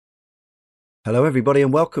Hello, everybody,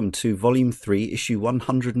 and welcome to Volume 3, Issue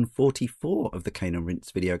 144 of the Cane and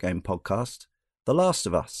Rinse video game podcast, The Last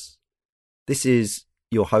of Us. This is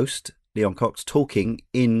your host, Leon Cox, talking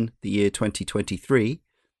in the year 2023,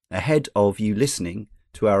 ahead of you listening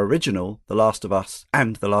to our original The Last of Us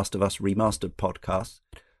and The Last of Us Remastered podcast,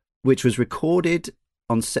 which was recorded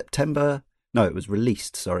on on September the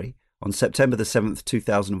 7th,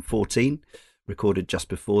 2014, recorded just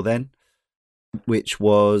before then, which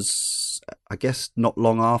was, I guess, not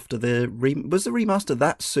long after was the remaster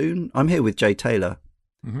that soon? I'm here with Jay Taylor.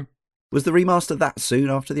 Mm-hmm. Was the remaster that soon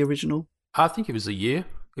after the original? I think it was a year.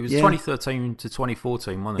 It was 2013 to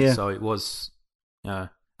 2014, wasn't it? Yeah. So it was, I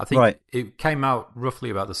think it came out roughly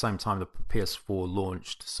about the same time the PS4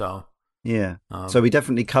 launched. So yeah. So we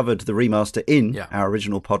definitely covered the remaster in our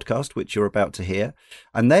original podcast, which you're about to hear.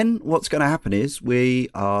 And then what's going to happen is we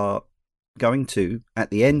are going to, at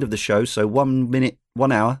the end of the show, so 1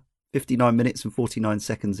 hour, 59 minutes and 49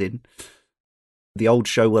 seconds in, the old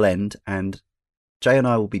show will end, and Jay and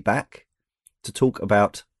I will be back to talk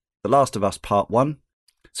about The Last of Us Part 1.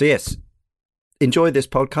 So yes, enjoy this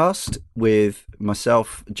podcast with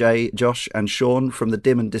myself, Jay, Josh, and Sean from the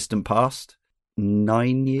dim and distant past,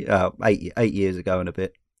 8 years ago and a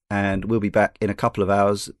bit. And we'll be back in a couple of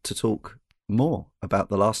hours to talk more about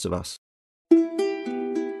The Last of Us.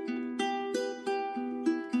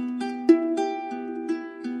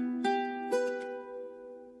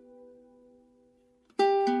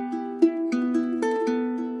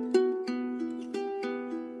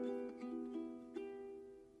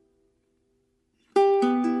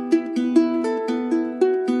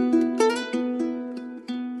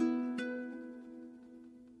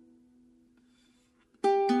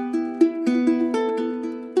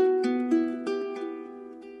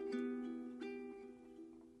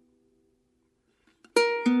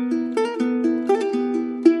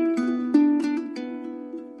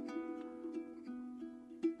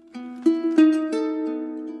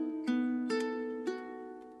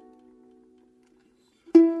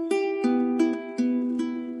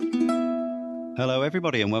 Hello,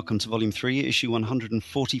 everybody, and welcome to Volume 3, Issue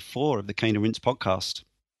 144 of the Cane and Rinse podcast.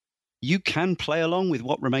 You can play along with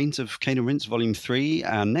what remains of Cane and Rinse Volume 3.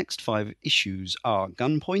 Our next 5 issues are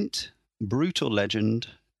Gunpoint, Brutal Legend,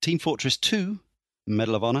 Team Fortress 2,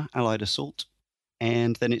 Medal of Honor, Allied Assault,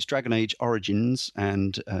 and then it's Dragon Age Origins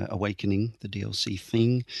and Awakening, the DLC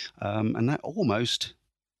thing. And that almost,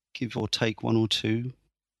 give or take one or two,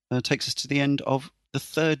 takes us to the end of the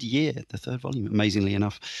third volume, amazingly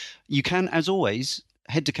enough. You can, as always,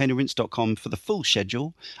 head to caneandrinse.com for the full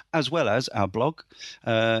schedule, as well as our blog.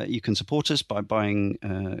 You can support us by buying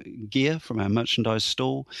gear from our merchandise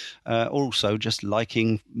store, also just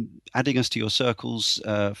liking, adding us to your circles,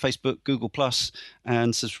 Facebook, Google+,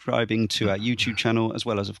 and subscribing to our YouTube channel, as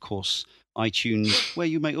well as, of course, iTunes, where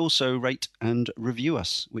you may also rate and review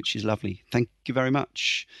us, which is lovely. Thank you very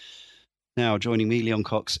much. Now, joining me, Leon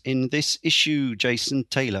Cox, in this issue, Jason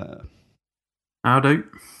Taylor. Howdy.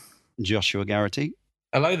 Joshua Garrity.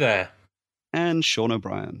 Hello there. And Sean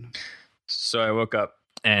O'Brien. So I woke up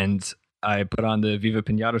and I put on the Viva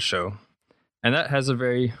Pinata show. And that has a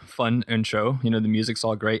very fun intro. You know, the music's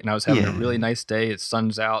all great. And I was having a really nice day. It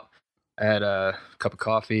sun's out. I had a cup of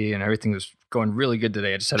coffee and everything was going really good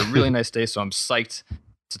today. I just had a really nice day. So I'm psyched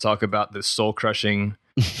to talk about this soul-crushing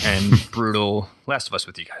and brutal Last of Us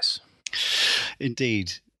with you guys.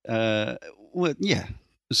 Indeed. Well, yeah.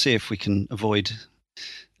 We'll see if we can avoid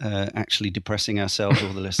actually depressing ourselves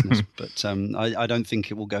or the listeners, but I don't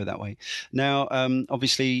think it will go that way. Now,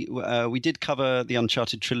 obviously, we did cover the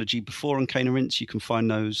Uncharted trilogy before on Cane and Rinse. You can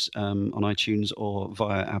find those on iTunes or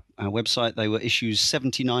via our website. They were issues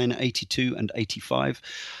 79, 82, and 85.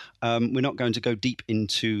 We're not going to go deep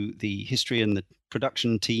into the history and the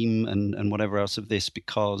production team and whatever else of this,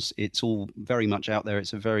 because it's all very much out there.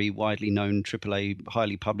 It's a very widely known AAA,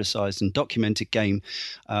 highly publicized and documented game.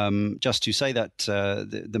 Just to say that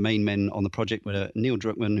the main men on the project were Neil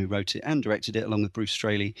Druckmann, who wrote it and directed it, along with Bruce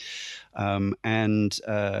Straley. And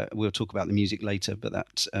we'll talk about the music later, but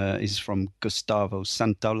that is from Gustavo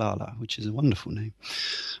Santaolalla, which is a wonderful name.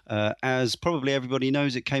 As probably everybody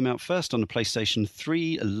knows, it came out first on the PlayStation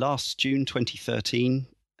 3 last June 2013.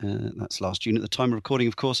 That's last June at the time of recording,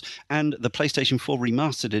 of course, and the PlayStation 4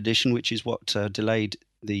 Remastered Edition, which is what delayed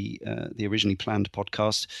the originally planned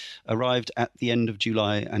podcast, arrived at the end of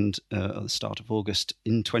July and the start of August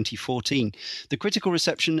in 2014. The critical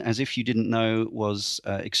reception, as if you didn't know, was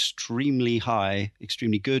extremely high,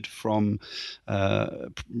 extremely good from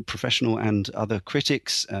professional and other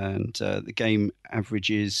critics, and the game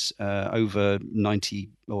averages over 90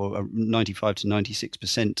 or 95 to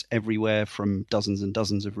 96% everywhere from dozens and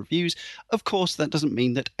dozens of reviews. Of course, that doesn't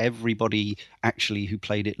mean that everybody actually who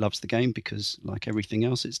played it loves the game, because like everything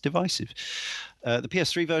else, it's divisive. The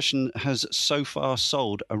PS3 version has so far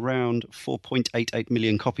sold around 4.88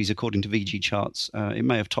 million copies, according to VG Charts. It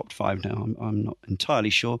may have topped 5 now. I'm not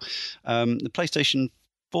entirely sure. The PlayStation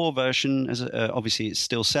 4 version, obviously, it's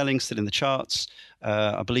still selling, still in the charts.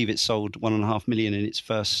 I believe it sold 1.5 million in its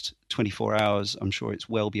first 24 hours. I'm sure it's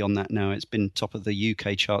well beyond that now. It's been top of the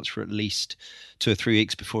UK charts for at least 2 or 3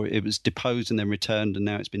 weeks before it was deposed and then returned, and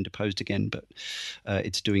now it's been deposed again. But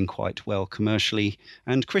it's doing quite well commercially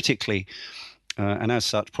and critically. And as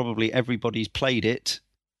such, probably everybody's played it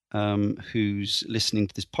who's listening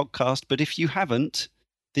to this podcast. But if you haven't,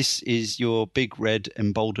 this is your big red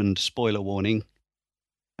emboldened spoiler warning.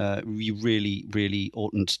 You really, really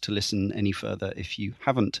oughtn't to listen any further if you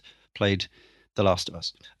haven't played The Last of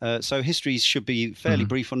Us. So histories should be fairly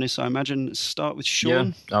brief on this, I imagine. Let's start with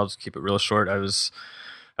Sean. Yeah, I'll just keep it real short. I was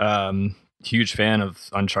huge fan of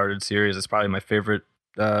Uncharted series. It's probably my favorite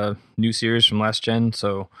new series from last gen.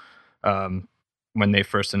 So when they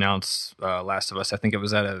first announced Last of Us, I think it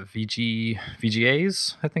was at a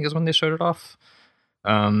VGAs, I think is when they showed it off.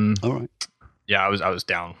 All right. Yeah, I was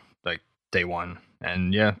down like day one.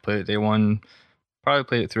 And yeah, played it day one. Probably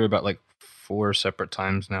played it through about like 4 separate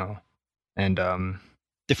times now. And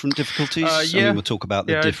different difficulties? Yeah. I mean, we'll talk about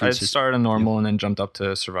the differences. I started on normal and then jumped up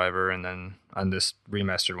to Survivor, and then on this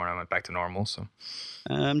remastered one I went back to normal. So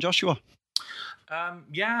Joshua?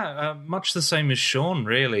 Much the same as Sean,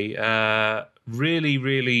 really. Really,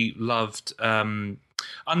 really loved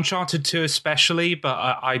Uncharted 2 especially, but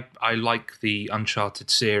I like the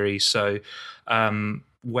Uncharted series. So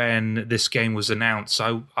when this game was announced,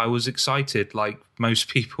 I was excited, like most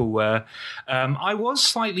people were. I was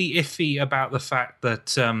slightly iffy about the fact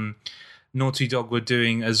that Naughty Dog were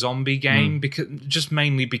doing a zombie game,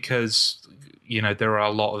 mainly because there are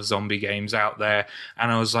a lot of zombie games out there,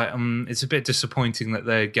 and I was like, it's a bit disappointing that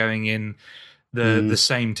they're going in the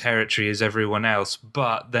same territory as everyone else.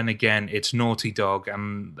 But then again, it's Naughty Dog,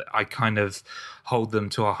 and I kind of hold them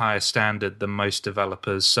to a higher standard than most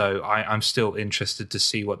developers. So I'm still interested to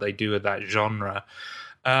see what they do with that genre.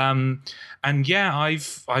 And yeah,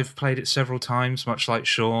 I've played it several times, much like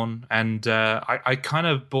Sean, and I kind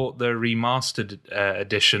of bought the remastered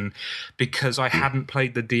edition because I hadn't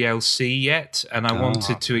played the DLC yet, and I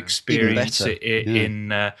wanted to experience it in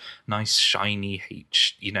nice shiny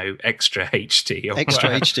extra HD. Extra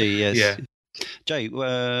HD, yes. Yeah. Jay,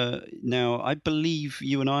 now I believe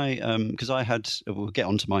you and I, because we'll get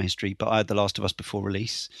onto my history, but I had The Last of Us before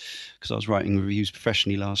release because I was writing reviews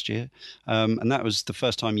professionally last year, and that was the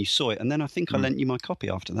first time you saw it, and then I think I lent you my copy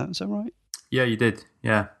after that. Is that right? Yeah, you did.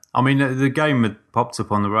 Yeah. I mean, the game had popped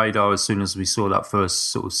up on the radar as soon as we saw that first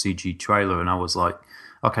sort of CG trailer, and I was like,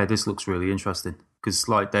 okay, this looks really interesting, because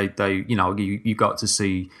like they you got to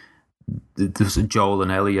see the Joel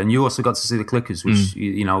and Ellie, and you also got to see the clickers, which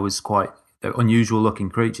was quite unusual looking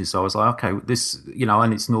creatures. So I was like, okay, this,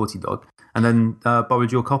 and it's Naughty Dog. And then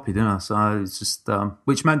borrowed your copy, didn't I? So it's just,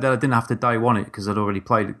 which meant that I didn't have to day one it because I'd already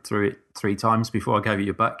played it through it 3 times before I gave it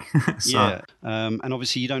you back. Yeah, and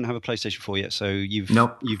obviously you don't have a PlayStation 4 yet, so you've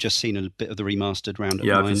just seen a bit of the remastered round at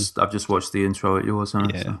mine. I've just watched the intro at yours.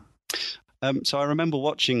 So I remember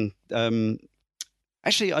watching.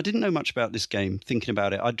 Actually, I didn't know much about this game. Thinking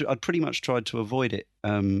about it, I'd pretty much tried to avoid it.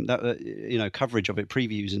 Coverage of it,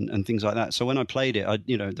 previews and things like that. So when I played it,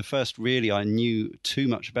 the first really I knew too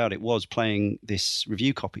much about it was playing this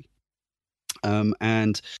review copy.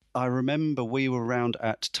 And I remember we were around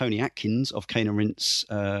at Tony Atkins of Cane and Rinse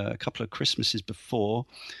a couple of Christmases before,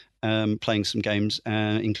 playing some games,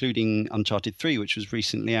 including Uncharted 3, which was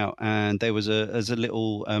recently out. And there was a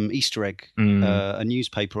little Easter egg, a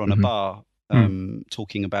newspaper on a bar.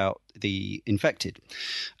 Talking about the infected,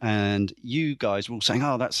 and you guys were all saying,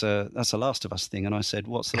 "Oh, that's a Last of Us thing," and I said,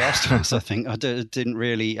 "What's the Last of Us?" I think I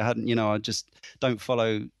just don't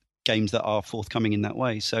follow games that are forthcoming in that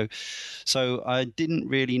way, so I didn't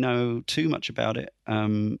really know too much about it.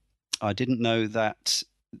 I didn't know that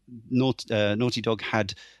Naughty Dog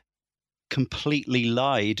had completely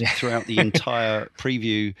lied throughout the entire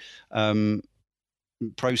preview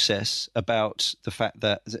process about the fact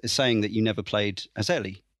that saying that you never played as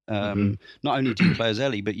Ellie. Not only do you play as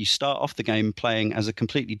Ellie, but you start off the game playing as a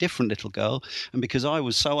completely different little girl. And because I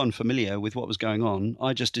was so unfamiliar with what was going on,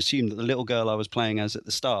 I just assumed that the little girl I was playing as at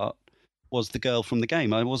the start was the girl from the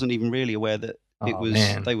game. I wasn't even really aware that it was,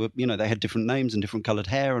 man. they were, they had different names and different colored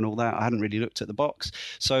hair and all that. I hadn't really looked at the box.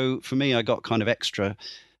 So for me, I got kind of extra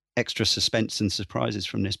suspense and surprises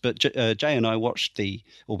from this. But Jay and I watched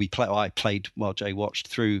I played while Jay watched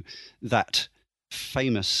through that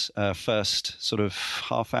famous first sort of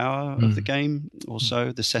half hour of the game or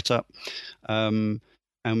so, the setup. And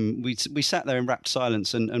we sat there in rapt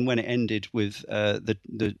silence, and when it ended with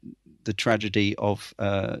the tragedy of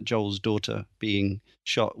Joel's daughter being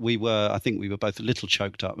shot, I think we were both a little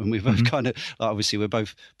choked up, and we were both kind of, obviously we're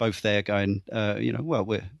both there going, well,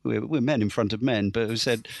 we're men in front of men, but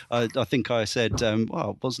I think I said, well,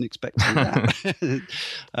 I wasn't expecting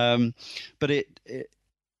that. But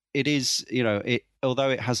it is, although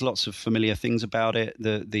it has lots of familiar things about it,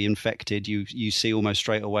 the infected, you see almost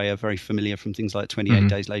straight away are very familiar from things like 28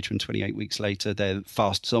 days later and 28 weeks later. They're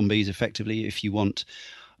fast zombies, effectively, if you want.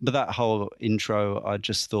 But that whole intro, I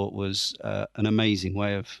just thought was an amazing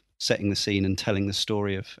way of setting the scene and telling the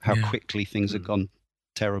story of how quickly things had gone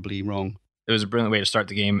terribly wrong. It was a brilliant way to start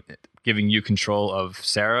the game, giving you control of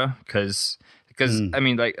Sarah, because I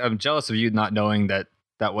mean, like, I'm jealous of you not knowing that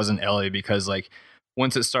wasn't Ellie, because like,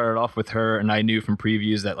 once it started off with her, and I knew from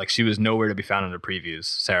previews that like she was nowhere to be found in the previews,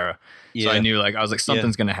 Sarah. Yeah. So I knew, like, I was like,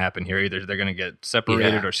 something's going to happen here. Either they're going to get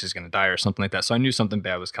separated or she's going to die or something like that. So I knew something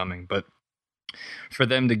bad was coming. But for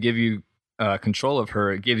them to give you control of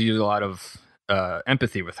her, it gives you a lot of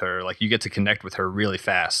empathy with her. Like, you get to connect with her really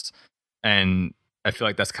fast. And I feel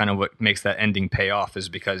like that's kind of what makes that ending pay off, is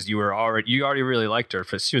because you already really liked her.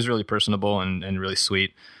 She was really personable and really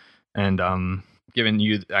sweet. And giving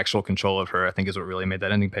you the actual control of her, I think, is what really made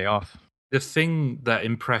that ending pay off. The thing that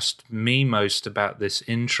impressed me most about this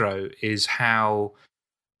intro is how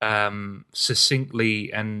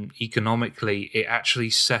succinctly and economically it actually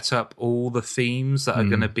set up all the themes that are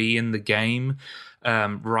going to be in the game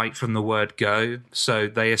right from the word go. So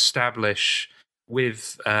they establish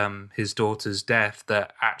with his daughter's death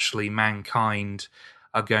that actually mankind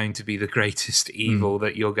are going to be the greatest evil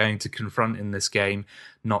that you're going to confront in this game,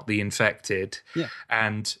 not the infected. Yeah.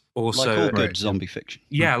 And also, like all good zombie fiction.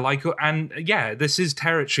 Yeah, this is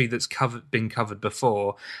territory that's been covered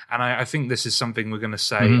before. And I think this is something we're going to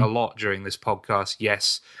say a lot during this podcast.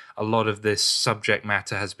 Yes, a lot of this subject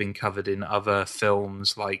matter has been covered in other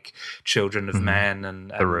films like Children of Men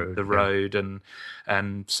and The Road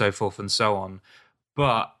and so forth and so on.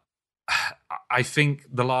 But I think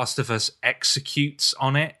The Last of Us executes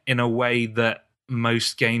on it in a way that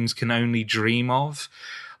most games can only dream of.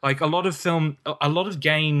 Like, a lot of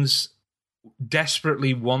games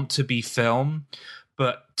desperately want to be film,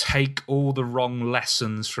 but take all the wrong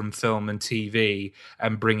lessons from film and TV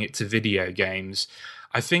and bring it to video games.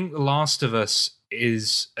 I think The Last of Us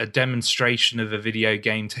is a demonstration of a video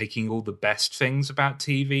game taking all the best things about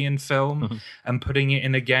TV and film and putting it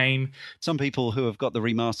in a game. Some people who have got the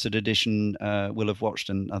remastered edition will have watched,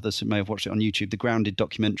 and others who may have watched it on YouTube, the Grounded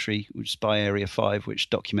documentary, which is by Area 5, which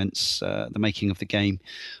documents the making of the game.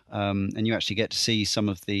 And you actually get to see some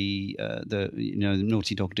of the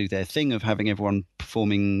Naughty Dog do their thing of having everyone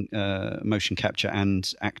performing motion capture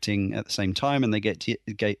and acting at the same time, and they get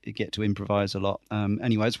to improvise a lot.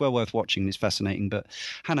 Anyway, it's well worth watching. It's fascinating. But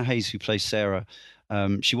Hannah Hayes, who plays Sarah,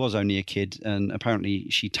 she was only a kid, and apparently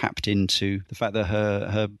she tapped into the fact that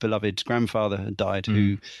her beloved grandfather had died,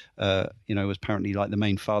 who was apparently like the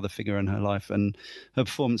main father figure in her life, and her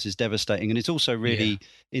performance is devastating. And it's also really,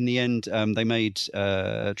 in the end, they made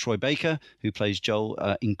Troy Baker, who plays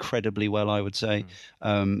Joel, incredibly well, I would say,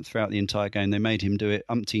 throughout the entire game. They made him do it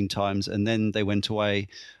umpteen times, and then they went away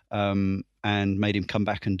and made him come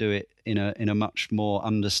back and do it in a much more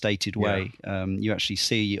understated way. You actually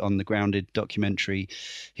see on the Grounded documentary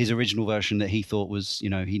his original version that he thought was,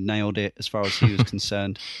 he nailed it as far as he was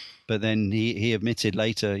concerned. But then he admitted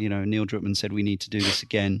later, Neil Druckmann said, we need to do this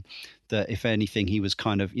again. That if anything, he was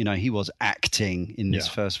kind of, he was acting in this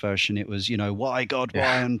first version. It was, why God,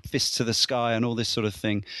 why, and fists to the sky and all this sort of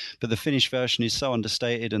thing. But the finished version is so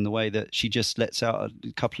understated, and the way that she just lets out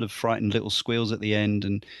a couple of frightened little squeals at the end,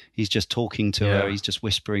 and he's just talking to her. He's just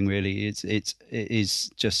whispering. Really, it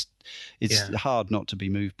is just. It's hard not to be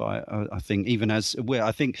moved by it. I think, even as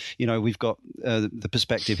I think, we've got the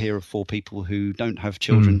perspective here of 4 people who don't have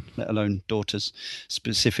children, let alone daughters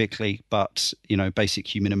specifically, but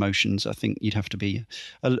basic human emotions. I think you'd have to be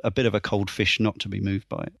a bit of a cold fish not to be moved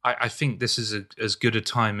by it. I think this is as good a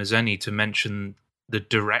time as any to mention the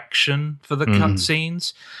direction for the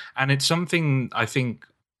cutscenes, and it's something I think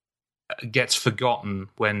gets forgotten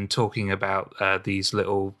when talking about these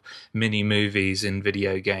little mini movies in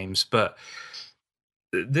video games, but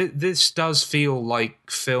this does feel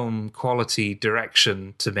like film quality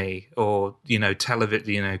direction to me, or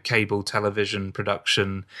cable television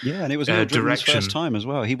production. Yeah, and it was Neil Druckmann's direction. first time as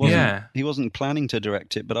well. He wasn't planning to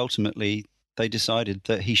direct it, but ultimately they decided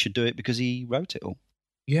that he should do it because he wrote it all.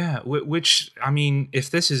 Yeah, which, I mean,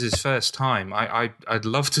 if this is his first time, I'd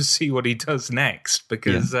love to see what he does next,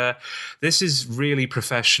 because this is really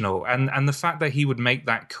professional, and the fact that he would make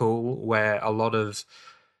that call where a lot of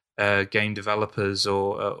game developers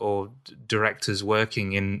or directors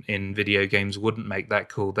working in video games wouldn't make that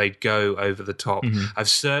call. They'd go over the top. Mm-hmm. I've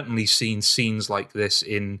certainly seen scenes like this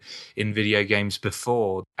in video games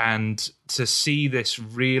before, and to see this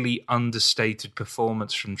really understated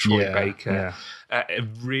performance from Troy Baker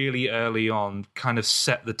really early on kind of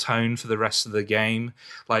set the tone for the rest of the game.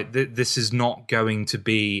 Like, this is not going to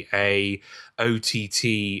be a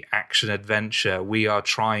OTT action adventure. We are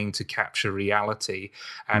trying to capture reality,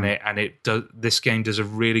 and this game does a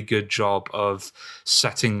really good job of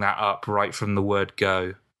setting that up right from the word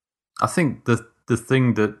go. I think the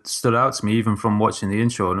thing that stood out to me, even from watching the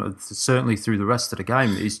intro and certainly through the rest of the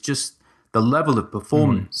game, is just the level of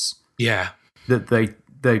performance that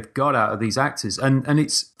they've got out of these actors, and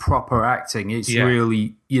it's proper acting. It's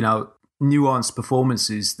really, nuanced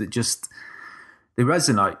performances that just they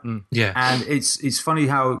resonate. And it's funny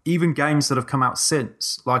how even games that have come out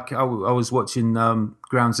since, like I was watching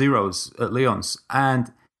Ground Zeroes at Leon's,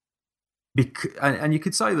 and you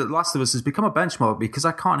could say that Last of Us has become a benchmark, because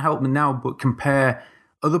I can't help now but compare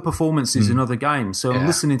other performances in other games. So I'm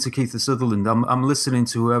listening to Keith Sutherland, I'm listening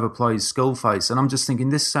to whoever plays Skullface, and I'm just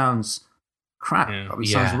thinking, this sounds crap. It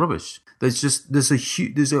sounds rubbish. There's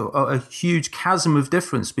a huge chasm of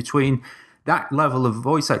difference between that level of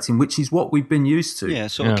voice acting, which is what we've been used to. Yeah,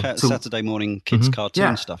 sort of Saturday morning kids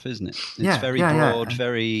cartoon stuff, isn't it? It's very broad,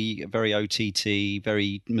 very very OTT,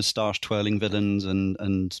 very moustache twirling villains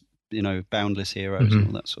and boundless heroes and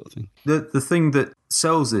all that sort of thing. The thing that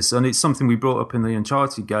sells this, and it's something we brought up in the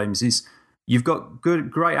Uncharted games, is you've got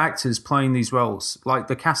great actors playing these roles. Like,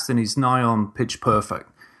 the casting is nigh on pitch perfect.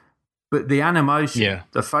 But the animation,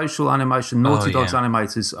 the facial animation, Naughty Dog's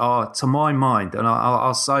animators are, to my mind, and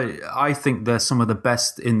I'll say, I think they're some of the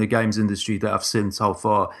best in the games industry that I've seen so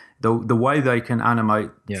far. The way they can animate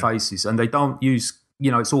faces, and they don't use,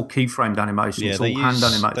 it's all keyframed animation. It's all hand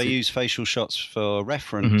animated. They use facial shots for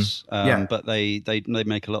reference, but they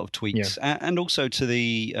make a lot of tweaks, and also to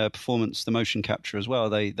the performance, the motion capture as well.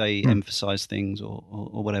 They emphasize things or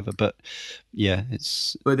whatever. But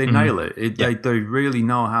but they nail it. They really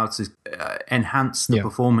know how to enhance the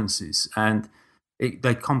performances, and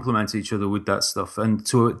they complement each other with that stuff. And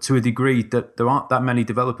to a degree that there aren't that many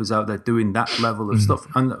developers out there doing that level of stuff.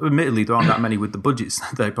 And admittedly, there aren't that many with the budgets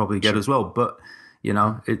that they probably get as well. But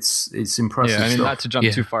it's impressive. Yeah, I mean, stuff. not to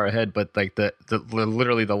jump too far ahead, but like the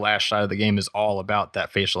literally the last shot of the game is all about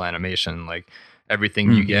that facial animation. Like,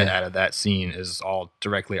 everything you get out of that scene is all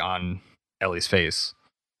directly on Ellie's face.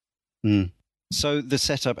 So the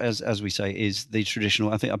setup, as we say, is the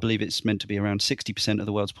traditional. I believe it's meant to be around 60% of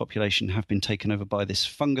the world's population have been taken over by this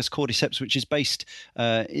fungus cordyceps, which is based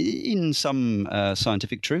in some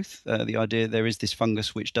scientific truth. The idea there is this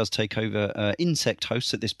fungus which does take over insect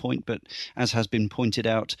hosts at this point, but as has been pointed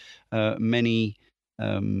out, many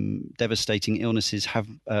devastating illnesses have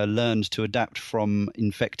learned to adapt from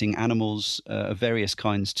infecting animals of various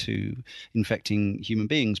kinds to infecting human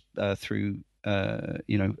beings through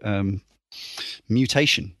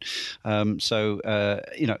mutation.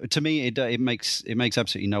 To me, it makes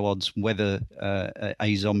absolutely no odds whether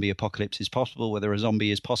a zombie apocalypse is possible, whether a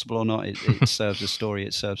zombie is possible or not. It serves a story,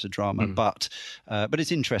 it serves a drama, but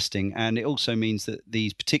it's interesting, and it also means that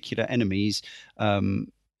these particular enemies,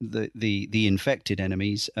 the infected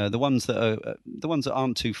enemies, the ones that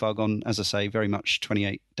aren't too far gone, as I say, very much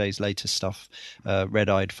 28 days later stuff,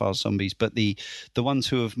 red-eyed fast zombies, but the ones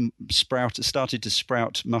who have started to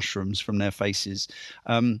sprout mushrooms from their faces.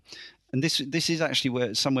 And this is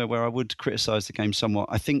actually somewhere where I would criticize the game somewhat.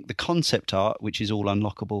 I think the concept art, which is all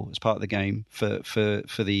unlockable as part of the game for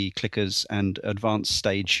the clickers and advanced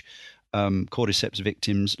stage cordyceps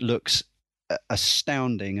victims, looks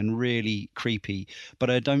astounding and really creepy, but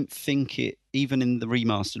I don't think it, even in the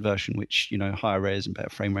remastered version, which higher res and better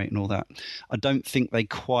frame rate and all that, I don't think they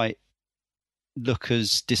quite look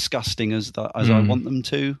as disgusting as I want them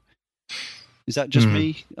to. Is that just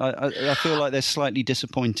me? I feel like they're slightly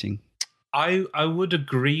disappointing. I would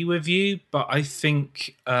agree with you, but I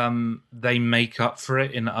think they make up for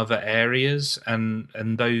it in other areas, and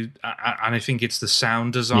I think it's the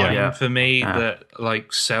sound design for me that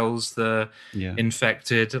like sells the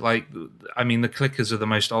infected. Like, I mean, the clickers are the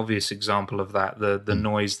most obvious example of that. The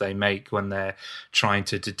noise they make when they're trying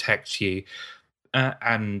to detect you,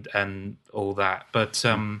 and all that. But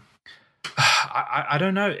I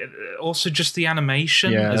don't know. Also, just the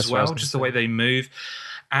animation as well, just the way they move.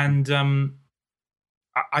 And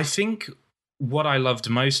I think what I loved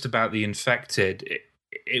most about the Infected,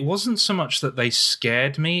 it wasn't so much that they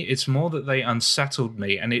scared me, it's more that they unsettled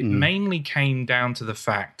me. And it mainly came down to the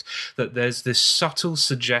fact that there's this subtle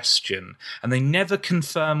suggestion, and they never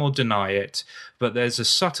confirm or deny it, but there's a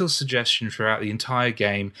subtle suggestion throughout the entire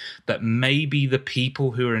game that maybe the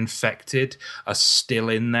people who are infected are still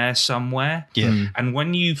in there somewhere. Yeah. And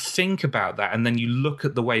when you think about that, and then you look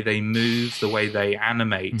at the way they move, the way they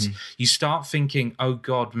animate, you start thinking, oh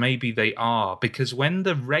God, maybe they are. Because when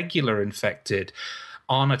the regular infected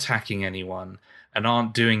aren't attacking anyone and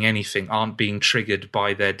aren't doing anything, aren't being triggered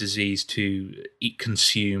by their disease to eat,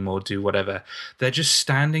 consume, or do whatever, they're just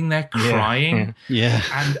standing there crying.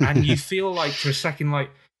 And you feel like for a second, like,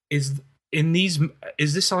 is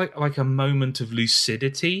this like a moment of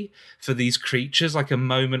lucidity for these creatures, like a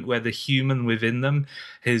moment where the human within them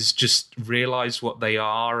has just realized what they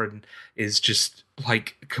are and is just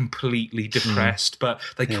like completely depressed, but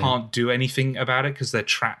they can't do anything about it because they're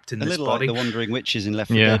trapped in this body. A little like the Wandering Witches in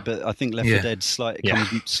Left 4 Dead, but I think Left 4 Dead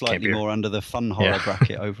comes slightly more under the fun horror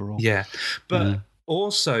bracket overall. But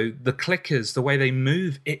also the clickers, the way they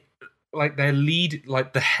move, it like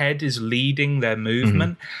the head is leading their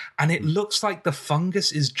movement, and it looks like the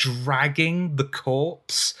fungus is dragging the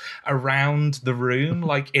corpse around the room.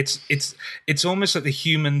 Like it's almost like the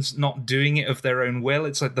humans not doing it of their own will.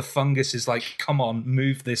 It's like the fungus is like, come on,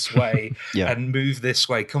 move this way and move this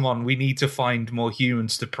way. Come on, we need to find more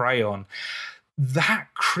humans to prey on. That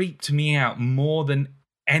creeped me out more than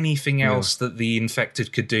anything else that the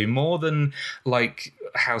infected could do, more than like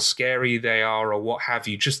how scary they are or what have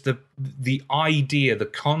you. Just the idea, the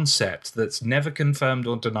concept that's never confirmed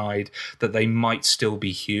or denied that they might still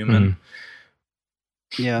be human.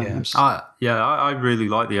 I really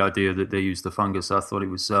like the idea that they used the fungus. I thought it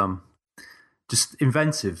was just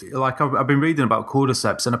inventive. Like I've been reading about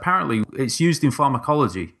cordyceps, and apparently it's used in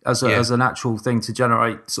pharmacology as an actual thing to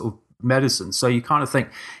generate sort of medicine. So you kind of think,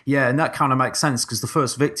 and that kind of makes sense because the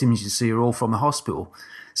first victims you see are all from the hospital.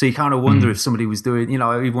 So you kind of wonder if somebody was doing,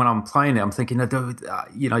 even when I'm playing it, I'm thinking,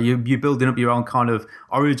 you're building up your own kind of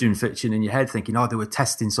origin fiction in your head, thinking, they were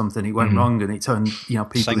testing something, it went wrong, and it turned, people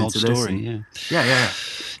Same into old this. Story,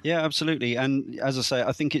 Yeah, absolutely. And as I say,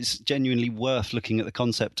 I think it's genuinely worth looking at the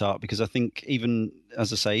concept art, because I think even the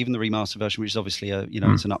remaster version, which is obviously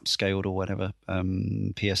it's an upscaled or whatever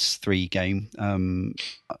PS3 game,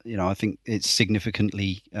 I think it's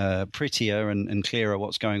significantly prettier and clearer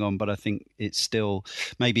what's going on. But I think it's still,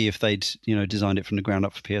 maybe if they'd designed it from the ground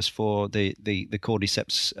up for PS4, the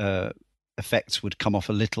cordyceps effects would come off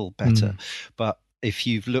a little better. But if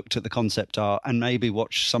you've looked at the concept art and maybe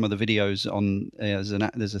watched some of the videos on, there's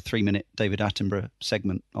a 3-minute David Attenborough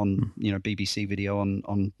segment on BBC video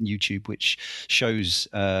on YouTube, which shows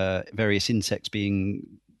various insects being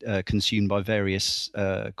consumed by various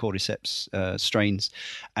cordyceps strains,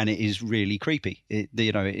 and it is really creepy. It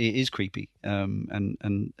is creepy.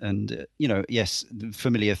 Yes,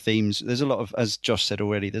 familiar themes. There's a lot of, as Josh said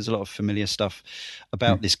already, there's a lot of familiar stuff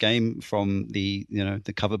about this game, from the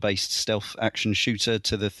the cover-based stealth action shooter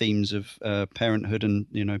to the themes of parenthood and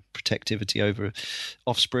protectivity over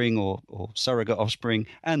offspring or surrogate offspring,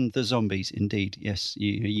 and the zombies. Indeed, yes,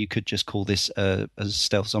 you could just call this a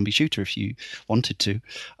stealth zombie shooter if you wanted to.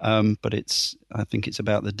 But I think it's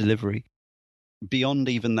about the delivery. Beyond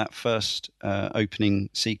even that first opening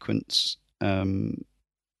sequence, the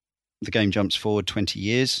game jumps forward 20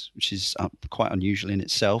 years, which is quite unusual in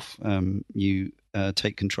itself. You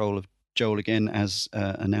take control of Joel again as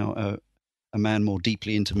now a man more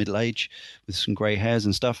deeply into middle age, with some grey hairs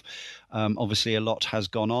and stuff. Obviously, a lot has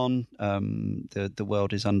gone on. The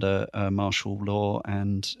world is under martial law,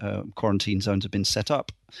 and quarantine zones have been set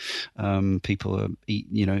up. People are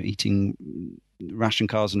eating ration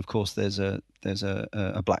cars, and of course there's a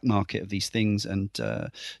black market of these things, and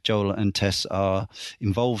Joel and Tess are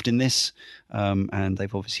involved in this, and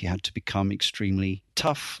they've obviously had to become extremely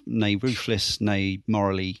tough, nay ruthless, nay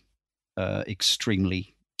morally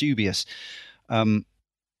extremely dubious.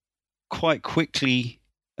 Quite quickly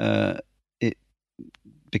it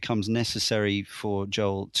becomes necessary for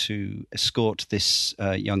Joel to escort this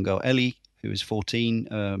young girl Ellie, who is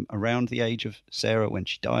 14, around the age of Sarah when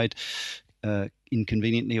she died,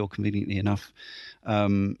 inconveniently or conveniently enough.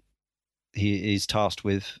 He is tasked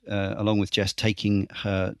with, along with Jess, taking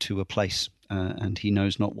her to a place, and he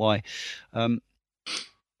knows not why.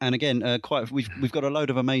 And again, we've got a load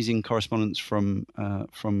of amazing correspondence from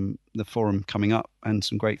the forum coming up, and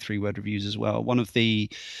some great 3-word reviews as well. One of the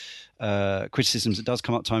criticisms that does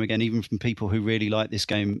come up time again, even from people who really like this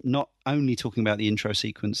game, not only talking about the intro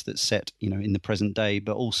sequence that's set, in the present day,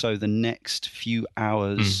 but also the next few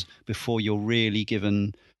hours before you're really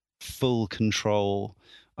given full control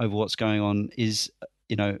over what's going on, is,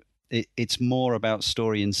 it's more about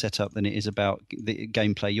story and setup than it is about the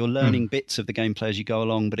gameplay. You're learning bits of the gameplay as you go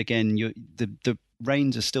along, but again, the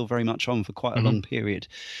reins are still very much on for quite a long period,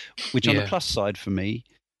 which on the plus side for me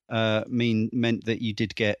meant that you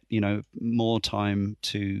did get more time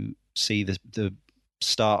to see the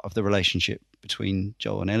start of the relationship between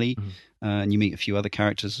Joel and Ellie, and you meet a few other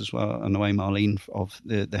characters as well, and the way Marlene, of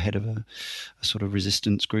the head of a sort of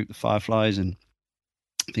resistance group, the Fireflies, and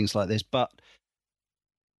things like this. But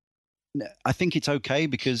I think it's okay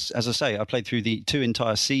because, as I say, I played through the 2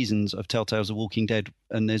 entire seasons of Telltale's The Walking Dead,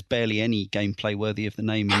 and there's barely any gameplay worthy of the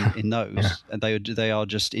name in those. And they are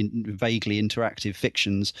just vaguely interactive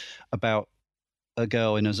fictions about a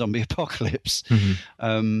girl in a zombie apocalypse.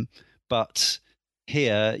 But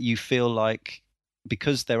here you feel like,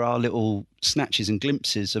 because there are little snatches and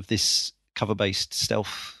glimpses of this cover-based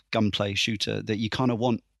stealth gunplay shooter, that you kind of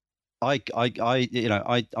want. I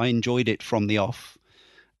enjoyed it from the off,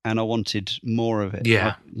 and I wanted more of it.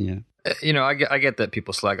 Yeah. I get that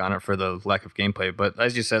people slag on it for the lack of gameplay, but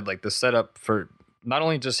as you said, like the setup for not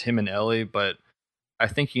only just him and Ellie, but I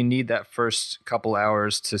think you need that first couple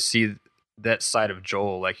hours to see that side of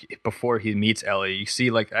Joel. Like before he meets Ellie, you see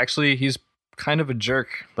like actually he's kind of a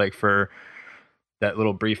jerk, like for that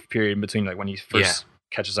little brief period in between, like when he first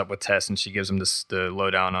catches up with Tess and she gives him the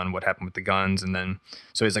lowdown on what happened with the guns, and then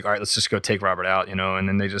so he's like, all right, let's just go take Robert out, and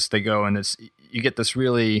then they go, and you get this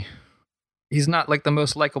really, he's not like the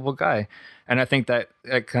most likable guy, and I think that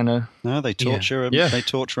kind of they torture him. They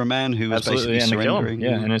torture a man who was basically surrendering.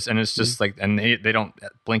 And it's just like, and they don't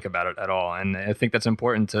blink about it at all, and I think that's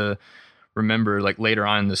important to remember, like later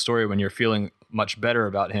on in the story when you're feeling much better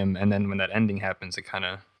about him, and then when that ending happens, it kind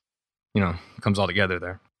of comes all together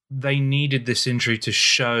there. They needed this intro to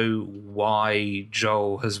show why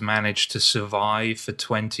Joel has managed to survive for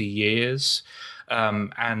 20 years,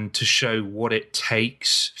 and to show what it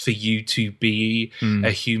takes for you to be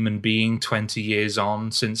a human being 20 years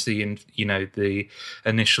on since the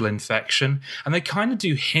initial infection. And they kind of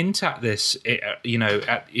do hint at this,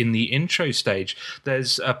 in the intro stage.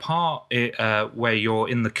 There's a part where you're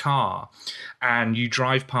in the car and you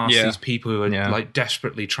drive past these people who are like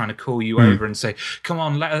desperately trying to call you over and say, come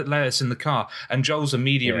on, let us in the car. And Joel's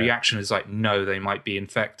immediate reaction is like, no, they might be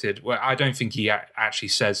infected. Well, I don't think he actually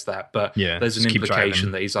says that, but there's an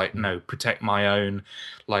implication that he's like, no, protect my own,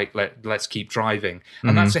 like let's keep driving.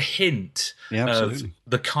 And that's a hint of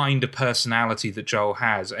the kind of personality that Joel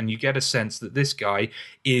has. And you get a sense that this guy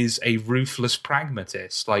is a ruthless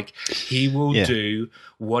pragmatist. Like he will do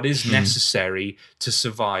what is necessary to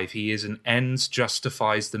survive. He is an ends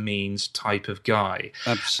justifies the means type of guy.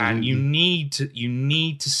 Absolutely. And you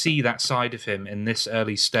need to see that side of him in this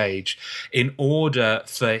early stage in order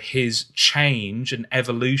for his change and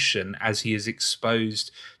evolution as he is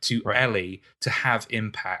exposed to Ellie to have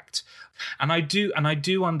impact. And I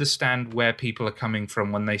do understand where people are coming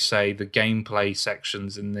from when they say the gameplay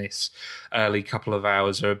sections in this early couple of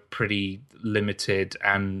hours are pretty limited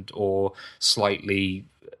and or slightly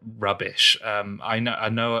rubbish. I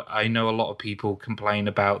know a lot of people complain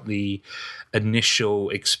about the initial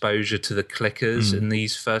exposure to the clickers in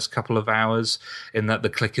these first couple of hours, in that the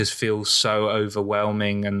clickers feel so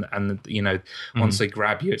overwhelming, and once they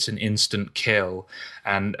grab you, it's an instant kill,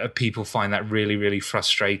 and people find that really, really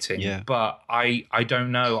frustrating. But I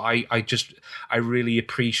don't know. I really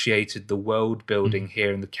appreciated the world building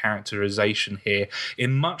here and the characterization here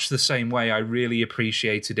in much the same way I really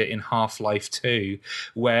appreciated it in Half-Life 2,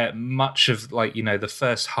 where much of the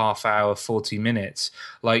first half hour, 40 minutes,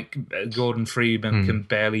 like Gordon Freeman can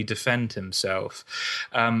barely defend himself.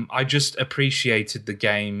 I just appreciated the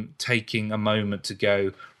game taking a moment to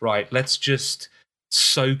go, right, let's just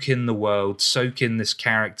soak in the world, soak in this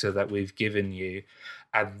character that we've given you,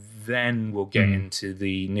 and then we'll get into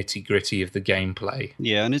the nitty gritty of the gameplay.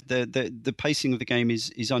 Yeah, and the pacing of the game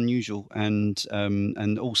is unusual, and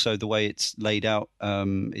also the way it's laid out.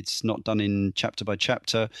 It's not done in chapter by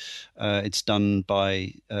chapter. It's done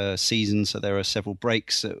by season, so there are several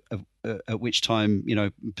breaks at which time,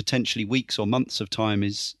 potentially weeks or months of time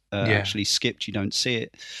is actually skipped. You don't see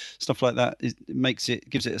it. Stuff like that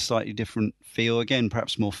gives it a slightly different feel. Again,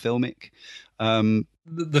 perhaps more filmic.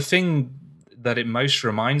 The thing that it most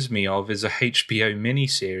reminds me of is a HBO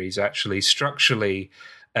miniseries. Actually, structurally,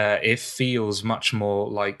 it feels much more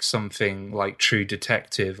like something like True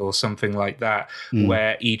Detective or something like that,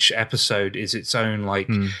 where each episode is its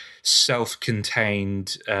own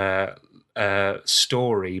self-contained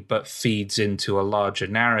story, but feeds into a larger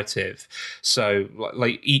narrative. So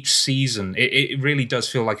like each season, it really does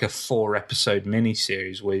feel like a 4-episode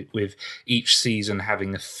miniseries with each season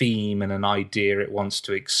having a theme and an idea it wants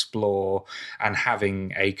to explore and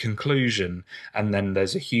having a conclusion. And then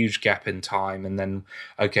there's a huge gap in time, and then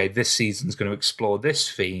okay, this season's going to explore this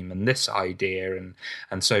theme and this idea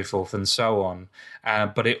and so forth and so on.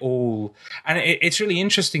 But it's really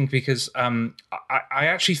interesting because I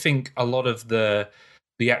actually think a lot of the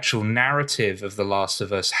actual narrative of The Last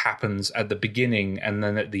of Us happens at the beginning and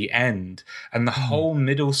then at the end, and the whole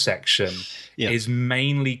middle section is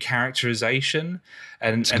mainly characterization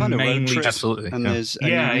and it's kind of mainly road trip. Absolutely.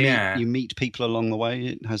 And you meet people along the way.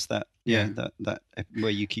 It has that that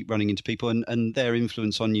where you keep running into people, and their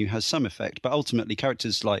influence on you has some effect. But ultimately,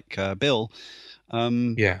 characters like Bill.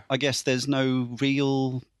 I guess there's no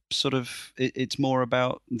real sort of. It's more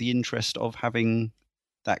about the interest of having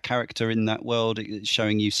that character in that world. It's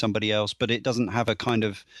showing you somebody else, but it doesn't have a kind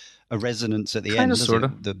of a resonance at the end, does sort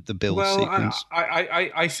it? of. The Bill sequence.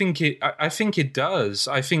 I think it does.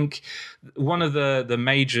 I think one of the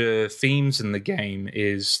major themes in the game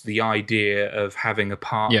is the idea of having a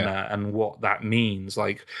partner and what that means,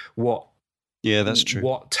 like what. Yeah, that's true.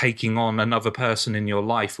 What taking on another person in your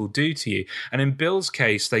life will do to you. And in Bill's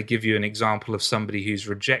case, they give you an example of somebody who's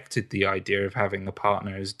rejected the idea of having a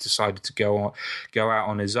partner, has decided to go out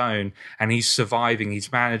on his own, and he's surviving,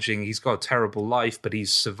 he's managing, he's got a terrible life, but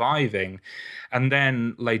he's surviving. And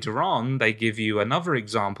then later on, they give you another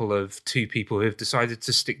example of two people who have decided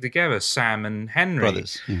to stick together, Sam and Henry.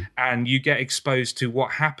 Brothers. Yeah. And you get exposed to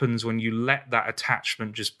what happens when you let that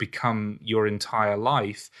attachment just become your entire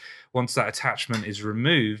life. Once that attachment is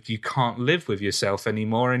removed, you can't live with yourself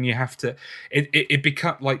anymore, and you have to. It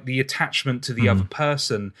becomes like the attachment to the other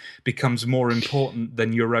person becomes more important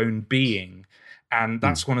than your own being, and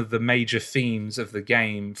that's one of the major themes of the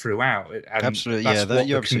game throughout. And absolutely,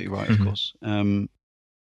 you're absolutely right. Of course, one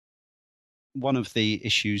of the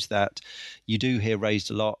issues that you do hear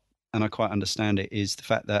raised a lot, and I quite understand it, is the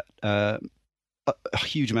fact that. A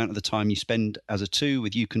huge amount of the time you spend as a two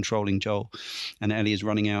with you controlling Joel, and Ellie is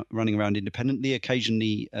running around independently,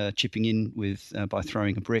 occasionally chipping in with by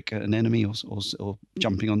throwing a brick at an enemy or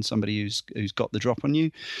jumping on somebody who's got the drop on you.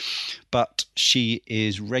 But she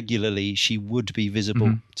would be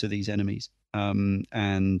visible to these enemies,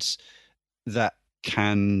 and that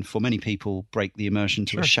can, for many people, break the immersion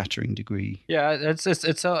to a shattering degree. Yeah,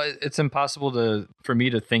 it's impossible for me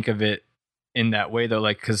to think of it in that way, though,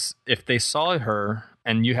 like, because if they saw her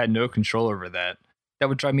and you had no control over that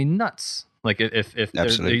would drive me nuts. Like if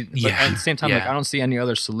absolutely, but at the same time, like I don't see any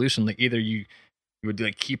other solution. Like either you would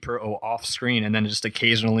like keep her off screen and then just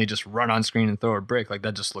occasionally just run on screen and throw a brick, like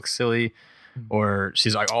that just looks silly, or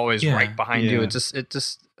she's like always right behind you. It just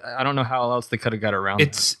I don't know how else they could have got around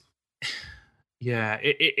it. Yeah,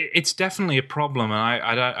 it's definitely a problem,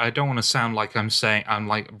 and I don't want to sound like I'm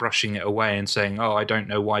like brushing it away and saying, oh, I don't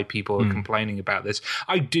know why people are complaining about this.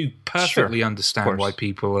 I do perfectly understand why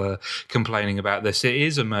people are complaining about this. It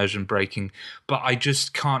is immersion breaking, but I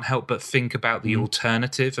just can't help but think about the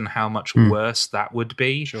alternative and how much worse that would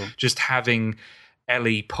be. Sure. Just having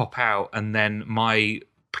Ellie pop out and then my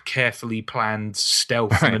carefully planned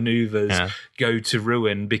stealth maneuvers go to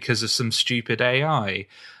ruin because of some stupid AI.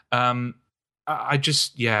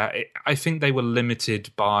 I think they were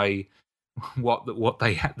limited by what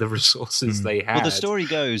they had, the resources they had. Well, the story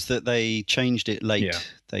goes that they changed it late. Yeah.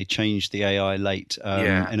 They changed the AI late,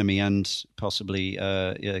 enemy and possibly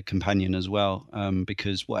companion as well,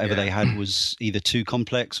 because whatever they had was either too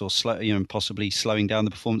complex or possibly slowing down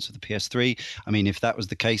the performance of the PS3. I mean, if that was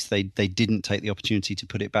the case, they didn't take the opportunity to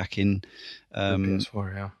put it back in the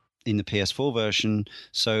PS4, in the PS4 version,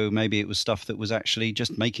 so maybe it was stuff that was actually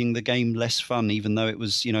just making the game less fun, even though it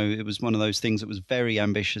was one of those things that was very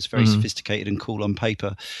ambitious, very sophisticated and cool on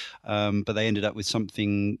paper, but they ended up with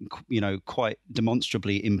something quite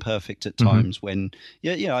demonstrably imperfect at times. When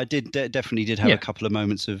I definitely did have a couple of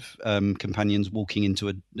moments of companions walking into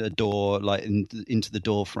a door, like into the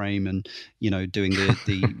door frame, and doing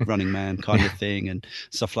the running man kind of thing and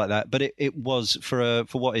stuff like that. But it was for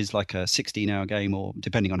what is like a 16-hour game, or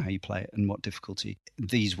depending on how you play it and what difficulty.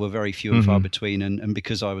 These were very few and far between, and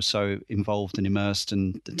because I was so involved and immersed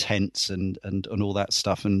and tense and all that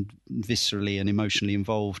stuff, and viscerally and emotionally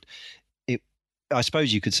involved, I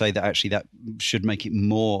suppose you could say that actually that should make it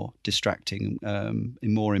more distracting,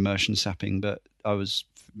 more immersion sapping. But I was,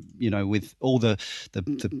 with all the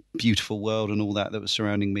beautiful world and all that was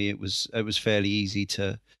surrounding me, it was fairly easy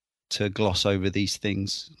to gloss over these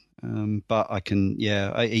things. But I can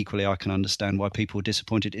understand why people were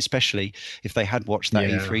disappointed, especially if they had watched that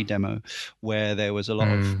E3 demo where there was a lot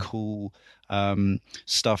of cool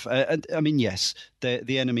stuff. I mean, yes,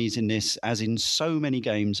 the enemies in this, as in so many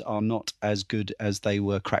games, are not as good as they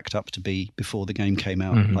were cracked up to be before the game came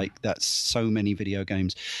out. Like, that's so many video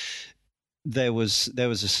games. There was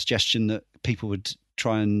a suggestion that people would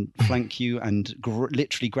try and flank you and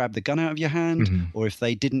literally grab the gun out of your hand, or if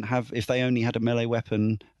they only had a melee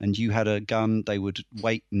weapon and you had a gun, they would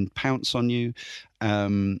wait and pounce on you.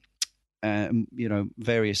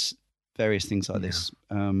 Various things like this.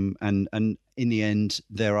 And in the end,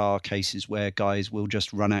 there are cases where guys will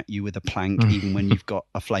just run at you with a plank, even when you've got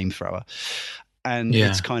a flamethrower. And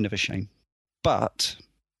it's kind of a shame. But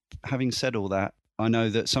having said all that, I know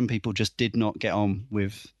that some people just did not get on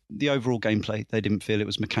with the overall gameplay. They didn't feel it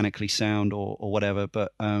was mechanically sound or whatever.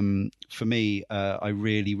 But for me, I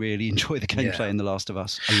really, really enjoy the gameplay in The Last of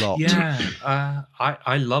Us a lot. Yeah,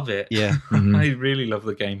 I love it. Yeah. I really love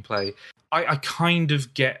the gameplay. I kind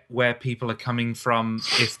of get where people are coming from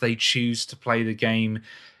if they choose to play the game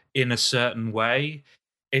in a certain way.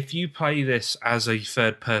 If you play this as a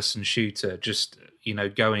third-person shooter, just,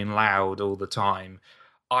 going loud all the time,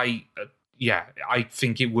 I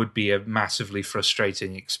think it would be a massively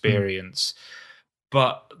frustrating experience.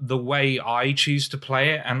 But the way I choose to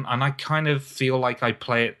play it, and I kind of feel like I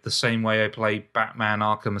play it the same way I play Batman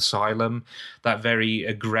Arkham Asylum, that very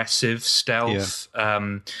aggressive stealth,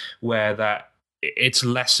 where that it's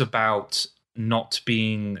less about not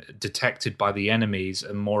being detected by the enemies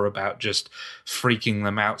and more about just freaking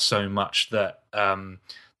them out so much that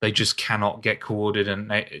they just cannot get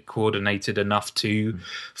coordinated enough to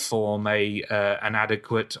form an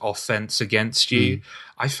adequate offense against you.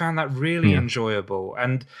 I found that really enjoyable.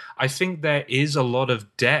 And I think there is a lot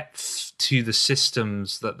of depth to the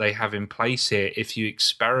systems that they have in place here if you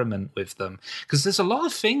experiment with them. Because there's a lot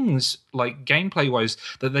of things, like gameplay-wise,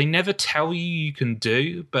 that they never tell you can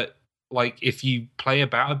do, but like if you play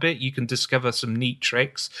about a bit, you can discover some neat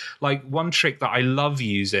tricks. Like one trick that I love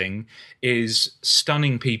using is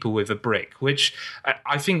stunning people with a brick, which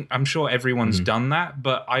I'm sure everyone's done that.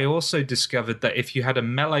 But I also discovered that if you had a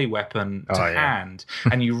melee weapon to hand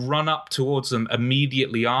and you run up towards them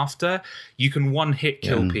immediately after, you can one-hit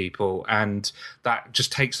kill people, and that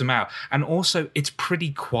just takes them out. And also, it's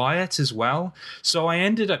pretty quiet as well. So I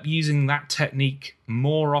ended up using that technique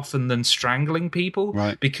more often than strangling people,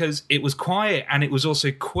 because it was quiet and it was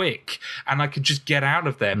also quick, and I could just get out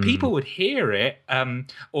of there. People would hear it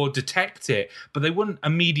or detect it, but they wouldn't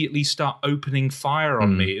immediately start opening fire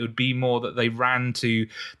on me. It would be more that they ran to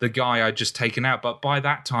the guy I'd just taken out, but by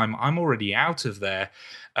that time I'm already out of there.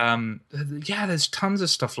 There's tons of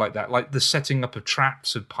stuff like that, like the setting up of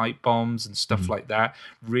traps and pipe bombs and stuff like that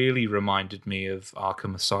really reminded me of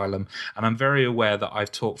Arkham Asylum. And I'm very aware that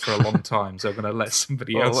I've talked for a long time, so I'm going to let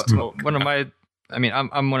somebody else talk.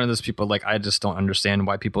 I'm one of those people, like, I just don't understand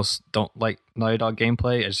why people don't like Naughty Dog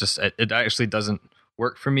gameplay. It's just, it actually doesn't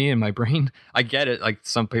work for me in my brain. I get it, like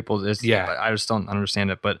some people, but I just don't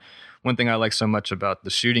understand it. But one thing I like so much about the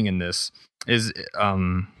shooting in this is,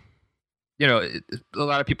 a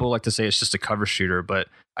lot of people like to say it's just a cover shooter, but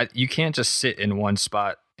you can't just sit in one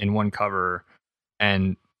spot in one cover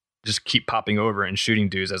and just keep popping over and shooting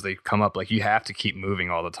dudes as they come up. Like, you have to keep moving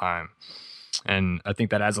all the time. And I think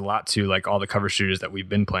that adds a lot to like all the cover shooters that we've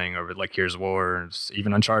been playing over, like Gears of War,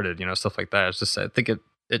 even Uncharted, stuff like that. It's just, I think it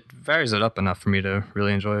varies it up enough for me to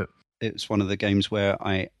really enjoy it. It's one of the games where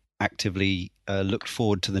I actively looked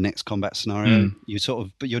forward to the next combat scenario.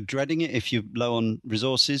 But you're dreading it if you're low on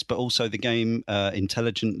resources, but also the game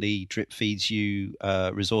intelligently drip feeds you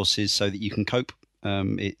resources so that you can cope.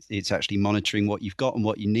 It's actually monitoring what you've got and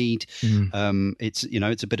what you need. It's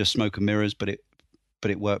a bit of smoke and mirrors, but it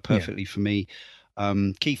worked perfectly for me.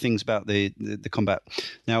 Key things about the combat.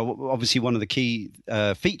 Now, obviously, one of the key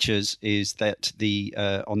features is that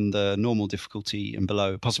on the normal difficulty and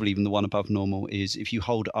below, possibly even the one above normal, is if you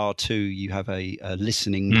hold R2, you have a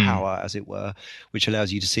listening power, as it were, which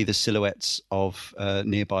allows you to see the silhouettes of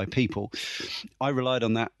nearby people. I relied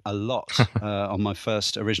on that a lot on my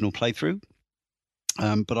first original playthrough.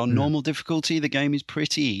 But on normal difficulty, the game is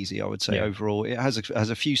pretty easy, I would say. Overall, it has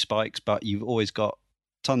a few spikes, but you've always got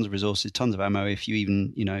tons of resources, tons of ammo. If you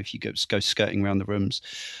even, if you go skirting around the rooms.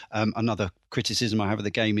 Another criticism I have of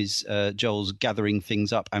the game is Joel's gathering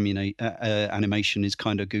things up animation is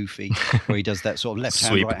kind of goofy, where he does that sort of left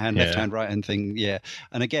hand, right hand, left hand, right hand thing. Yeah,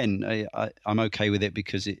 and again, I'm okay with it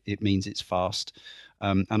because it means it's fast.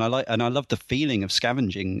 And I love the feeling of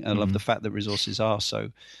scavenging. I love the fact that resources are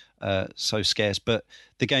so scarce. But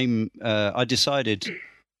the game, I decided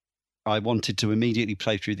I wanted to immediately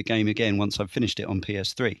play through the game again once I've finished it on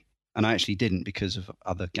PS3. And I actually didn't because of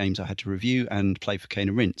other games I had to review and play for Cane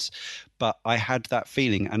and Rinse. But I had that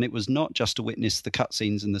feeling, and it was not just to witness the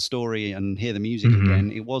cutscenes and the story and hear the music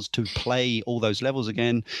again. It was to play all those levels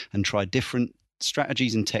again and try different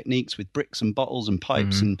strategies and techniques with bricks and bottles and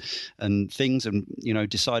pipes and things, and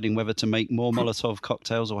deciding whether to make more Molotov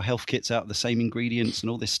cocktails or health kits out of the same ingredients and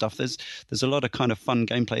all this stuff. There's a lot of kind of fun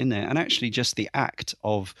gameplay in there, and actually just the act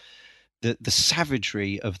of the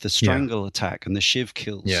savagery of the strangle attack and the shiv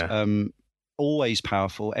kills, always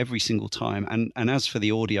powerful every single time. And as for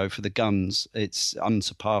the audio for the guns, it's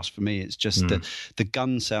unsurpassed for me. It's just the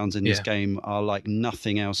gun sounds in this game are like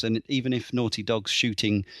nothing else. And even if Naughty Dog's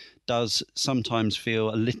shooting does sometimes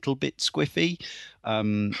feel a little bit squiffy,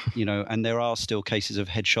 and there are still cases of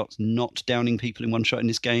headshots not downing people in one shot in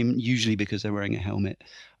this game, usually because they're wearing a helmet,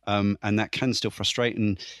 and that can still frustrate.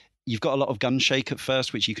 And you've got a lot of gun shake at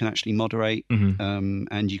first, which you can actually moderate,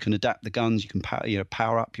 and you can adapt the guns. You can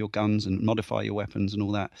power up your guns and modify your weapons and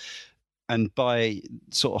all that. And by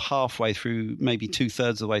sort of halfway through, maybe 2/3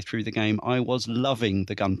 of the way through the game, I was loving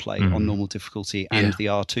the gunplay on normal difficulty and the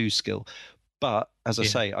R2 skill. But as I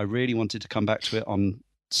say, I really wanted to come back to it on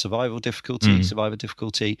survivor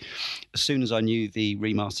difficulty. As soon as I knew the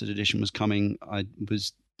remastered edition was coming, I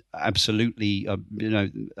was absolutely, I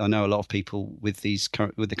know a lot of people with the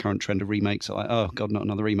current trend of remakes are like, oh god, not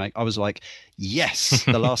another remake. I was like, yes,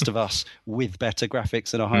 The Last of Us with better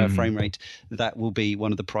graphics and a higher frame rate, that will be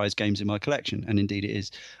one of the prize games in my collection, and indeed it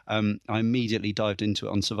is. I immediately dived into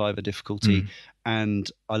it on survivor difficulty,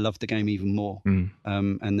 and I loved the game even more. And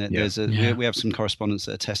we have some correspondence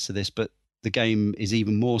that attests to this, but the game is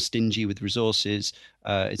even more stingy with resources.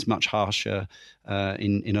 It's much harsher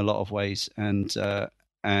in a lot of ways, and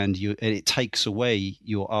it takes away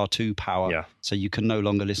your R2 power, so you can no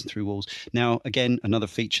longer listen through walls. Now, again, another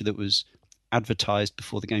feature that was advertised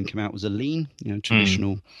before the game came out was a lean,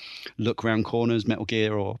 traditional look round corners, Metal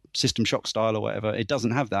Gear or System Shock style or whatever. It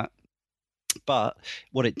doesn't have that. But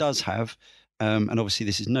what it does have, and obviously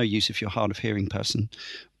this is no use if you're a hard of hearing person,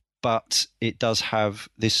 but it does have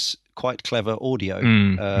this quite clever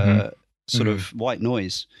audio, sort of white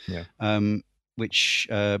noise, which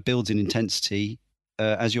builds in intensity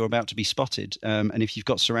as you're about to be spotted. And if you've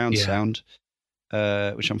got surround sound,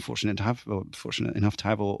 which I'm fortunate enough to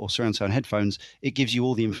have, or surround sound headphones, it gives you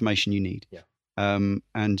all the information you need.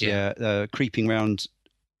 Creeping around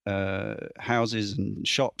houses and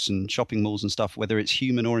shops and shopping malls and stuff, whether it's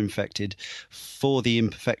human or infected, for the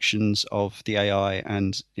imperfections of the AI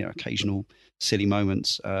and occasional silly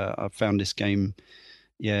moments, I've found this game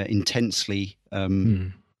intensely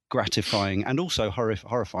gratifying and also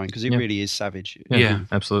horrifying, because it really is savage.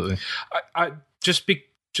 Absolutely. I just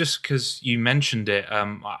because you mentioned it,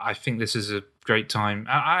 I think this is a great time.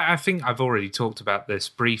 I think I've already talked about this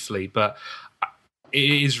briefly, but it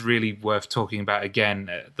is really worth talking about again.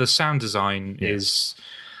 The sound design is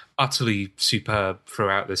utterly superb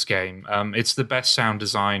throughout this game. It's the best sound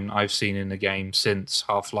design I've seen in a game since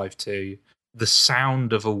Half-Life 2. The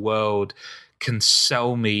sound of a world can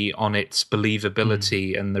sell me on its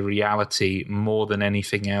believability and the reality more than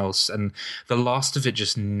anything else. And The Last of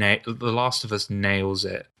Us nails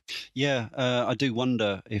it. Yeah, I do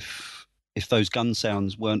wonder if those gun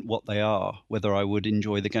sounds weren't what they are, whether I would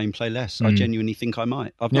enjoy the gameplay less. I genuinely think I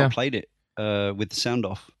might. I've not played it with the sound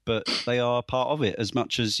off, but they are part of it as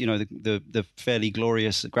much as the fairly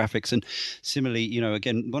glorious graphics. And similarly,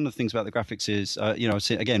 again, one of the things about the graphics is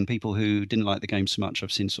again, people who didn't like the game so much,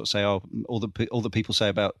 I've seen sort of say, oh, all the people say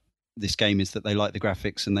about this game is that they like the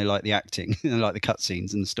graphics and they like the acting and they like the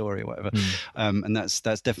cutscenes and the story or whatever. And that's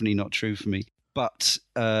definitely not true for me. But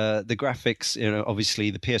the graphics, obviously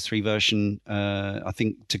the PS3 version, I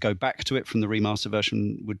think to go back to it from the remaster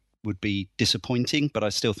version would be disappointing, but I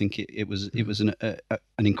still think it was an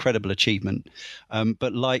incredible achievement.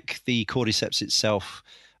 But like the Cordyceps itself,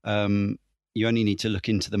 you only need to look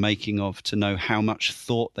into the making of to know how much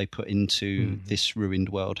thought they put into this ruined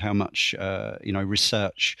world, how much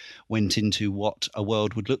research went into what a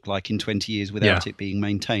world would look like in 20 years without it being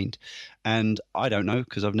maintained. And I don't know,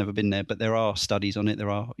 because I've never been there, but there are studies on it.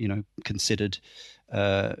 There are considered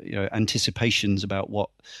anticipations about what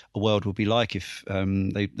a world would be like if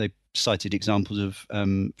they cited examples of,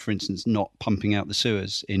 for instance, not pumping out the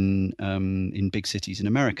sewers in big cities in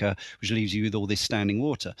America, which leaves you with all this standing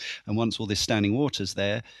water. And once all this standing water's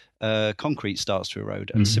there, concrete starts to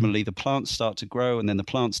erode. And similarly, the plants start to grow, and then the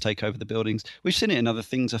plants take over the buildings. We've seen it in other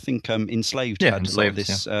things. I think Enslaved had a lot of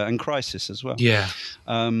this, and Crisis as well. Yeah.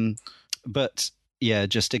 But yeah,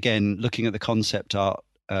 just again, looking at the concept art,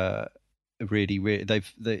 really,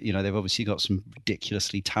 they've obviously got some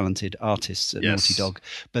ridiculously talented artists at Naughty Dog,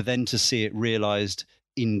 but then to see it realized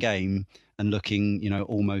in game and looking,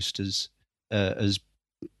 almost as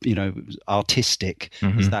artistic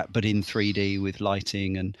as that, but in 3D with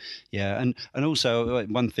lighting and also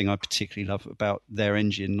one thing I particularly love about their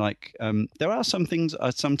engine, like there are some things I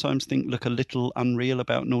sometimes think look a little unreal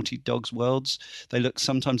about Naughty Dog's worlds. They look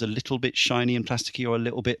sometimes a little bit shiny and plasticky, or a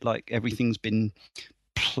little bit like everything's been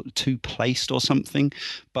too placed or something.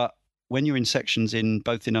 But when you're in sections in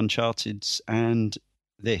both in Uncharted's and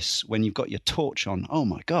this, when you've got your torch on, oh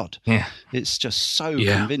my god, it's just so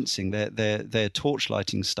convincing. Their torch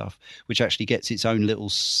lighting stuff, which actually gets its own little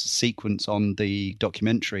sequence on the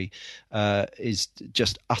documentary, is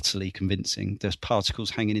just utterly convincing. There's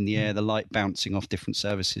particles hanging in the air, the light bouncing off different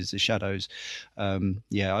surfaces, the shadows.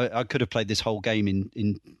 I could have played this whole game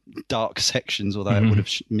in dark sections, although it would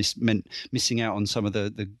have meant missing out on some of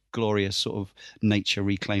the glorious sort of nature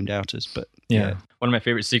reclaimed outers. But one of my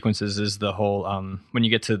favorite sequences is the whole when you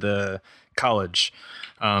get to the college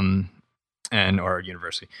or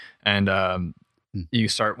university, and you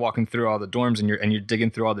start walking through all the dorms, and you're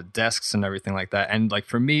digging through all the desks and everything like that. And like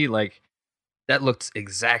for me, like that looked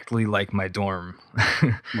exactly like my dorm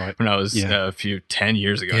when I was 10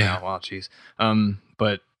 years ago now. Wow, geez.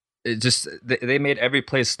 But it just they made every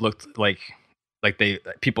place look like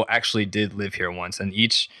people actually did live here once, and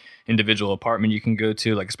each individual apartment you can go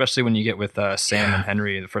to, like especially when you get with Sam and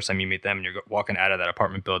Henry the first time you meet them and you're walking out of that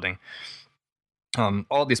apartment building,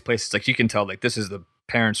 all these places, like you can tell like this is the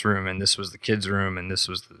parents' room and this was the kids' room and this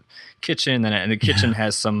was the kitchen, and the kitchen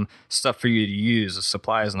has some stuff for you to use, the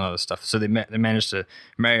supplies and all this stuff. So they managed to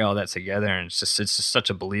marry all that together, and it's just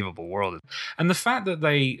such a believable world. And the fact that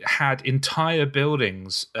they had entire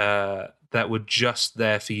buildings that were just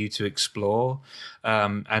there for you to explore,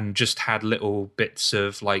 and just had little bits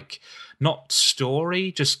of like not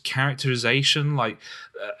story, just characterization. Like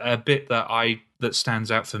a bit that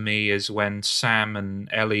stands out for me is when Sam and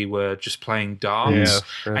Ellie were just playing darts,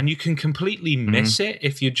 and you can completely miss it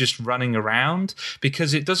if you're just running around,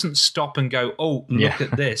 because it doesn't stop and go, oh, look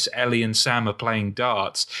at this, Ellie and Sam are playing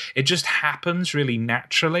darts. It just happens really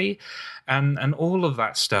naturally. And all of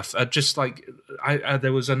that stuff are just like,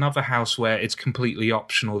 there was another house where it's completely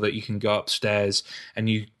optional that you can go upstairs, and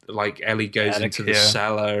you like Ellie goes into the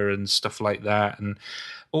cellar and stuff like that, and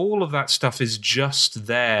all of that stuff is just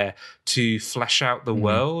there to flesh out the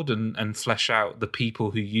world and flesh out the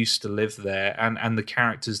people who used to live there, and the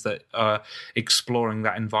characters that are exploring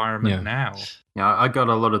that environment now. Yeah, I got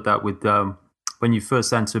a lot of that with when you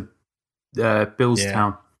first enter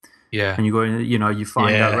Billstown. Yeah, and you go in, you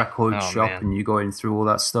find that record shop, and you go in through all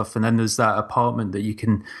that stuff, and then there's that apartment that you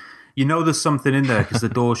can, there's something in there because the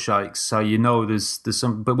door shakes, so there's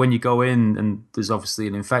some. But when you go in, and there's obviously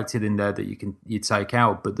an infected in there that you take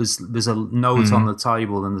out, but there's a note on the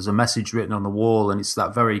table, and there's a message written on the wall, and it's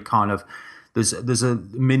that very kind of there's a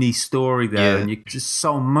mini story there, and you just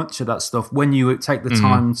so much of that stuff when you take the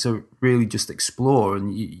time to really just explore,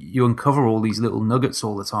 and you uncover all these little nuggets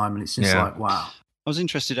all the time, and it's just like wow. I was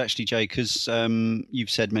interested actually, Jay, because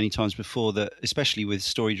you've said many times before that, especially with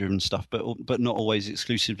story-driven stuff, but not always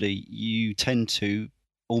exclusively, you tend to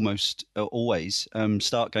almost always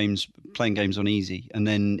start playing games on easy, and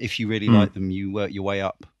then if you really like them, you work your way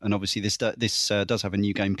up. And obviously, this does have a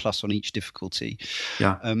new game plus on each difficulty.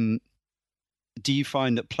 Yeah. Do you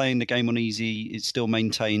find that playing the game on easy, it still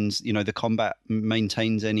maintains, the combat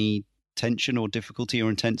maintains any tension or difficulty or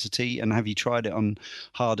intensity? And have you tried it on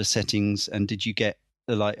harder settings, and did you get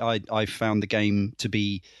I found the game to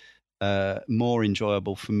be more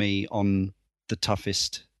enjoyable for me on the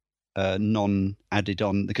toughest non-added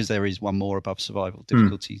on, because there is one more above survival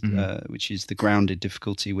difficulty, which is the grounded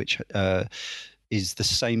difficulty, which is the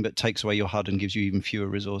same but takes away your HUD and gives you even fewer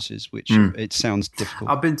resources, which it sounds difficult.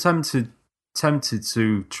 I've been tempted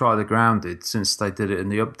to try the grounded since they did it in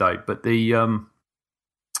the update, but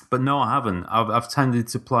but no, I haven't. I've tended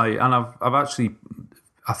to play, and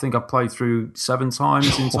I think I've played through 7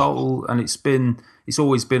 times in total, and it's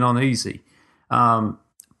always been on easy. But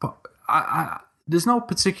there's no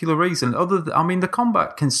particular reason other than, the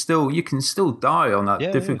combat you can still die on that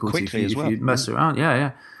difficulty if you mess around.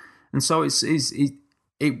 Yeah. And so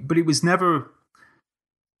but it was never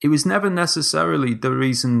necessarily the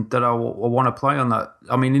reason that I want to play on that.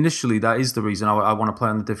 I mean, initially that is the reason I want to play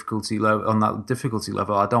on the difficulty level. On that difficulty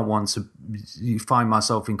level, I don't want to find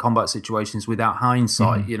myself in combat situations without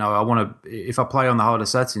hindsight. You know, I want to. If I play on the harder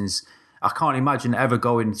settings, I can't imagine ever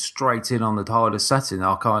going straight in on the harder setting.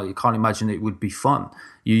 I can't imagine it would be fun.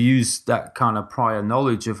 You use that kind of prior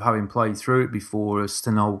knowledge of having played through it before as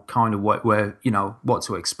to know kind of where you know what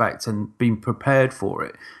to expect, and being prepared for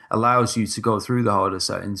it allows you to go through the harder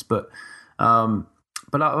settings. But I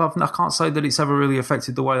can't say that it's ever really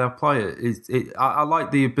affected the way I play it. I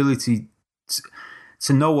like the ability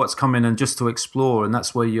to know what's coming and just to explore, and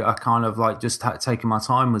that's where I kind of like just taking my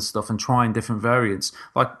time with stuff and trying different variants.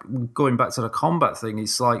 Like going back to the combat thing,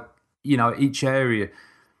 it's like, you know, each area,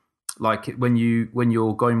 like when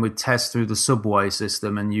you're going with Tess through the subway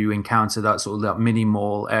system and you encounter that sort of that mini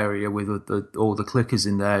mall area with all the clickers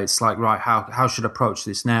in there, it's like, right, how should I approach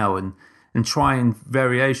this now, and trying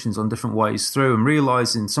variations on different ways through, and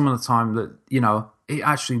realizing some of the time that, you know, it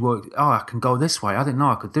actually worked. Oh, I can go this way. I didn't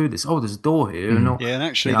know I could do this. Oh, there's a door here. Yeah, and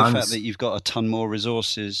actually, the fact that you've got a ton more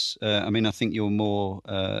resources. I mean, I think you're more,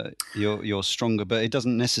 you're stronger, but it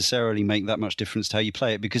doesn't necessarily make that much difference to how you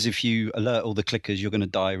play it, because if you alert all the clickers, you're going to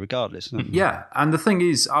die regardless. Yeah, and the thing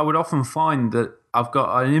is, I would often find that I've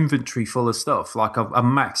got an inventory full of stuff, like I'm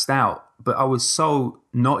maxed out, but I was so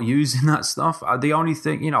not using that stuff. The only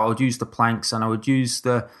thing, you know, I would use the planks and I would use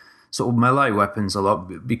the sort of melee weapons a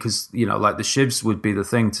lot, because, you know, like the shivs would be the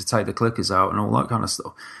thing to take the clickers out and all that kind of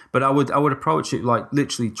stuff. But I would approach it like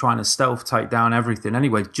literally trying to stealth take down everything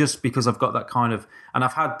anyway, just because I've got that kind of, and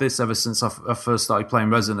I've had this ever since I first started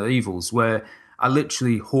playing Resident Evils, where I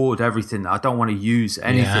literally hoard everything. I don't want to use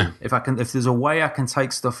anything. Yeah. If there's a way I can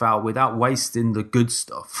take stuff out without wasting the good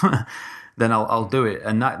stuff, then I'll do it.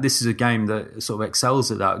 And this is a game that sort of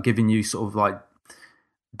excels at that, giving you sort of like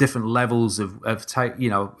different levels of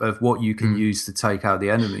what you can use to take out the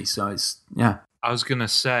enemy. So it's, yeah. I was going to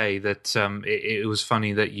say that it was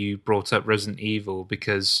funny that you brought up Resident Evil,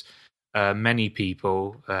 because many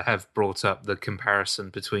people have brought up the comparison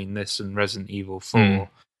between this and Resident Evil 4,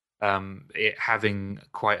 it having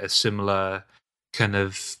quite a similar kind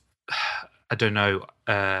of, I don't know,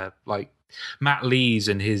 like Matt Lees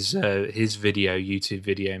in his YouTube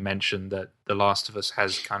video mentioned that The Last of Us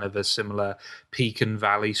has kind of a similar peak and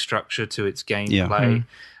valley structure to its gameplay,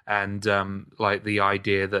 and like the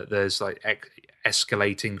idea that there's like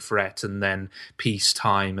escalating threat and then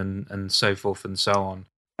peacetime and so forth and so on.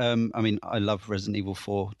 I mean, I love Resident Evil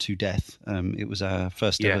 4 to death. It was our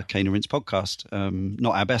first ever Cane and Rinse podcast.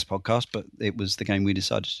 Not our best podcast, but it was the game we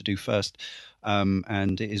decided to do first.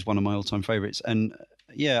 And it is one of my all-time favorites. And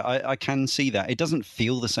yeah, I can see that. It doesn't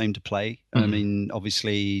feel the same to play. I mean,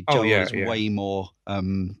 obviously, Joel is way more,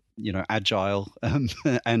 agile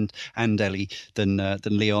and Ellie than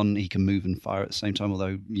Leon. He can move and fire at the same time,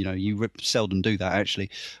 although, you know, you seldom do that, actually.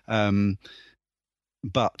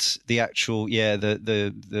 But the actual,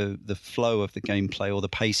 the flow of the gameplay or the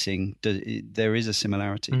pacing, there is a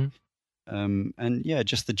similarity. And yeah,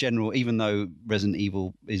 just the general, even though Resident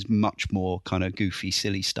Evil is much more kind of goofy,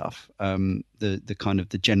 silly stuff, the kind of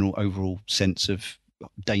the general overall sense of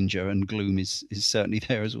danger and gloom is certainly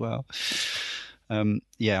there as well. I mean,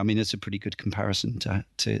 it's a pretty good comparison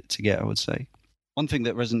to get, I would say. One thing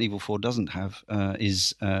that Resident Evil 4 doesn't have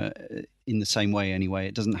is, in the same way anyway,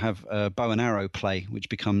 it doesn't have bow and arrow play, which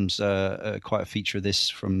becomes quite a feature of this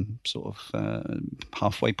from sort of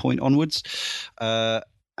halfway point onwards.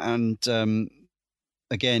 And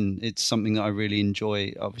again, it's something that I really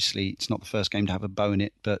enjoy. Obviously, it's not the first game to have a bow in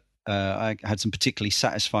it, but I had some particularly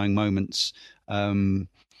satisfying moments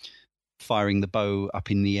firing the bow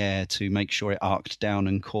up in the air to make sure it arced down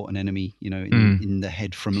and caught an enemy, you know, in the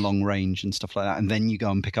head from long range and stuff like that. And then you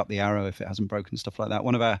go and pick up the arrow if it hasn't broken, stuff like that.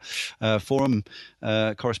 One of our forum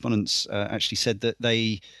correspondents actually said that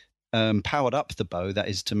they powered up the bow, that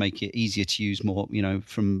is to make it easier to use, more, you know,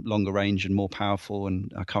 from longer range and more powerful.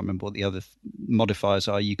 And I can't remember what the other modifiers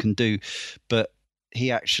are you can do, but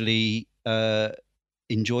he actually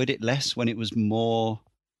enjoyed it less when it was more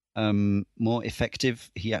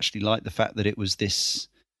effective. He actually liked the fact that it was this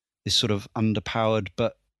sort of underpowered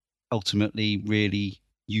but ultimately really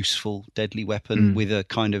useful deadly weapon with a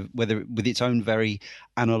kind of, with its own very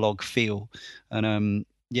analog feel. And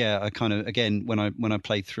I kind of, again, when I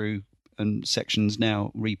play through and sections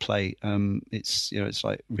now, replay, it's, you know, it's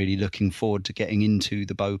like really looking forward to getting into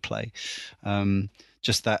the bow play.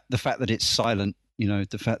 Just that the fact that it's silent, you know,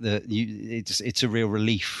 the fact that it's a real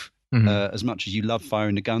relief. As much as you love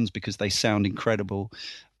firing the guns because they sound incredible,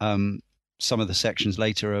 some of the sections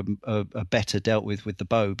later are better dealt with the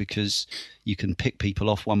bow, because you can pick people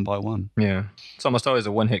off one by one. Yeah, it's almost always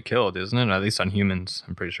a one-hit kill, isn't it? At least on humans,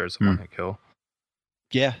 I'm pretty sure it's a one-hit kill.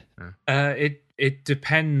 Yeah. It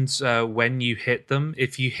depends when you hit them.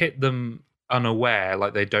 If you hit them unaware,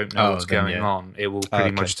 like they don't know what's going on, it will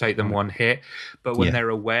pretty much take them one hit. But when they're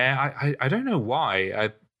aware, I don't know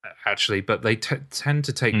why, actually, but they tend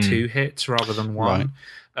to take 2 hits rather than 1.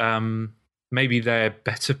 Right. Maybe they're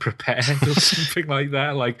better prepared or something like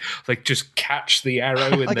that. Like just catch the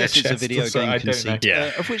arrow in their chest. It's a video game conceit,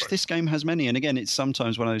 of which this game has many. And again, it's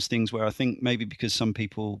sometimes one of those things where I think maybe because some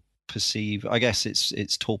people perceive, I guess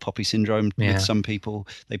it's tall poppy syndrome with some people.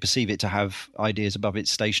 They perceive it to have ideas above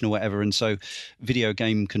its station or whatever. And so video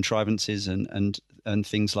game contrivances and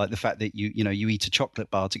things like the fact that you eat a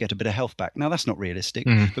chocolate bar to get a bit of health back. Now that's not realistic,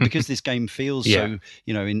 but because this game feels so,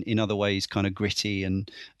 in other ways kind of gritty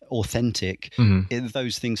and authentic,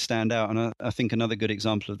 those things stand out. And I think another good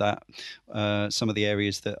example of that, some of the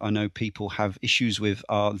areas that I know people have issues with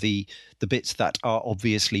are the bits that are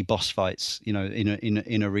obviously boss fights.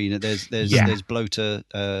 In arena, there's bloater,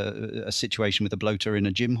 a situation with a bloater in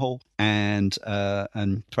a gym hall, and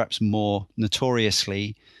perhaps more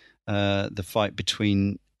notoriously, the fight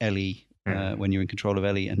between Ellie when you're in control of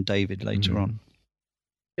Ellie and David later on.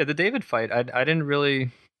 Yeah, the David fight, I didn't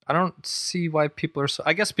really. I don't see why people are so.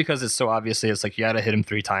 I guess because it's so obviously, it's like you got to hit him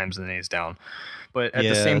 3 times and then he's down. But at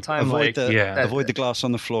the same time, avoid the glass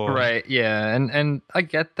on the floor. Right? Yeah, and I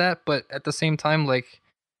get that, but at the same time, like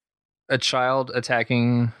a child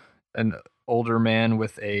attacking an older man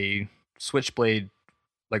with a switchblade,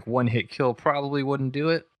 like one-hit kill, probably wouldn't do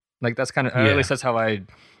it. Like that's kind of at least that's how I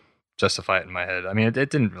justify it in my head. I mean, it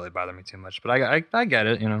didn't really bother me too much, but I get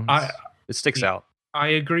it. It sticks out. I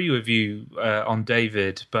agree with you on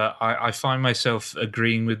David, but I find myself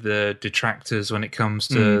agreeing with the detractors when it comes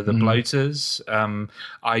to the bloaters.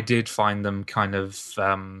 I did find them kind of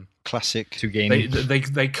classic to gaming.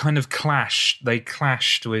 They kind of clashed. They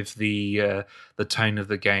clashed with the tone of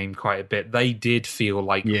the game quite a bit. They did feel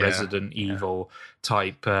like Resident Evil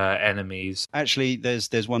type enemies. Actually,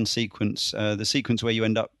 there's one sequence, the sequence where you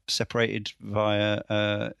end up separated via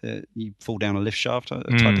you fall down a lift shaft type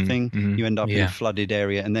of thing. You end up in a flooded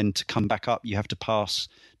area, and then to come back up you have to pass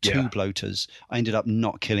 2 bloaters. I ended up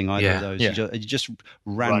not killing either of those. You just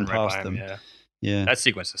ran past right them. Yeah, that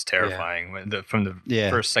sequence is terrifying. From the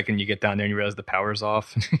first second you get down there and you realize the power's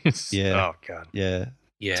off. Oh god.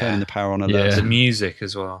 Yeah, turning the power on alert. The music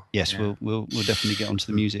as well. Yes, we'll definitely get onto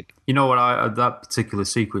the music. You know what? That particular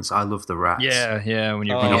sequence, I love the rats. Yeah. When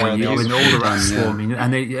when all the rats swarming,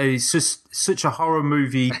 and it's just such a horror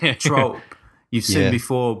movie trope you've seen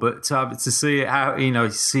before, but to see it out, you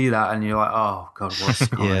see that, and you're like, oh god, what's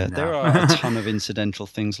going on? There are a ton of incidental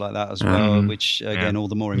things like that as well, which again, all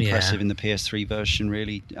the more impressive in the PS3 version.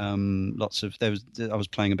 Really, lots of I was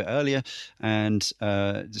playing a bit earlier, and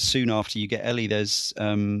soon after you get Ellie, there's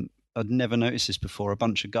I'd never noticed this before. A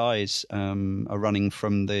bunch of guys are running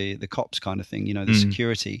from the cops kind of thing, the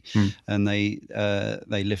security, and they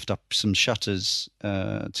lift up some shutters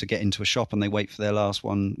to get into a shop, and they wait for their last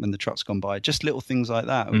one when the truck's gone by. Just little things like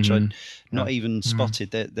that, which I'd not even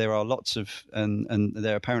spotted. There are lots of, and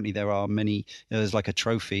there are many. There's like a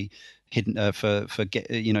trophy hidden for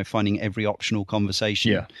finding every optional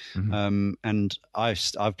conversation. And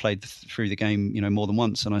I've played through the game more than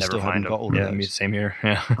once, and I still haven't got all of those. Same here.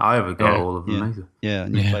 I haven't got all of them either.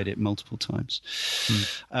 And you played it multiple times.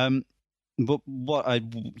 But what I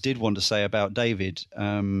did want to say about David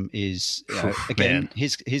is again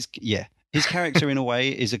his character in a way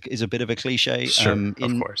is a bit of a cliche.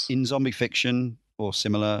 Of course. In zombie fiction or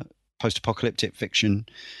similar post-apocalyptic fiction,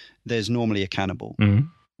 there's normally a cannibal.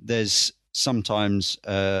 There's sometimes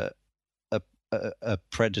a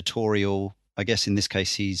predatorial. I guess in this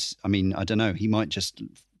case, I don't know. It might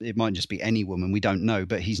just be any woman. We don't know,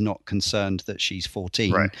 but he's not concerned that she's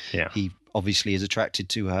 14. Right. Yeah. He obviously is attracted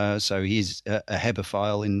to her, so he's a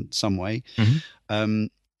hebephile in some way. And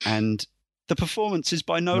the performance is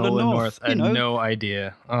by Nolan North. I had no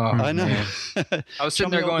idea. Oh, I know. I was sitting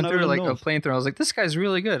there going through playing through. I was like, this guy's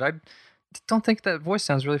really good. I don't think that voice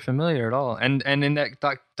sounds really familiar at all. And in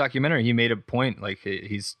that documentary, he made a point. Like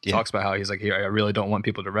he talks about how he's like, I really don't want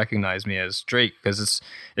people to recognize me as Drake, because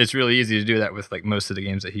it's really easy to do that with like most of the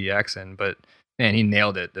games that he acts in. But man, he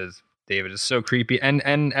nailed it. As David is so creepy. And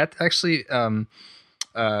actually,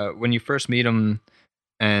 when you first meet him,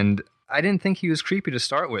 and I didn't think he was creepy to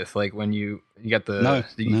start with. Like when you get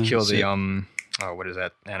you kill the what is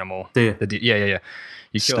that animal? Deer. Yeah.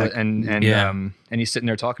 You kill it, and Yeah. and he's sitting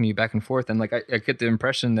there talking to you back and forth, and like I get the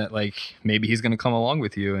impression that like maybe he's gonna come along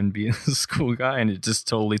with you and be this cool guy, and it just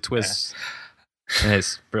totally twists. And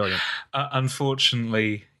it's brilliant.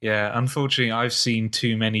 Unfortunately, I've seen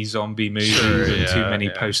too many zombie movies and too many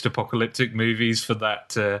post-apocalyptic movies for that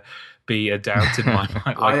to be a doubt in my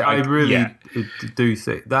mind. Like, I really do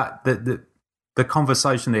think that the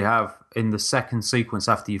conversation they have in the second sequence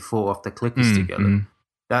after you fought off the clickers together,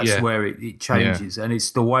 that's where it changes, and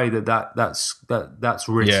it's the way that's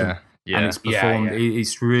written and it's performed.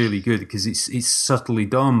 It's really good because it's subtly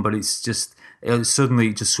done, but it's just. It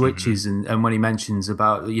suddenly just switches, and when he mentions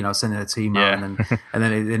about sending a team out, and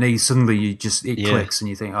then he suddenly clicks, and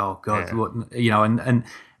you think, oh god, what and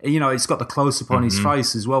it's got the close up on his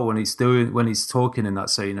face as well when he's talking in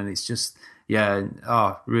that scene, and it's just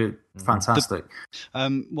really fantastic.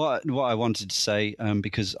 What I wanted to say,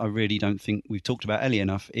 because I really don't think we've talked about Ellie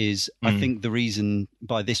enough, is I think the reason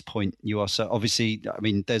by this point you are so obviously. I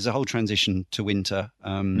mean, there's a whole transition to winter.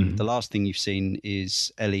 The last thing you've seen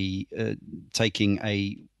is Ellie taking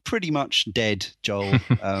a pretty much dead Joel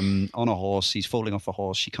on a horse. He's falling off a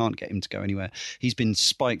horse. She can't get him to go anywhere. He's been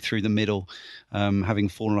spiked through the middle, having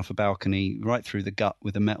fallen off a balcony right through the gut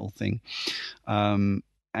with a metal thing.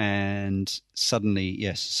 And suddenly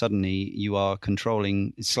you are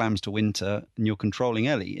controlling, it slams to winter, and you're controlling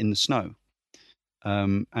Ellie in the snow.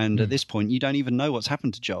 At this point, you don't even know what's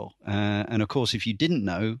happened to Joel. And of course, if you didn't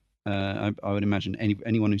know, I would imagine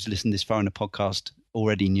anyone who's listened this far in the podcast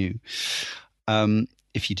already knew.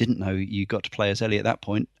 If you didn't know, you got to play as Ellie at that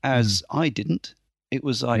point, as I didn't. It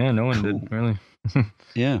was like, no one did, really.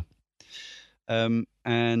 Yeah.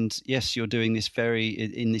 And yes, you're doing this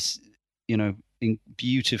in this,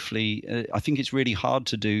 beautifully. I think it's really hard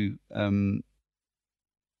to do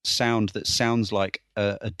sound that sounds like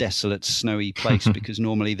a desolate, snowy place because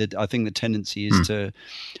normally I think the tendency is to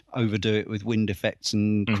overdo it with wind effects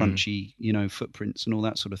and crunchy, footprints and all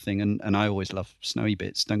that sort of thing. And I always love snowy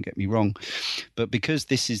bits, don't get me wrong. But because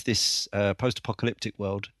this is this post-apocalyptic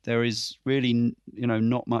world, there is really,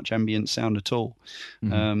 not much ambient sound at all.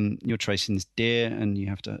 You're tracing this deer and you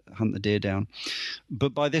have to hunt the deer down.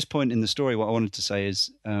 But by this point in the story, what I wanted to say is,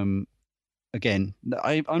 again,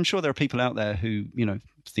 I'm sure there are people out there who,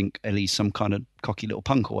 think Ellie's some kind of cocky little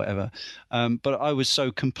punk or whatever. But I was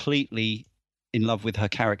so completely in love with her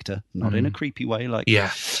character, not in a creepy way, like,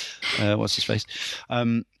 what's his face?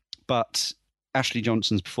 But Ashley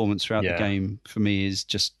Johnson's performance throughout the game for me is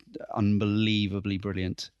just unbelievably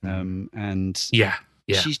brilliant. And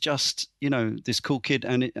she's just, this cool kid.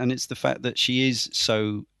 And it's the fact that she is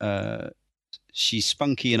so, she's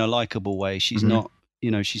spunky in a likable way. She's not,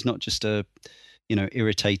 she's not just a,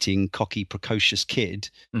 irritating, cocky, precocious kid.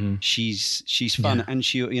 She's fun, and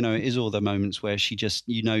she, it is all the moments where she just,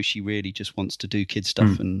 she really just wants to do kid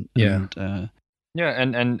stuff, and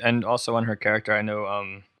also on her character, I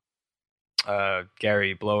know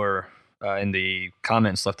Gary Blower in the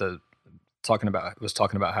comments was talking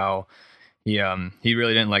about how he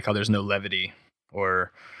really didn't like how there's no levity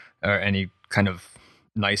or any kind of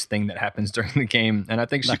nice thing that happens during the game, and I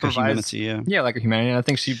think she provides like a humanity, and I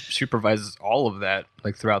think she provides all of that,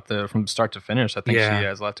 like throughout from start to finish. I think she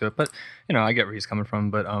has a lot to it, but I get where he's coming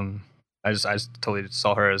from, but I just totally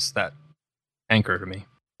saw her as that anchor to me.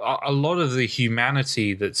 A lot of the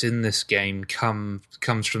humanity that's in this game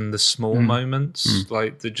comes from the small moments,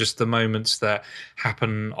 like the moments that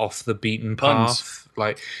happen off the beaten path,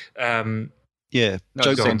 like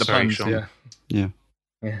jokes on the puns, yeah.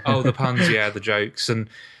 Oh, the puns, the jokes, and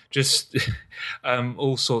just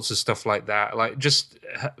all sorts of stuff like that. Like, just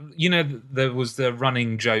there was the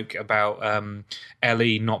running joke about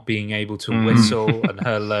Ellie not being able to whistle and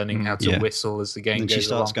her learning how to whistle as the game goes she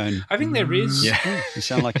starts along. going, I think there is. You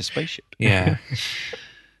sound like a spaceship. Yeah.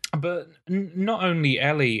 But not only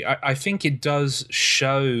Ellie, I think it does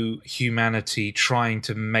show humanity trying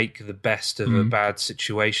to make the best of a bad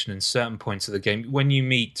situation in certain points of the game. When you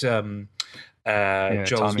meet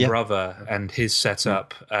Joel's brother and his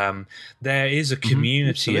setup, there is a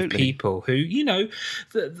community of people who,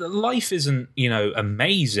 the life isn't,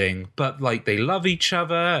 amazing, but like they love each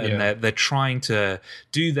other and they're trying to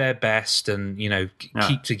do their best and,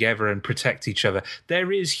 keep together and protect each other.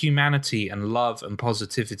 There is humanity and love and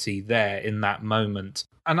positivity there in that moment.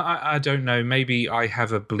 And I don't know, maybe I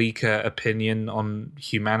have a bleaker opinion on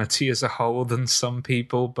humanity as a whole than some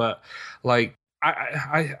people, but like,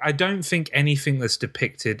 I don't think anything that's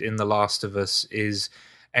depicted in The Last of Us is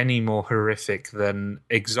any more horrific than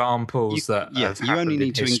examples that have happened. You only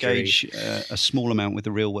need to history. engage a small amount with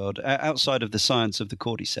the real world outside of the science of the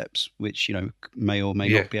cordyceps, which may or may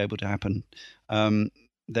not be able to happen.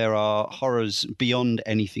 There are horrors beyond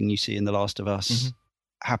anything you see in The Last of Us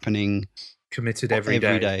happening committed every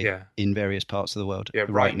day in various parts of the world. Yeah,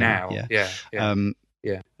 right now. And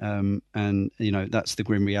that's the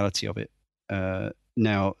grim reality of it.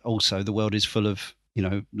 Now, also, the world is full of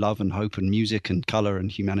love and hope and music and color and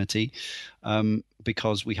humanity,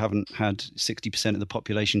 because we haven't had 60% of the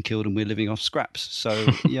population killed and we're living off scraps. So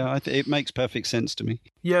yeah, it makes perfect sense to me.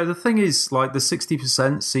 Yeah, the thing is, like, the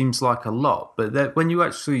 60% seems like a lot, but when you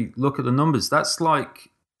actually look at the numbers, that's like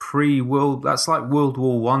that's like World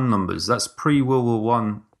War One numbers. That's pre-World War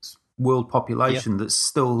One world population that's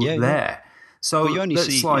still there. Yeah. So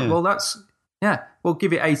we'll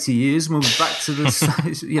give it 80 years and we'll be back to this.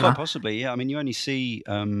 Quite possibly, yeah. I mean, you only see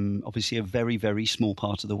obviously a very, very small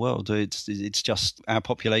part of the world. It's just our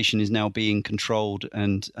population is now being controlled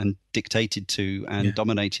and dictated to and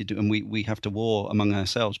dominated, and we have to war among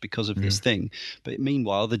ourselves because of this thing. But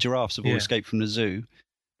meanwhile, the giraffes have all escaped from the zoo,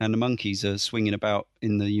 and the monkeys are swinging about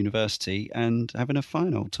in the university and having a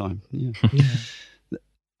fine old time. Yeah.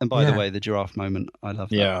 And by the way, the giraffe moment, I love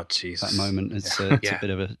that. Yeah, jeez. That moment. It's a bit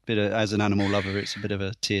of as an animal lover, it's a bit of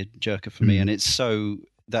a tear jerker for me. And it's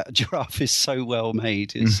that giraffe is so well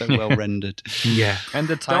made. It's so well rendered. Yeah. And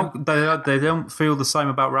the time they don't feel the same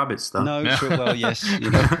about rabbits, though. No, well, yes,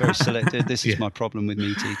 very selective. This is my problem with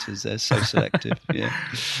meat eaters. They're so selective. Yeah.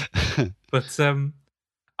 But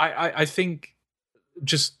I think,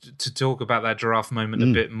 just to talk about that giraffe moment a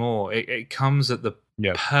bit more, it comes at the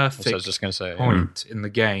perfect point in the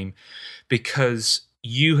game, because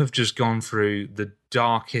you have just gone through the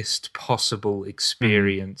darkest possible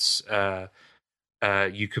experience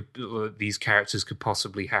these characters could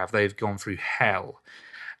possibly have. They've gone through hell,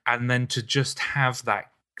 and then to just have that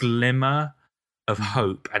glimmer of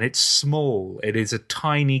hope, and it's small, it is a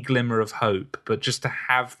tiny glimmer of hope, but just to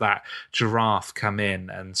have that giraffe come in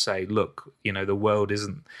and say, look, the world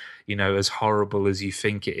isn't as horrible as you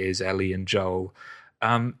think it is, Ellie and Joel,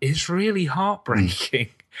 is really heartbreaking.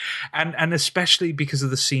 And especially because of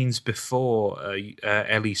the scenes before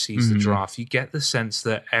Ellie sees the giraffe, you get the sense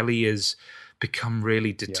that Ellie has become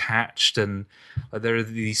really detached, and there are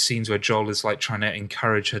these scenes where Joel is like trying to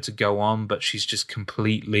encourage her to go on, but she's just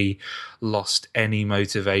completely lost any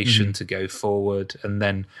motivation to go forward, and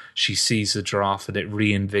then she sees the giraffe and it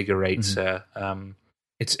reinvigorates her.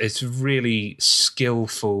 It's a really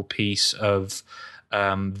skillful piece of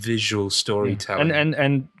visual storytelling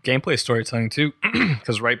and gameplay storytelling too,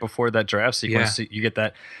 because right before that giraffe sequence, you get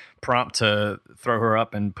that prompt to throw her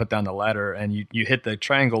up and put down the ladder, and you hit the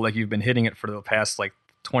triangle like you've been hitting it for the past like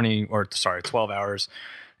 12 hours,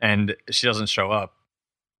 and she doesn't show up,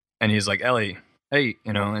 and he's like, Ellie, hey,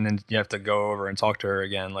 and then you have to go over and talk to her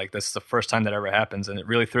again. Like, that's the first time that ever happens, and it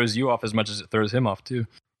really throws you off as much as it throws him off too.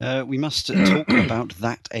 We must talk about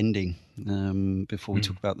that ending before we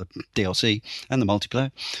talk about the DLC and the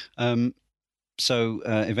multiplayer. So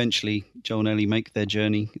eventually, Joel and Ellie make their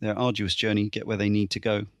arduous journey, get where they need to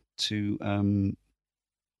go to.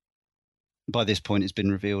 By this point, it's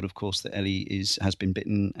been revealed, of course, that Ellie has been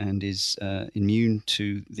bitten and is immune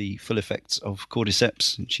to the full effects of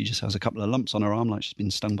cordyceps. She just has a couple of lumps on her arm, like she's been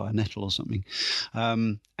stung by a nettle or something.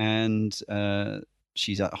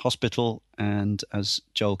 She's at a hospital, and as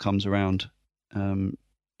Joel comes around,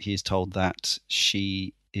 he is told that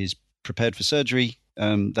she is prepared for surgery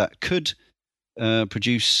that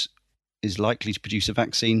is likely to produce a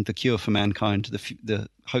vaccine, the cure for mankind, the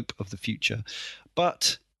hope of the future.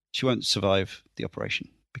 But she won't survive the operation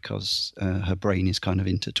because her brain is kind of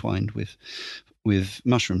intertwined with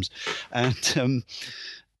mushrooms.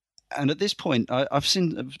 And at this point,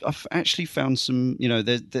 I've actually found some,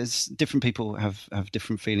 there's different people have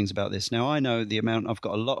different feelings about this. Now, I know I've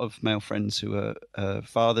got a lot of male friends who are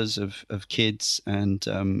fathers of kids, and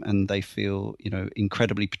they feel,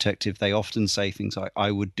 incredibly protective. They often say things like,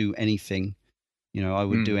 I would do anything, I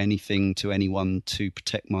would do anything to anyone to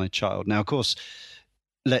protect my child. Now, of course,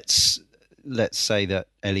 let's say that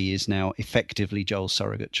Ellie is now effectively Joel's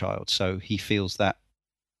surrogate child. So he feels that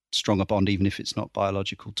stronger bond, even if it's not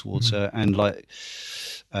biological, towards her. And like,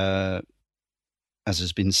 as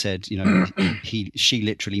has been said, she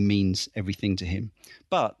literally means everything to him.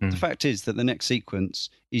 But the fact is that the next sequence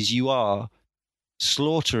is you are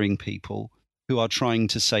slaughtering people who are trying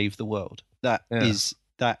to save the world. That is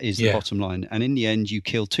the bottom line. And in the end, you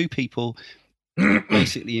kill two people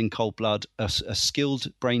basically in cold blood, a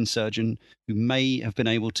skilled brain surgeon who may have been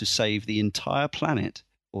able to save the entire planet,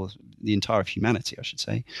 or the entire of humanity, I should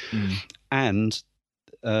say, and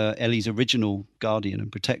Ellie's original guardian and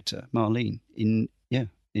protector, Marlene,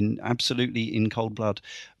 absolutely in cold blood.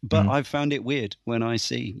 But I've found it weird when I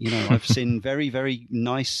see, I've seen very, very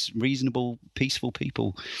nice, reasonable, peaceful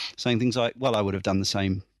people saying things like, well, I would have done the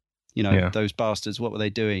same. Those bastards, what were they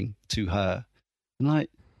doing to her? And like,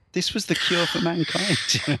 this was the cure for mankind.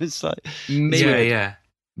 It's like,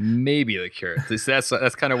 maybe the cure.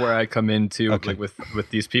 That's kind of where I come into Okay. like with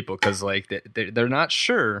these people, because like they're not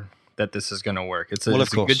sure that this is going to work. It's a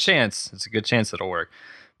good chance. It's a good chance it'll work.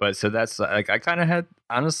 But so that's like, I kind of had,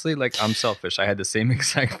 honestly, like, I'm selfish. I had the same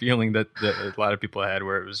exact feeling that a lot of people had,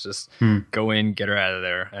 where it was just go in, get her out of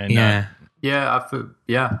there. And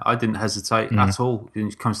I didn't hesitate at all when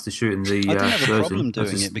it comes to shooting the. I didn't have a problem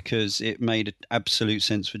doing it because it made absolute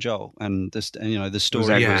sense for Joel, and the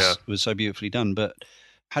story was so beautifully done. But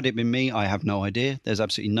had it been me, I have no idea. There's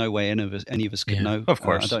absolutely no way any of us could know. Of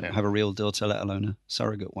course, I don't have a real daughter, let alone a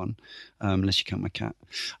surrogate one, unless you count my cat.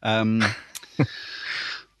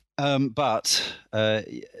 But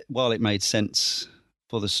while it made sense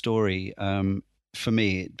for the story, for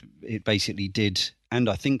me, it basically did, and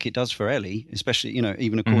I think it does for Ellie, especially,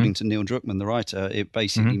 even according to Neil Druckmann, the writer, it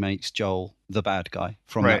basically makes Joel the bad guy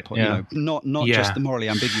from that point. Not just the morally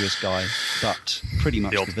ambiguous guy, but pretty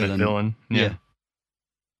much the villain. Yeah.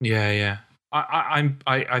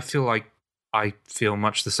 I feel like I feel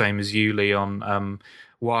much the same as you, Leon.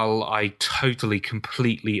 While I totally,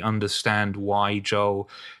 completely understand why Joel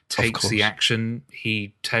takes the action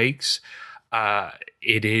he takes,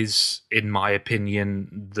 it is, in my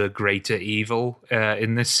opinion, the greater evil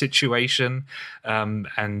in this situation.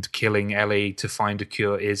 And killing Ellie to find a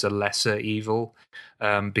cure is a lesser evil,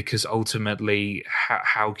 because ultimately,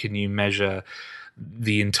 how can you measure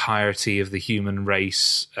the entirety of the human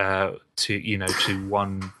race to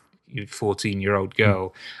one 14-year-old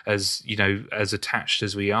girl, as attached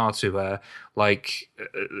as we are to her? Like,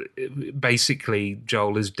 basically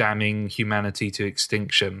Joel is damning humanity to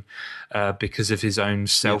extinction because of his own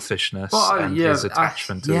selfishness and his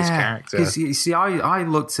attachment to his character. Because you see, I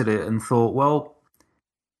looked at it and thought, well,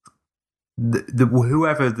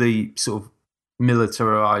 whoever the sort of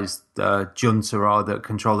militarized junta are that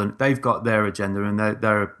control it, they've got their agenda, and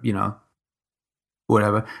they're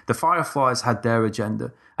whatever. The Fireflies had their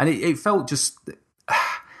agenda, and it felt just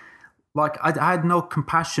like I had no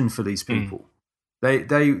compassion for these people.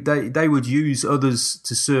 They would use others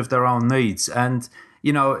to serve their own needs, and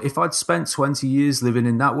if I'd spent 20 years living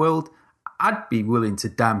in that world, I'd be willing to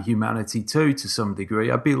damn humanity too, to some degree.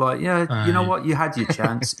 I'd be like, you know what, you had your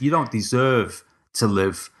chance. You don't deserve to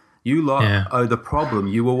live. You lot are the problem.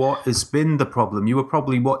 You were what has been the problem. You were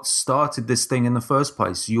probably what started this thing in the first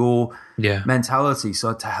place. Your mentality.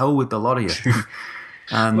 So to hell with the lot of you.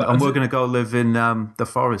 And we're going to go live in the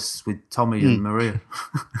forests with Tommy and Maria.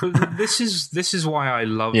 This is why I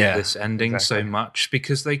love this ending so much,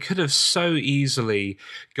 because they could have so easily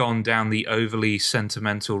gone down the overly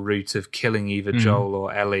sentimental route of killing either Joel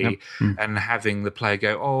or Ellie and having the player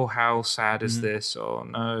go, oh, how sad is this? Oh,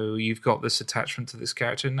 no, you've got this attachment to this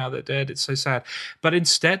character and now they're dead. It's so sad. But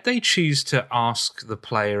instead they choose to ask the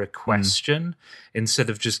player a question instead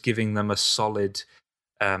of just giving them a solid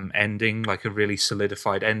ending, like a really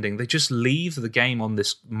solidified ending. They just leave the game on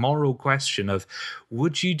this moral question of,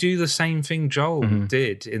 would you do the same thing Joel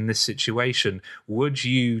did in this situation? Would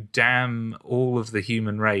you damn all of the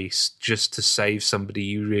human race just to save somebody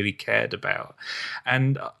you really cared about?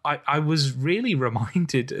 And I was really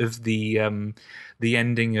reminded of the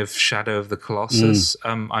ending of Shadow of the Colossus.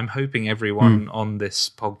 I'm hoping everyone on this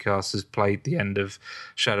podcast has played the end of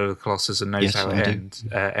Shadow of the Colossus and knows how it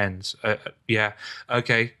ends.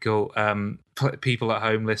 Okay, cool. People at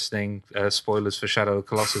home listening, spoilers for Shadow of the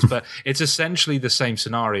Colossus, but it's essentially the same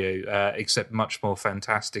scenario, except much more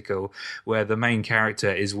fantastical, where the main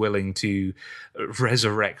character is willing to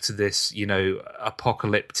resurrect this,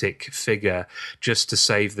 apocalyptic figure just to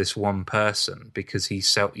save this one person, because he's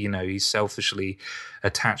selfishly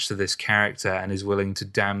attached to this character and is willing to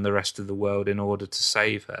damn the rest of the world in order to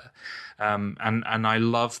save her. And I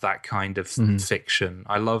love that kind of fiction.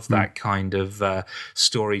 I love that kind of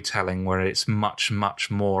storytelling where it's much, much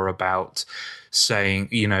more about saying,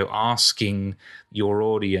 asking your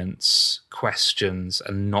audience questions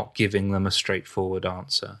and not giving them a straightforward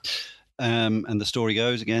answer. And the story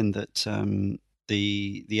goes again that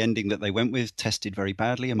the ending that they went with tested very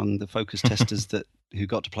badly among the focus testers who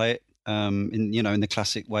got to play it. In the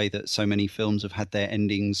classic way that so many films have had their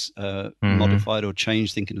endings modified or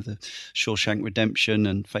changed, thinking of the Shawshank Redemption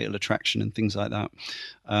and Fatal Attraction and things like that.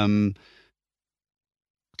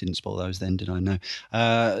 Didn't spoil those then, did I? No.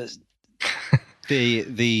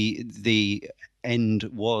 The end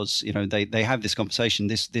was, they have this conversation.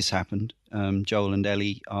 This happened. Joel and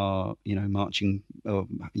Ellie are, marching,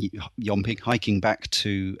 yomping, hiking back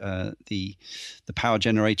to the power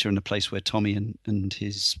generator in the place where Tommy and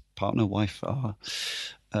his partner, wife are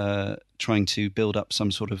trying to build up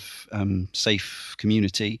some sort of safe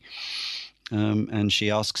community. And she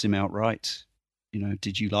asks him outright,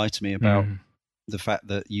 did you lie to me about the fact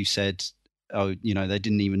that you said, oh, they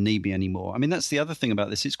didn't even need me anymore? I mean, that's the other thing about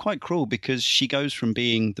this. It's quite cruel because she goes from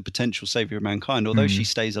being the potential savior of mankind. Although she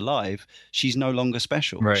stays alive, she's no longer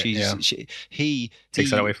special. Right, He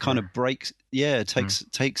takes that away from kind her. of breaks,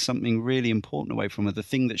 takes something really important away from her, the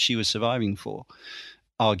thing that she was surviving for.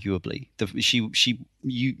 Arguably,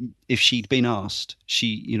 if she'd been asked,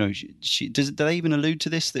 do they even allude to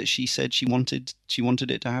this, that she said she wanted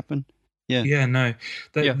it to happen? Yeah, no.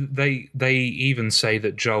 They even say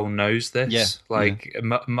that Joel knows this. Yeah, like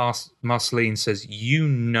Marceline says,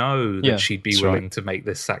 that she'd be willing to make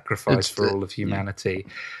this sacrifice for all of humanity.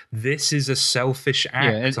 This is a selfish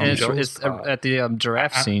act on Joel's part. At the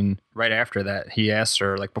giraffe scene right after that, he asks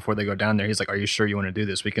her, like, before they go down there, he's like, "Are you sure you want to do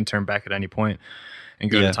this? We can turn back at any point and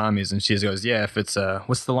go to Tommy's." And she goes, "Yeah, if it's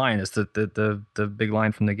what's the line? It's the big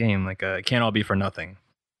line from the game, like it can't all be for nothing."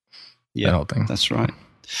 Yeah, that whole thing. That's right.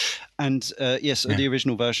 And the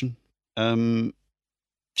original version,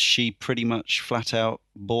 she pretty much flat out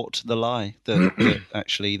bought the lie that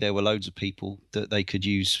actually there were loads of people that they could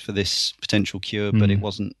use for this potential cure, but it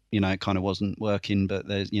wasn't, it kind of wasn't working. But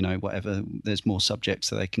there's, whatever, there's more subjects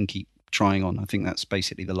that they can keep trying on. I think that's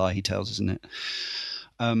basically the lie he tells, isn't it?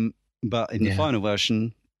 But in the final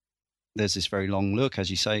version, there's this very long look, as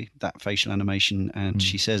you say, that facial animation, and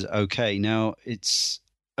she says, "Okay, now it's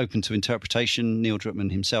open to interpretation." Neil Druckmann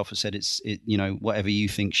himself has said whatever you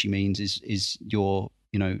think she means is your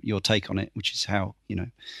take on it, which is how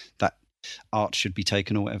that art should be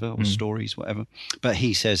taken, or whatever, or stories, whatever. But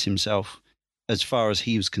he says himself, as far as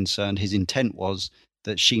he was concerned, his intent was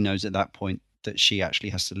that she knows at that point that she actually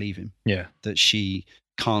has to leave him. Yeah, that she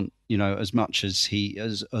can't, as much as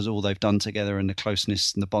as all they've done together and the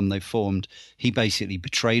closeness and the bond they've formed, he basically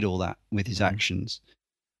betrayed all that with his actions.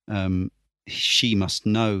 She must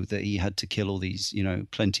know that he had to kill all these,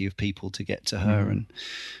 plenty of people to get to her,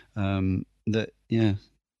 and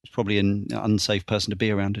it's probably an unsafe person to be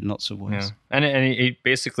around in lots of ways. Yeah. And he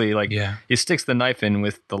basically he sticks the knife in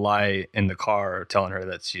with the lie in the car, telling her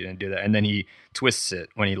that she didn't do that, and then he twists it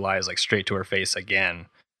when he lies straight to her face again,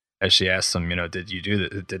 as she asks him, did you do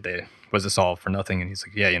that? Was this all for nothing? And he's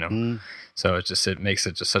like, yeah, So it makes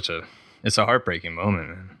it just it's a heartbreaking moment,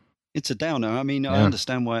 man. It's a downer. I mean, I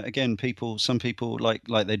understand why. Again, some people like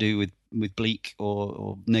they do with bleak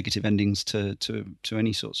or negative endings to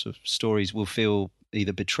any sorts of stories, will feel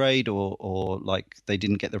either betrayed or like they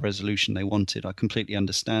didn't get the resolution they wanted. I completely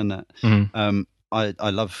understand that. I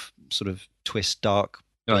love sort of twist, dark,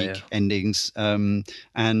 bleak endings, and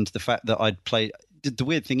the fact that I'd play. The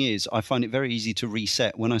weird thing is, I find it very easy to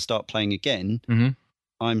reset when I start playing again.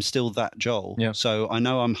 I'm still that Joel, so I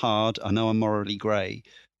know I'm hard. I know I'm morally grey.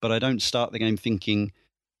 But I don't start the game thinking,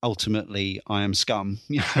 ultimately, I am scum.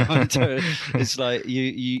 It's like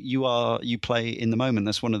you play in the moment.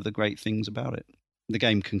 That's one of the great things about it. The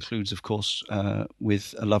game concludes, of course,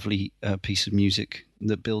 with a lovely piece of music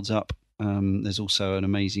that builds up. There's also an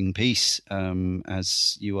amazing piece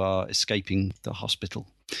as you are escaping the hospital.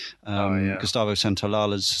 Gustavo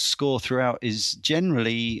Santaolall's score throughout is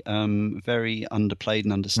generally very underplayed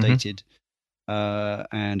and understated.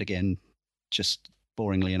 And again, just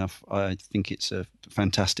boringly enough, I think it's a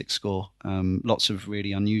fantastic score. Lots of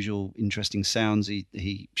really unusual, interesting sounds.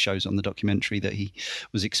 He shows on the documentary that he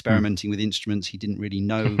was experimenting with instruments he didn't really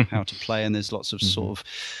know how to play, and there's lots of sort of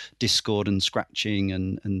discord and scratching,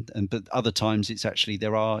 and but other times it's actually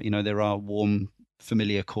there are warm,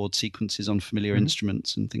 familiar chord sequences on familiar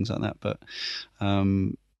instruments and things like that. But I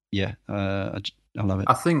love it.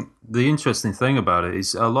 I think the interesting thing about it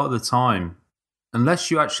is a lot of the time,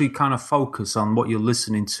 unless you actually kind of focus on what you're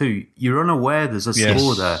listening to, you're unaware there's a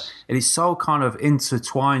score there. And it's so kind of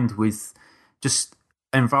intertwined with just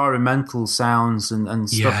environmental sounds and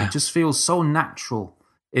stuff. It just feels so natural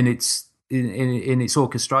in its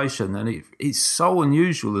orchestration. And it's so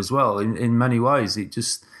unusual as well in many ways. It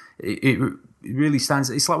really stands.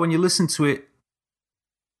 It's like when you listen to it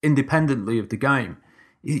independently of the game,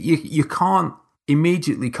 you can't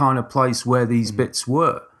immediately kind of place where these bits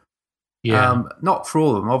were. Not for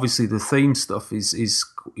all of them. Obviously, the theme stuff is it's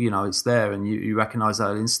there and you recognise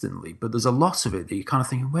that instantly. But there's a lot of it that you're kind of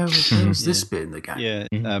thinking, where was this bit in the game? Yeah.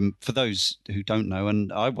 For those who don't know,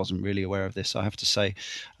 and I wasn't really aware of this, I have to say,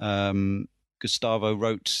 Gustavo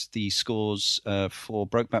wrote the scores for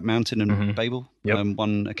Brokeback Mountain and Babel. Yep.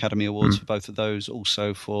 Won Academy Awards for both of those.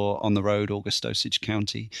 Also for On the Road, August Osage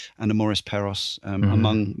County, and Amoris Perros,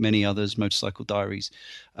 among many others, Motorcycle Diaries.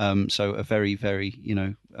 So a very, very,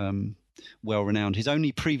 well-renowned. His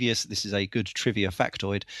only previous, this is a good trivia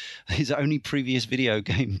factoid, his only previous video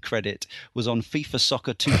game credit was on FIFA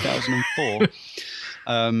Soccer 2004.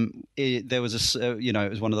 There was it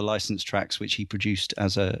was one of the licensed tracks which he produced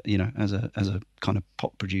as a kind of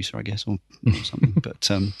pop producer, I guess, or something. But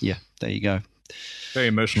there you go. Very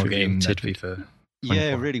emotional Trivia game, that tidbit. FIFA 24.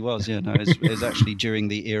 Yeah, it really was. Yeah, no, it was actually during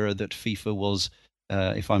the era that FIFA was,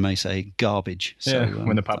 if I may say, garbage. So,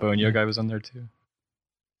 when the Papo and Yo guy was on there too.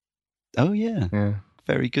 Oh yeah,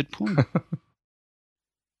 very good point.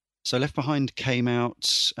 So Left Behind came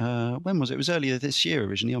out, when was it? It was earlier this year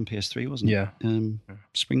originally on PS3, wasn't it? Yeah.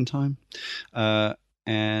 Springtime.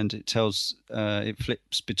 And it it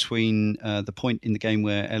flips between the point in the game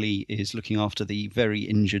where Ellie is looking after the very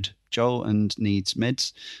injured Joel and needs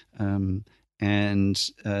meds, and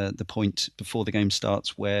the point before the game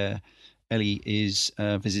starts where Ellie is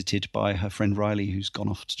visited by her friend Riley, who's gone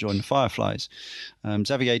off to join the Fireflies.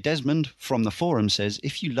 Xavier Desmond from the forum says,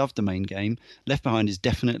 if you loved the main game, Left Behind is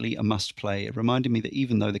definitely a must-play. It reminded me that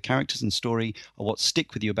even though the characters and story are what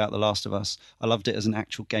stick with you about The Last of Us, I loved it as an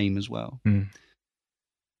actual game as well.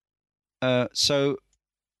 So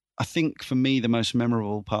I think for me, the most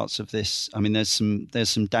memorable parts of this, I mean, there's some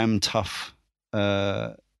damn tough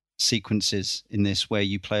sequences in this where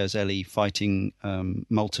you play as Ellie fighting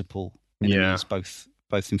multiple enemies, both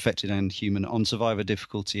infected and human. On survivor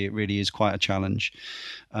difficulty, it really is quite a challenge.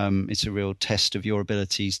 It's a real test of your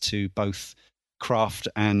abilities to both craft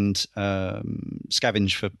and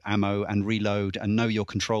scavenge for ammo and reload and know your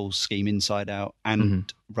control scheme inside out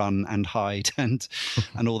and run and hide and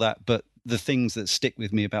all that. But the things that stick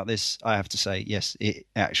with me about this, I have to say, yes, it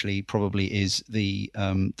actually probably is the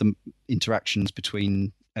interactions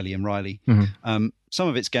between Ellie and Riley. Some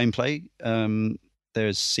of it's gameplay.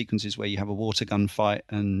 There's sequences where you have a water gun fight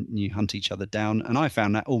and you hunt each other down, and I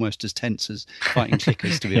found that almost as tense as fighting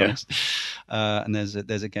clickers, to be honest. And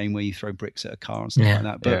there's a game where you throw bricks at a car and stuff like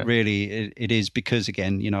that. But really, it is because,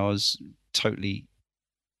 again, I was totally,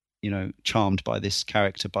 charmed by this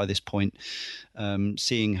character by this point.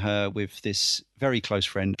 Seeing her with this very close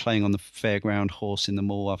friend playing on the fairground horse in the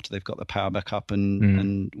mall after they've got the power back up,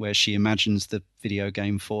 and where she imagines the video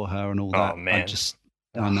game for her and all that. Man.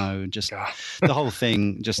 I know, just the whole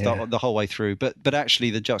thing, just the whole way through. But actually,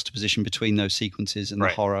 the juxtaposition between those sequences and the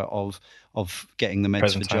horror of getting the meds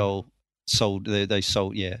Present for time. Joel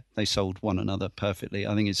they sold one another perfectly.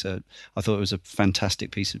 I think I thought it was a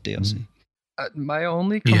fantastic piece of DLC. My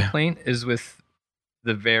only complaint is with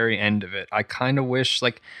the very end of it. I kind of wish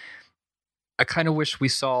we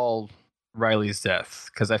saw Riley's death,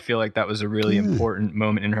 because I feel like that was a really important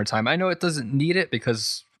moment in her time. I know it doesn't need it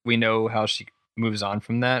because we know how she moves on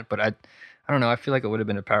from that, but I don't know. I feel like it would have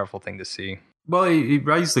been a powerful thing to see. Well, he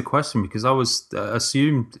raised the question because I was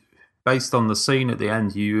assumed, based on the scene at the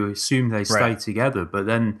end, you assume they stay together, but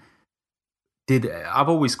then I've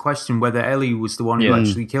always questioned whether Ellie was the one who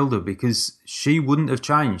actually killed her, because she wouldn't have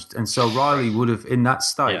changed, and so Riley would have, in that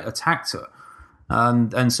state, attacked her,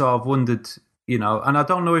 and so I've wondered, and I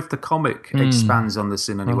don't know if the comic expands on this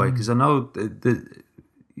in any way, because I know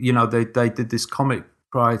they did this comic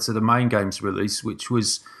prior to the main game's release, which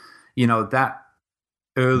was, that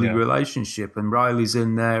early relationship, and Riley's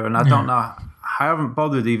in there, and I don't know. I haven't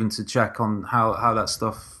bothered even to check on how that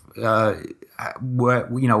stuff, where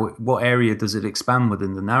what area does it expand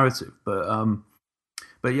within the narrative, but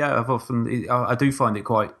I do find it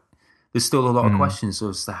quite. There's still a lot of questions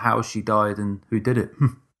as to how she died and who did it.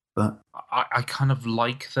 But I kind of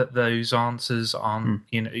like that those answers aren't,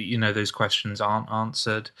 those questions aren't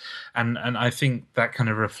answered, and I think that kind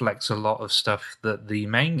of reflects a lot of stuff that the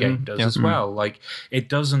main game does as well. Like, it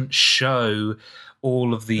doesn't show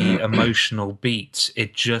all of the emotional beats;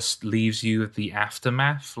 it just leaves you with the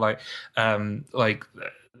aftermath. Like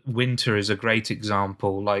Winter is a great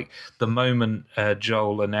example. Like, the moment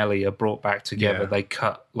Joel and Ellie are brought back together, they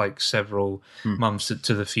cut like several months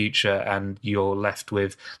to the future, and you're left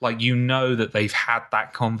with, like, that they've had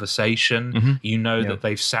that conversation. That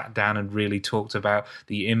they've sat down and really talked about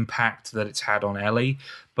the impact that it's had on Ellie,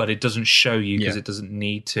 but it doesn't show you because it doesn't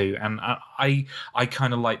need to. And I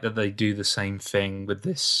kind of like that they do the same thing with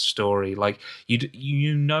this story. Like, you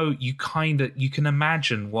can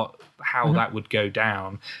imagine how that would go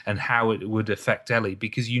down and how it would affect Ellie,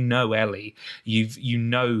 because Ellie, you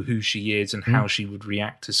know who she is and how she would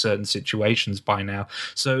react to certain situations by now.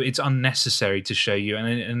 So it's unnecessary to show you, and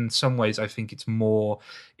in some ways I think it's more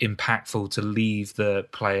impactful to leave the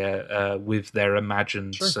player with their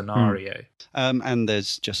imagined scenario. And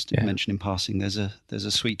there's just mentioned in passing, there's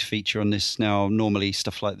a sweet feature on this now. Normally,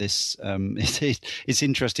 stuff like this, it's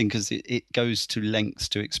interesting because it goes to lengths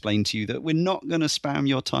to explain to you that we're not going to spam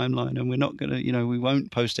your timeline, and we're not going to, we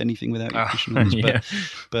won't post anything without your permission on this.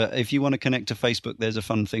 But if you want to connect to Facebook, there's a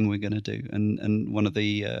fun thing we're going to do, and one of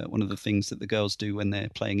the things that the girls do when they're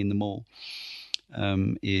playing in the mall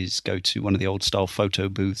is go to one of the old style photo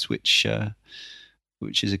booths, which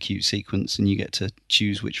is a cute sequence, and you get to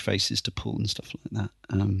choose which faces to pull and stuff like that.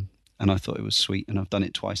 And I thought it was sweet, and I've done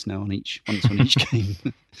it twice now once on each game.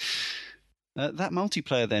 That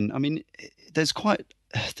multiplayer then, I mean, there's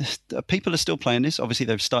people are still playing this. Obviously,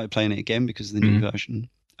 they've started playing it again because of the new version.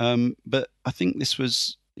 But I think this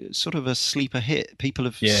was sort of a sleeper hit. People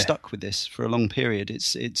have stuck with this for a long period.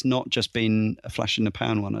 It's not just been a flash in the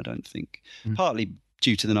pan one, I don't think. Partly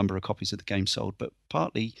due to the number of copies of the game sold, but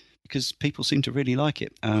partly because people seem to really like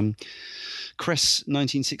it. Cress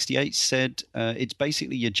 1968 said it's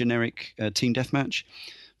basically your generic team deathmatch,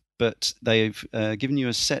 but they've given you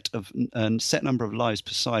a set number of lives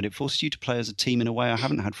per side. It forces you to play as a team in a way I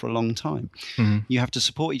haven't had for a long time. You have to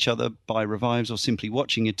support each other by revives or simply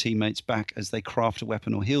watching your teammates back as they craft a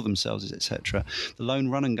weapon or heal themselves, etc. The lone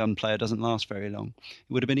run and gun player doesn't last very long.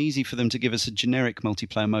 It would have been easy for them to give us a generic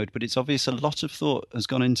multiplayer mode, but it's obvious a lot of thought has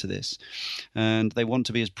gone into this, and they want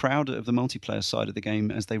to be as proud of the multiplayer side of the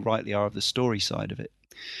game as they rightly are of the story side of it.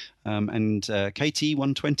 And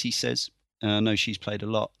KT120 says, no, she's played a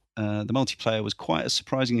lot. The multiplayer was quite a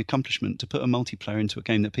surprising accomplishment. To put a multiplayer into a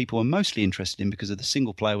game that people were mostly interested in because of the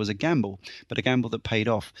single player was a gamble, but a gamble that paid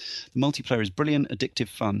off. The multiplayer is brilliant, addictive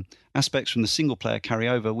fun. Aspects from the single player carry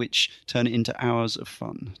over, which turn it into hours of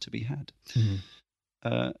fun to be had.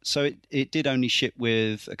 So it did only ship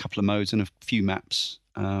with a couple of modes and a few maps.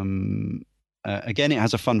 Again, it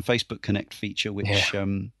has a fun Facebook Connect feature,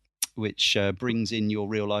 which brings in your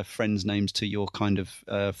real life friends' names to your kind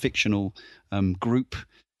of fictional group.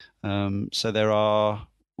 So there are,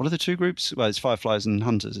 what are the two groups? Well, it's Fireflies and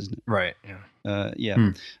Hunters, isn't it? Right.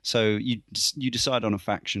 Yeah. So you decide on a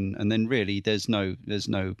faction, and then really there's no, it's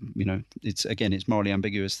morally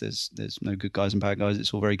ambiguous. There's no good guys and bad guys.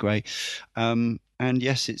 It's all very grey. And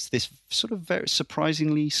yes, it's this sort of very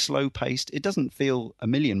surprisingly slow paced. It doesn't feel a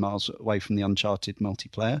million miles away from the Uncharted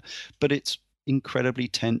multiplayer, but it's incredibly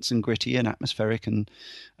tense and gritty and atmospheric, and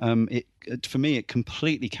for me it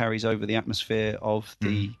completely carries over the atmosphere of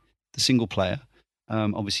the single player.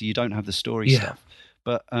 Obviously you don't have the story stuff,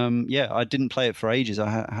 but I didn't play it for ages.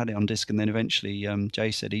 I had it on disc, and then eventually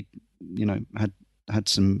Jay said he had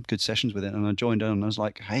some good sessions with it, and I joined in, and I was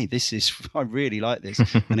like, hey, I really like this.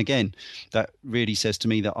 And again, that really says to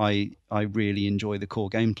me that I really enjoy the core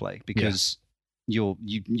gameplay, because you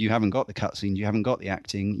haven't got the cutscenes, you haven't got the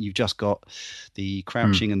acting, you've just got the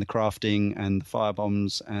crouching and the crafting and the fire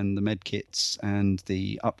bombs and the med kits and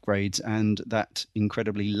the upgrades and that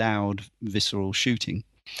incredibly loud visceral shooting.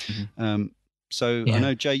 So I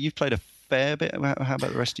know, Jay, you've played a fair bit. How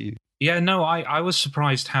about the rest of you? Yeah, no, I was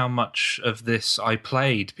surprised how much of this I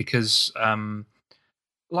played, because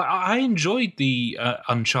I enjoyed the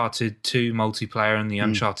Uncharted 2 multiplayer and the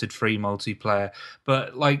Uncharted 3 multiplayer,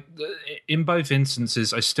 but in both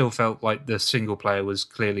instances, I still felt like the single player was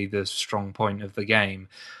clearly the strong point of the game.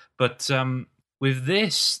 But with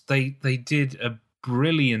this, they did a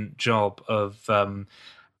brilliant job of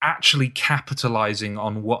actually capitalizing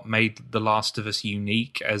on what made The Last of Us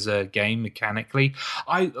unique as a game mechanically.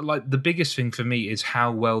 The biggest thing for me is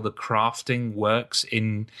how well the crafting works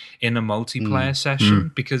in a multiplayer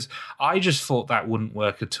session, because I just thought that wouldn't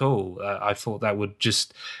work at all. I thought that would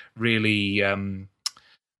just really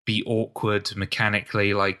be awkward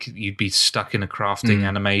mechanically, like you'd be stuck in a crafting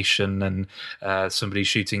animation and somebody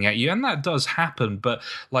shooting at you, and that does happen, but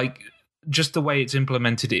just the way it's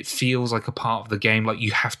implemented, it feels like a part of the game. Like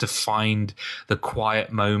you have to find the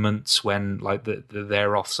quiet moments when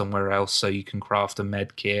they're off somewhere else, so you can craft a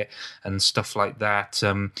med kit and stuff like that.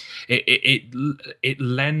 It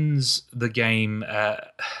lends the game.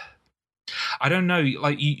 I don't know,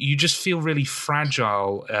 you just feel really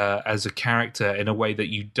fragile as a character in a way that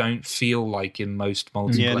you don't feel like in most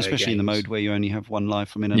multiplayer games. Especially in the mode where you only have one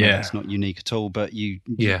life. I mean, I know it's not unique at all, but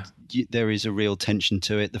there is a real tension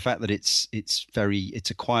to it. The fact that it's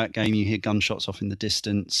a quiet game, you hear gunshots off in the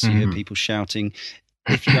distance, you hear people shouting.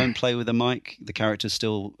 if you don't play with a mic, the characters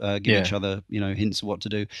still give Yeah. each other, hints of what to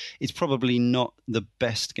do. It's probably not the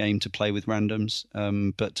best game to play with randoms,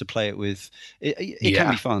 but to play it with, it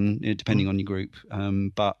can be fun depending on your group.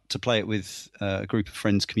 But to play it with a group of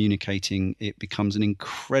friends communicating, it becomes an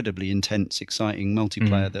incredibly intense, exciting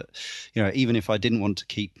multiplayer that, even if I didn't want to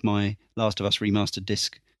keep my Last of Us remastered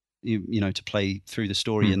disc, to play through the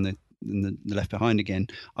story and the Left Behind again,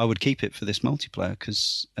 I would keep it for this multiplayer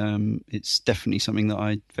because it's definitely something that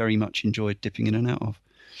I very much enjoyed dipping in and out of.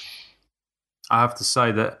 I have to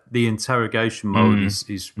say that the interrogation mode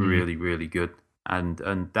is really, really good. And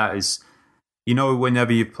that is,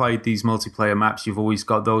 whenever you've played these multiplayer maps, you've always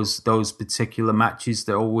got those particular matches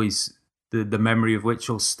that always, the memory of which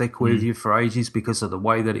will stick with you for ages because of the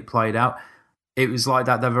way that it played out. It was like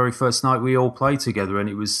that very first night we all played together, and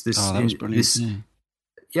it was this... Oh, that was brilliant.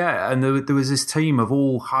 Yeah, and there was this team of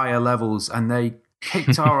all higher levels, and they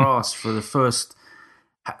kicked our ass for the first...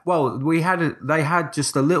 Well, they had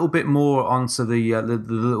just a little bit more onto the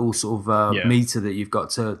little sort of meter that you've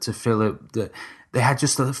got to fill it. They had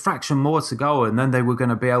just a fraction more to go, and then they were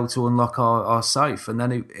going to be able to unlock our safe. And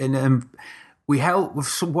then we held,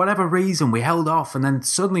 for whatever reason, we held off, and then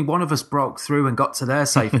suddenly one of us broke through and got to their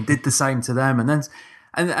safe and did the same to them, and then...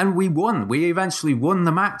 And we won. We eventually won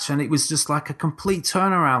the match, and it was just like a complete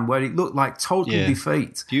turnaround where it looked like total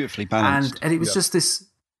defeat. Beautifully balanced. And it was just this...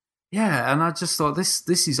 Yeah, and I just thought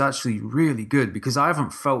this is actually really good because I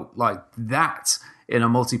haven't felt like that in a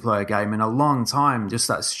multiplayer game in a long time. Just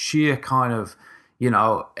that sheer kind of,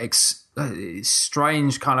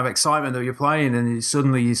 strange kind of excitement that you're playing, and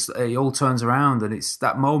suddenly it all turns around, and it's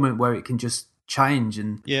that moment where it can just change.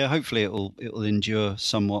 And hopefully it'll endure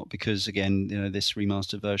somewhat because again, this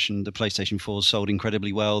remastered version, the PlayStation 4 sold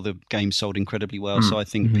incredibly well, the game sold incredibly well, so I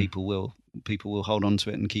think people will hold on to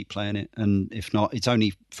it and keep playing it. And if not, it's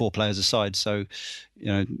only 4 players a side, so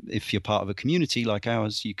if you're part of a community like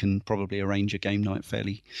ours, you can probably arrange a game night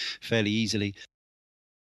fairly easily.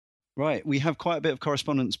 Right, we have quite a bit of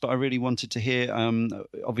correspondence, but I really wanted to hear,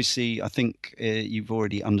 obviously, I think you've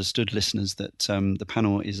already understood, listeners, that the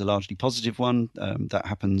panel is a largely positive one. That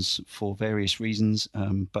happens for various reasons,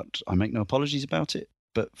 but I make no apologies about it.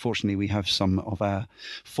 But fortunately, we have some of our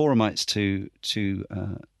forumites to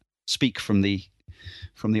speak from the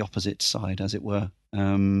opposite side, as it were,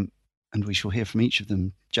 and we shall hear from each of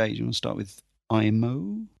them. Jay, do you want to start with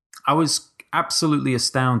IMO? I was absolutely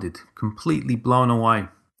astounded, completely blown away.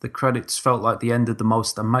 The credits felt like the end of the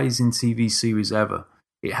most amazing TV series ever.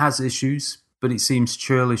 It has issues, but it seems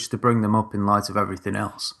churlish to bring them up in light of everything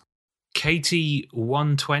else.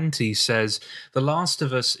 KT120 says, The Last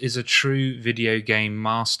of Us is a true video game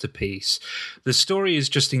masterpiece. The story is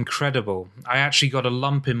just incredible. I actually got a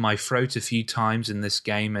lump in my throat a few times in this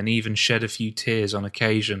game and even shed a few tears on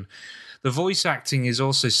occasion. The voice acting is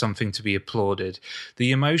also something to be applauded.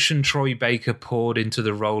 The emotion Troy Baker poured into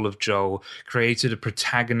the role of Joel created a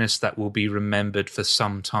protagonist that will be remembered for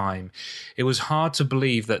some time. It was hard to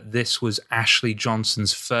believe that this was Ashley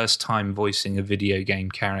Johnson's first time voicing a video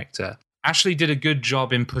game character. Ashley did a good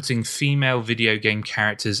job in putting female video game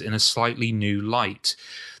characters in a slightly new light,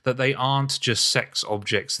 that they aren't just sex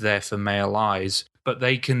objects there for male eyes, but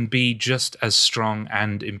they can be just as strong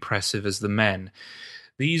and impressive as the men.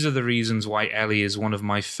 These are the reasons why Ellie is one of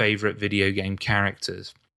my favourite video game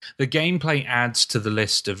characters. The gameplay adds to the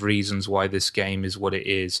list of reasons why this game is what it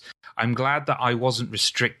is. I'm glad that I wasn't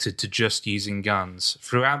restricted to just using guns.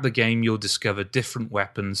 Throughout the game, you'll discover different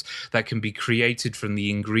weapons that can be created from the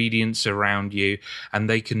ingredients around you, and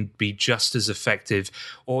they can be just as effective,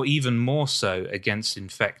 or even more so, against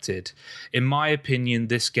infected. In my opinion,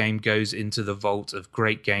 this game goes into the vault of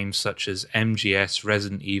great games such as MGS,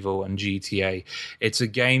 Resident Evil, and GTA. It's a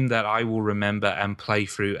game that I will remember and play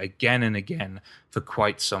through again and again for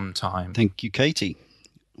quite some time. Thank you, Katie,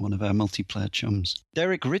 one of our multiplayer chums.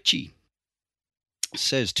 Derek Ritchie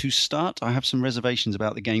says, to start, I have some reservations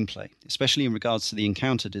about the gameplay, especially in regards to the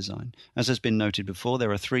encounter design. As has been noted before,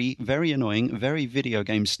 there are 3 very annoying, very video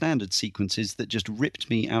game standard sequences that just ripped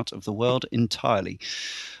me out of the world entirely.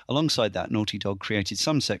 Alongside that, Naughty Dog created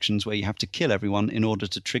some sections where you have to kill everyone in order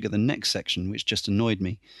to trigger the next section, which just annoyed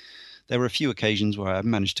me. There were a few occasions where I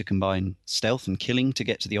managed to combine stealth and killing to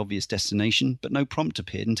get to the obvious destination, but no prompt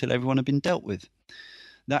appeared until everyone had been dealt with.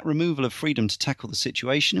 That removal of freedom to tackle the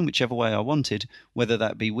situation in whichever way I wanted, whether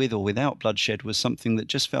that be with or without bloodshed, was something that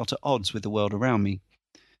just felt at odds with the world around me.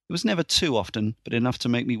 It was never too often, but enough to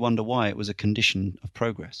make me wonder why it was a condition of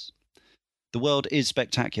progress. The world is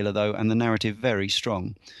spectacular, though, and the narrative very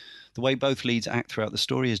strong. The way both leads act throughout the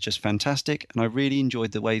story is just fantastic, and I really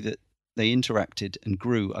enjoyed the way that they interacted and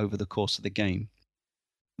grew over the course of the game.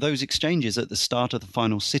 Those exchanges at the start of the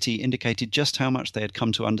final city indicated just how much they had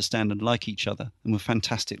come to understand and like each other, and were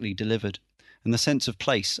fantastically delivered. And the sense of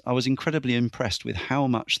place, I was incredibly impressed with how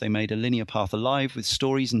much they made a linear path alive with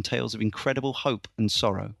stories and tales of incredible hope and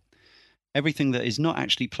sorrow. Everything that is not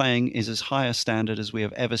actually playing is as high a standard as we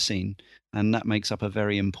have ever seen, and that makes up a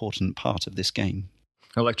very important part of this game.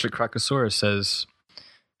 Electric Krakosaurus says,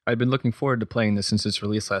 I'd been looking forward to playing this since its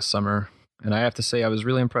release last summer, and I have to say I was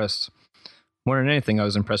really impressed. More than anything, I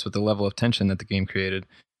was impressed with the level of tension that the game created.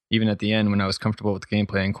 Even at the end, when I was comfortable with the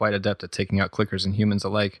gameplay and quite adept at taking out clickers and humans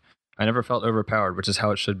alike, I never felt overpowered, which is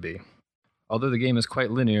how it should be. Although the game is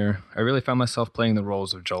quite linear, I really found myself playing the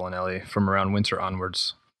roles of Joel and Ellie from around winter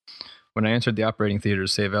onwards. When I entered the operating theater to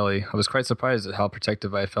save Ellie, I was quite surprised at how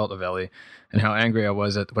protective I felt of Ellie, and how angry I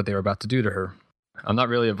was at what they were about to do to her. I'm not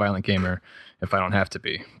really a violent gamer, if I don't have to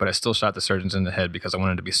be, but I still shot the surgeons in the head because I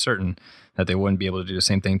wanted to be certain that they wouldn't be able to do the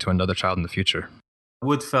same thing to another child in the future.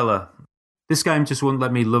 Woodfella, this game just wouldn't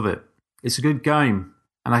let me love it. It's a good game,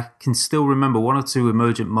 and I can still remember one or two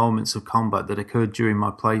emergent moments of combat that occurred during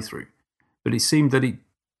my playthrough. But it seemed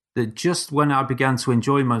that just when I began to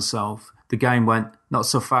enjoy myself, the game went, not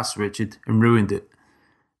so fast, Richard, and ruined it.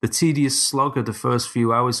 The tedious slog of the first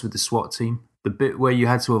few hours with the SWAT team, the bit where you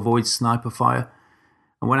had to avoid sniper fire,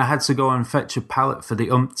 and when I had to go and fetch a pallet for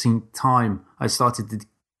the umpteenth time, I started to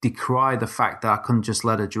decry the fact that I couldn't just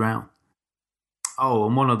let her drown. Oh,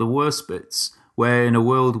 and one of the worst bits, where in a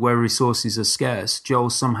world where resources are scarce,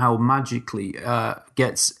 Joel somehow magically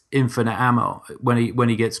gets infinite ammo when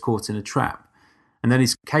he gets caught in a trap. And then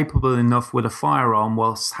he's capable enough with a firearm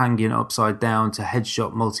whilst hanging upside down to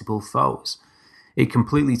headshot multiple foes. It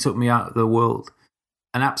completely took me out of the world.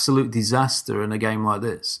 An absolute disaster in a game like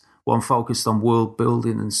this, one focused on world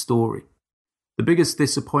building and story. The biggest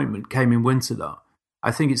disappointment came in winter though.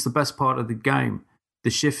 I think it's the best part of the game.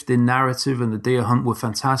 The shift in narrative and the deer hunt were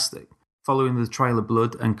fantastic. Following the trail of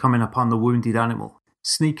blood and coming upon the wounded animal.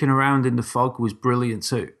 Sneaking around in the fog was brilliant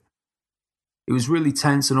too. It was really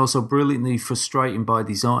tense and also brilliantly frustrating by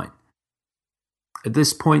design. At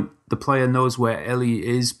this point, the player knows where Ellie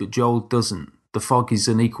is, but Joel doesn't. The fog is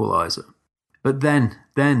an equalizer. But then,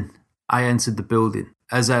 I entered the building,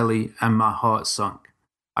 as Ellie, and my heart sunk.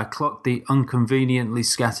 I clocked the inconveniently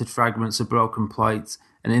scattered fragments of broken plates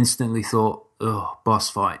and instantly thought, ugh, boss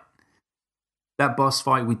fight. That boss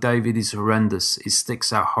fight with David is horrendous. It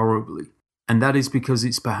sticks out horribly. And that is because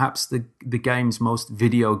it's perhaps the game's most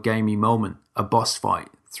video gamey moment, a boss fight.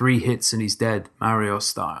 3 hits and he's dead, Mario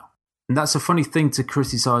style. And that's a funny thing to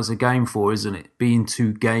criticise a game for, isn't it? Being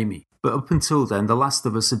too gamey. But up until then, The Last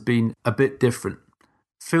of Us had been a bit different.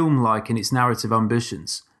 Film-like in its narrative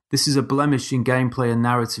ambitions. This is a blemish in gameplay and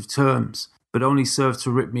narrative terms, but only served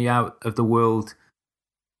to rip me out of the world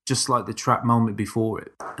just like the trap moment before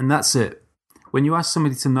it. And that's it. When you ask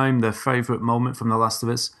somebody to name their favourite moment from The Last of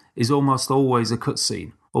Us, is almost always a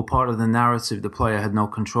cutscene or part of the narrative the player had no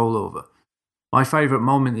control over. My favourite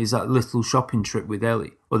moment is that little shopping trip with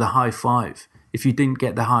Ellie, or the high five. If you didn't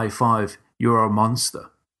get the high five, you're a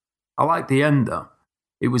monster. I like the end though.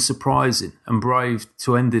 It was surprising and brave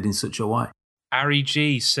to end it in such a way. Ari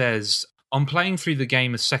G says, on playing through the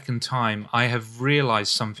game a second time, I have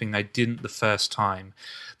realised something I didn't the first time.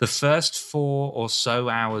 The first 4 or so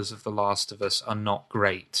hours of The Last of Us are not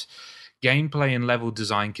great. Gameplay and level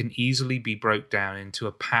design can easily be broke down into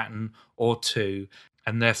a pattern or two,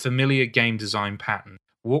 and their familiar game design pattern.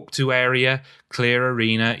 Walk to area, clear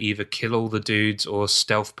arena, either kill all the dudes or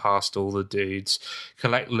stealth past all the dudes,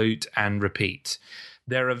 collect loot and repeat.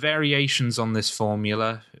 There are variations on this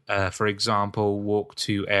formula. For example, walk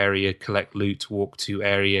to area, collect loot, walk to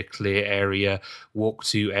area, clear area, walk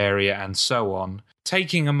to area, and so on.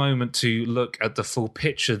 Taking a moment to look at the full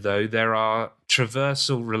picture, though, there are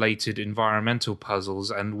traversal-related environmental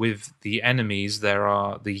puzzles, and with the enemies, there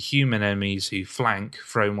are the human enemies who flank,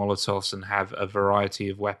 throw Molotovs, and have a variety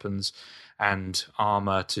of weapons and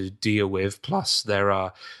armor to deal with. Plus, there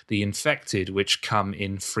are the infected, which come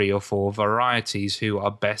in 3 or 4 varieties, who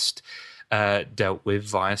are best dealt with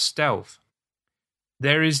via stealth.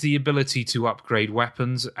 There is the ability to upgrade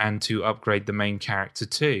weapons and to upgrade the main character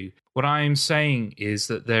too. What I am saying is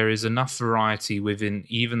that there is enough variety within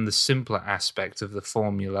even the simpler aspect of the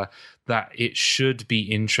formula that it should be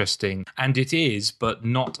interesting. And it is, but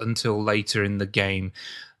not until later in the game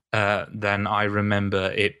than I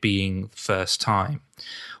remember it being first time.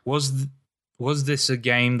 Was this a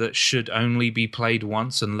game that should only be played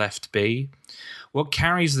once and left be? What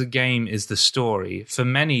carries the game is the story. For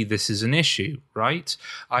many, this is an issue, right?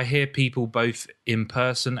 I hear people both in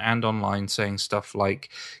person and online saying stuff like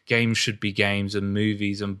games should be games and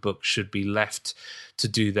movies and books should be left to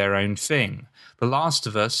do their own thing. The Last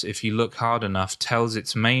of Us, if you look hard enough, tells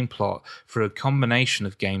its main plot through a combination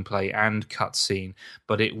of gameplay and cutscene,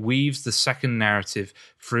 but it weaves the second narrative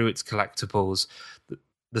through its collectibles,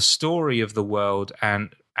 the story of the world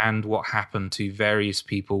and what happened to various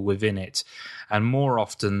people within it, and more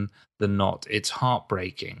often than not, it's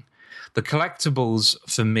heartbreaking. The collectibles,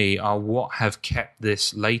 for me, are what have kept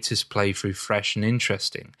this latest playthrough fresh and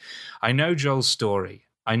interesting. I know Joel's story,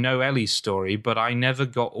 I know Ellie's story, but I never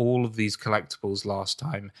got all of these collectibles last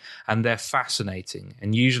time, and they're fascinating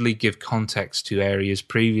and usually give context to areas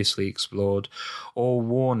previously explored or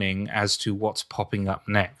warning as to what's popping up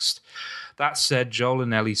next. That said, Joel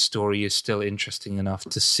and Ellie's story is still interesting enough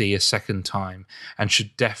to see a second time and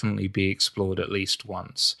should definitely be explored at least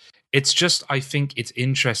once. It's just, I think it's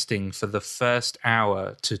interesting for the first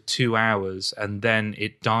hour to 2 hours, and then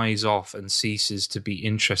it dies off and ceases to be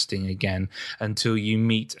interesting again until you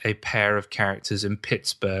meet a pair of characters in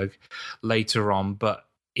Pittsburgh later on. But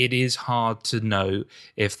it is hard to know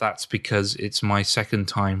if that's because it's my second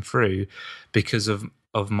time through, because of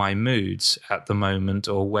my moods at the moment,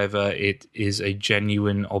 or whether it is a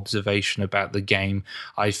genuine observation about the game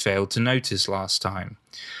I failed to notice last time.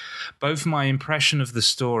 Both my impression of the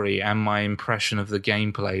story and my impression of the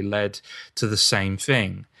gameplay led to the same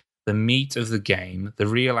thing. The meat of the game, the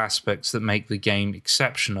real aspects that make the game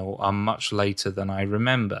exceptional, are much later than I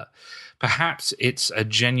remember. Perhaps it's a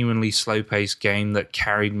genuinely slow-paced game that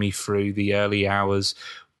carried me through the early hours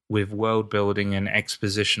with world building and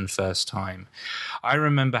exposition first time. I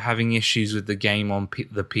remember having issues with the game on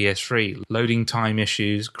the PS3, loading time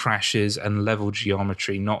issues, crashes, and level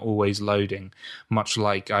geometry not always loading, much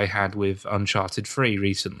like I had with Uncharted 3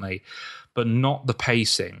 recently, but not the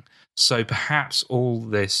pacing. So perhaps all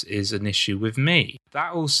this is an issue with me.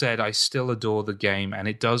 That all said, I still adore the game, and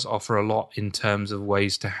it does offer a lot in terms of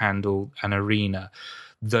ways to handle an arena,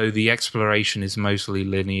 though the exploration is mostly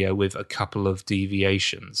linear with a couple of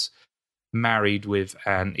deviations, married with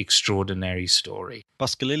an extraordinary story.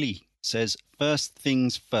 Buskalili says, first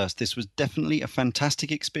things first, this was definitely a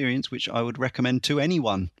fantastic experience which I would recommend to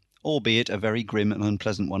anyone, albeit a very grim and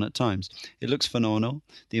unpleasant one at times. It looks phenomenal.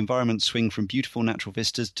 The environments swing from beautiful natural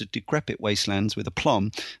vistas to decrepit wastelands with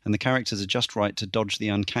aplomb, and the characters are just right to dodge the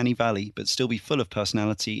uncanny valley but still be full of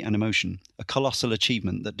personality and emotion, a colossal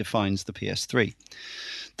achievement that defines the PS3.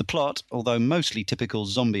 The plot, although mostly typical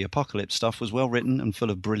zombie apocalypse stuff, was well written and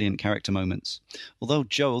full of brilliant character moments. Although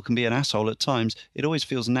Joel can be an asshole at times, it always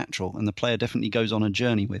feels natural and the player definitely goes on a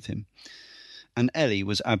journey with him. And Ellie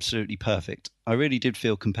was absolutely perfect. I really did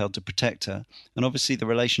feel compelled to protect her, and obviously the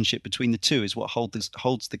relationship between the two is what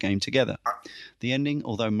holds the game together. The ending,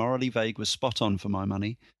 although morally vague, was spot on for my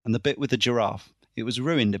money, and the bit with the giraffe, it was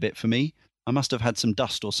ruined a bit for me. I must have had some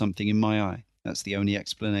dust or something in my eye. That's the only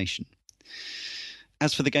explanation.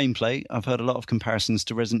 As for the gameplay, I've heard a lot of comparisons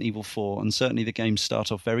to Resident Evil 4, and certainly the games start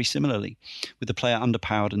off very similarly, with the player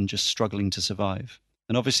underpowered and just struggling to survive.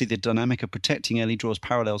 And obviously the dynamic of protecting Ellie draws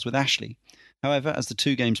parallels with Ashley. However, as the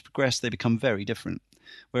two games progress, they become very different.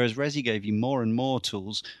 Whereas Resi gave you more and more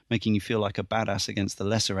tools, making you feel like a badass against the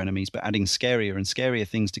lesser enemies, but adding scarier and scarier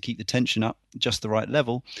things to keep the tension up just the right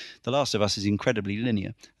level, The Last of Us is incredibly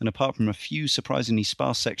linear, and apart from a few surprisingly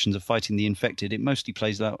sparse sections of fighting the infected, it mostly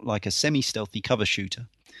plays out like a semi-stealthy cover shooter.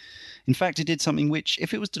 In fact, it did something which,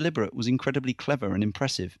 if it was deliberate, was incredibly clever and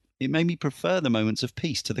impressive. It made me prefer the moments of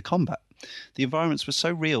peace to the combat. The environments were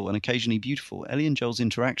so real and occasionally beautiful, Ellie and Joel's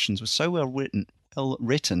interactions were so well written,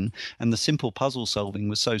 and the simple puzzle solving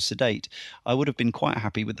was so sedate, I would have been quite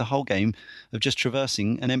happy with the whole game of just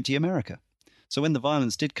traversing an empty America. So when the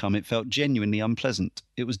violence did come, it felt genuinely unpleasant.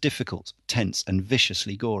 It was difficult, tense, and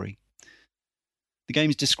viciously gory. The game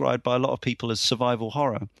is described by a lot of people as survival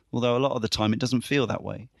horror, although a lot of the time it doesn't feel that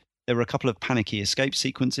way. There were a couple of panicky escape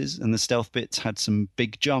sequences, and the stealth bits had some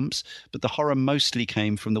big jumps, but the horror mostly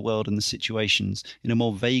came from the world and the situations, in a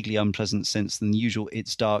more vaguely unpleasant sense than the usual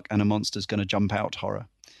 "it's dark and a monster's going to jump out" horror.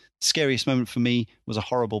 The scariest moment for me was a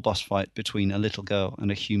horrible boss fight between a little girl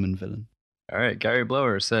and a human villain. All right, Gary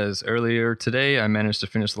Blower says, earlier today I managed to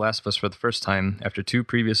finish The Last of Us for the first time after 2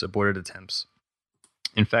 previous aborted attempts.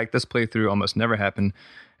 In fact, this playthrough almost never happened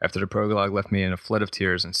after the prologue left me in a flood of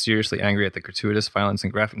tears and seriously angry at the gratuitous violence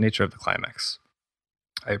and graphic nature of the climax.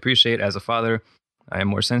 I appreciate, as a father, I am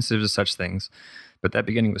more sensitive to such things, but that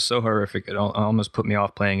beginning was so horrific it almost put me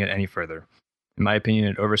off playing it any further. In my opinion,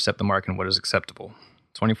 it overstepped the mark in what is acceptable.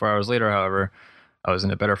 24 hours later, however, I was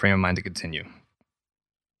in a better frame of mind to continue.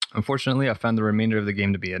 Unfortunately, I found the remainder of the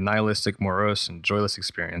game to be a nihilistic, morose, and joyless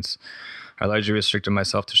experience. I largely restricted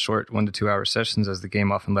myself to short 1 to 2 hour sessions as the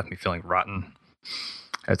game often left me feeling rotten.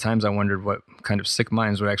 At times I wondered what kind of sick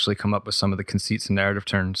minds would actually come up with some of the conceits and narrative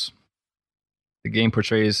turns. The game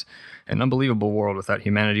portrays an unbelievable world without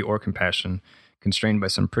humanity or compassion, constrained by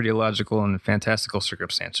some pretty illogical and fantastical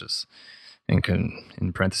circumstances.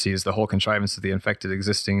 In parentheses, the whole contrivance of the infected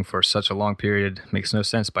existing for such a long period makes no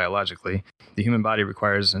sense biologically. The human body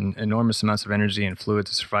requires an enormous amounts of energy and fluid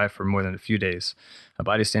to survive for more than a few days. A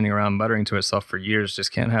body standing around muttering to itself for years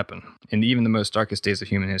just can't happen. In even the most darkest days of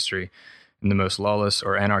human history, in the most lawless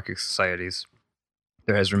or anarchic societies,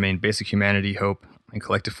 there has remained basic humanity, hope, and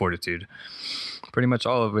collective fortitude, pretty much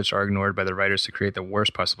all of which are ignored by the writers to create the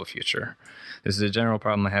worst possible future. This is a general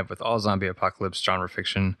problem I have with all zombie apocalypse genre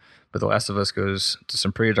fiction, but The Last of Us goes to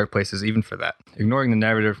some pretty dark places even for that. Ignoring the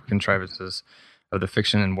narrative contrivances of the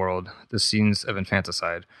fiction and world, the scenes of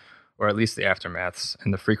infanticide, or at least the aftermaths,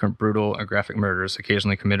 and the frequent brutal or graphic murders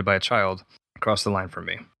occasionally committed by a child, crossed the line for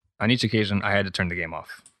me. On each occasion, I had to turn the game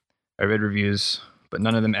off. I read reviews, but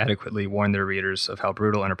none of them adequately warned their readers of how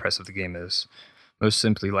brutal and oppressive the game is. Most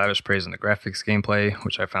simply lavish praise on the graphics, gameplay,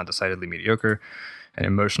 which I found decidedly mediocre, and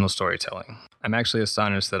emotional storytelling. I'm actually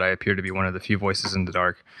astonished that I appear to be one of the few voices in the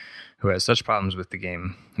dark who has such problems with the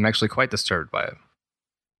game. I'm actually quite disturbed by it.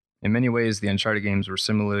 In many ways, the Uncharted games were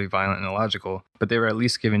similarly violent and illogical, but they were at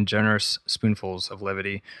least given generous spoonfuls of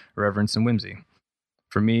levity, reverence, and whimsy.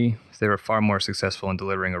 For me, they were far more successful in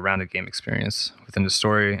delivering a rounded game experience, within the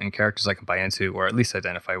story and characters I can buy into or at least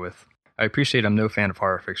identify with. I appreciate I'm no fan of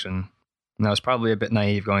horror fiction, and I was probably a bit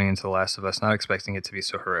naive going into The Last of Us, not expecting it to be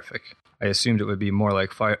so horrific. I assumed it would be more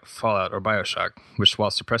like Fallout or Bioshock, which,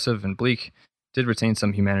 while oppressive and bleak, did retain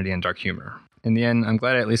some humanity and dark humor. In the end, I'm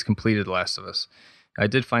glad I at least completed The Last of Us. I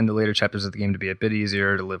did find the later chapters of the game to be a bit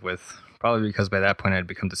easier to live with, probably because by that point I had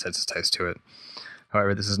become desensitized to it.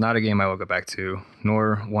 However, this is not a game I will go back to,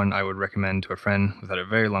 nor one I would recommend to a friend without a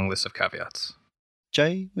very long list of caveats.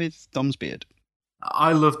 Jay with Dom's beard.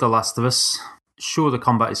 I love The Last of Us. Sure, the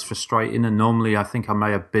combat is frustrating, and normally I think I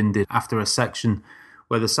may have binned it after a section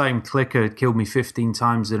where the same clicker had killed me 15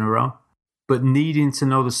 times in a row. But needing to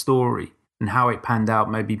know the story and how it panned out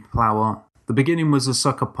made me plow on. The beginning was a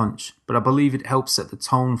sucker punch, but I believe it helped set the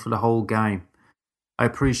tone for the whole game. I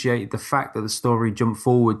appreciated the fact that the story jumped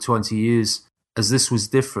forward 20 years, as this was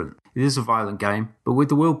different. It is a violent game, but with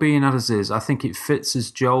the world being as it is, I think it fits as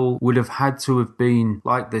Joel would have had to have been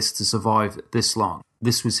like this to survive this long.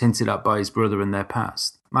 This was hinted at by his brother in their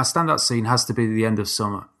past. My standout scene has to be the end of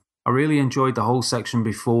summer. I really enjoyed the whole section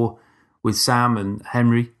before with Sam and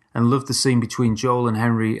Henry, and loved the scene between Joel and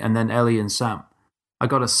Henry and then Ellie and Sam. I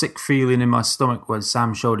got a sick feeling in my stomach when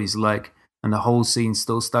Sam showed his leg, and the whole scene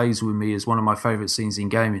still stays with me as one of my favourite scenes in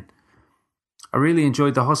gaming. I really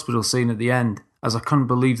enjoyed the hospital scene at the end, as I couldn't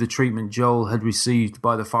believe the treatment Joel had received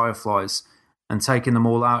by the Fireflies, and taking them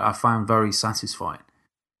all out I found very satisfying.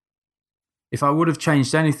 If I would have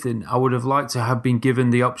changed anything, I would have liked to have been given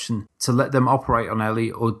the option to let them operate on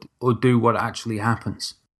Ellie or do what actually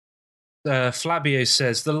happens. Flabio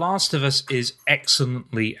says, The Last of Us is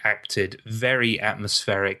excellently acted, very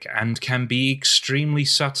atmospheric, and can be extremely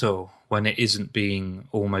subtle when it isn't being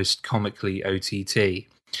almost comically OTT.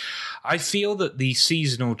 I feel that the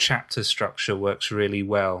seasonal chapter structure works really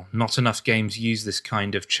well. Not enough games use this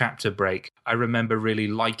kind of chapter break. I remember really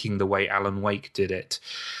liking the way Alan Wake did it.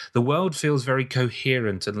 The world feels very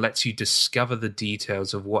coherent and lets you discover the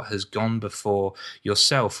details of what has gone before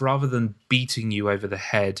yourself, rather than beating you over the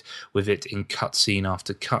head with it in cutscene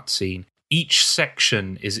after cutscene. Each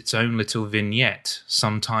section is its own little vignette.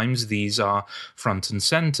 Sometimes these are front and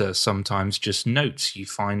center, sometimes just notes you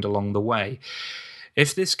find along the way.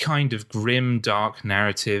 If this kind of grim, dark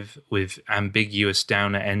narrative with ambiguous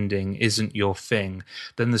downer ending isn't your thing,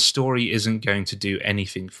 then the story isn't going to do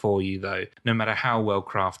anything for you, though, no matter how well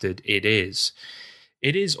crafted it is.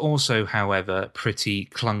 It is also, however, pretty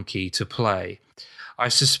clunky to play. I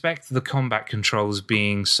suspect the combat controls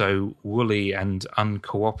being so woolly and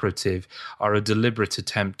uncooperative are a deliberate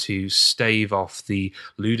attempt to stave off the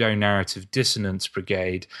ludonarrative dissonance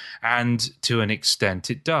brigade, and to an extent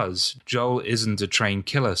it does. Joel isn't a trained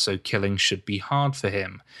killer, so killing should be hard for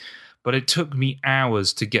him. But it took me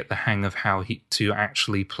hours to get the hang of how to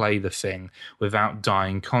actually play the thing without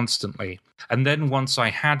dying constantly. And then once I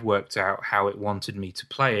had worked out how it wanted me to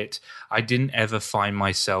play it, I didn't ever find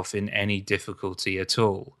myself in any difficulty at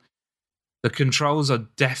all. The controls are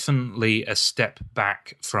definitely a step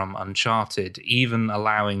back from Uncharted, even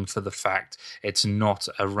allowing for the fact it's not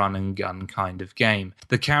a run and gun kind of game.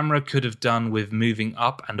 The camera could have done with moving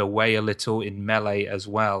up and away a little in Melee as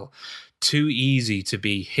well. too easy to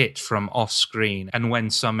be hit from off screen, and when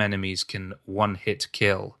some enemies can one-hit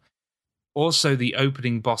kill. Also, the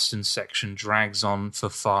opening Boston section drags on for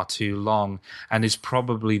far too long and is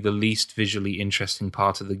probably the least visually interesting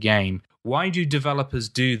part of the game. Why do developers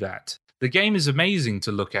do that? The game is amazing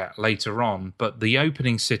to look at later on, but the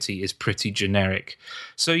opening city is pretty generic.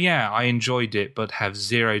 So yeah, I enjoyed it, but have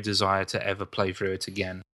zero desire to ever play through it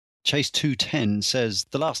again. Chase210 says,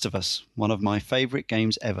 The Last of Us, one of my favourite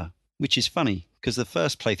games ever. Which is funny, because the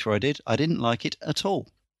first playthrough I didn't like it at all.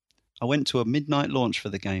 I went to a midnight launch for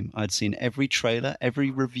the game. I'd seen every trailer, every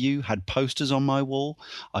review, had posters on my wall.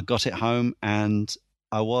 I got it home and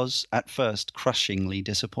I was, at first, crushingly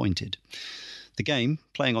disappointed. The game,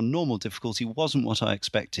 playing on normal difficulty, wasn't what I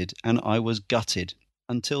expected, and I was gutted.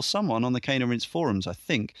 Until someone on the Cane and Rinse forums, I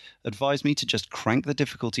think, advised me to just crank the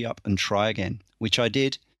difficulty up and try again, which I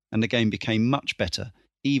did, and the game became much better.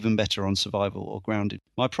 Even better on survival or grounded.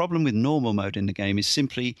 My problem with normal mode in the game is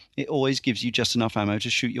simply it always gives you just enough ammo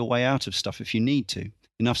to shoot your way out of stuff if you need to.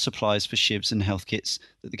 Enough supplies for shivs and health kits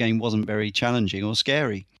that the game wasn't very challenging or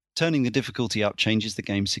scary. Turning the difficulty up changes the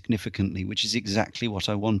game significantly, which is exactly what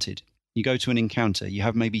I wanted. You go to an encounter, you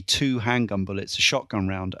have maybe 2 handgun bullets, a shotgun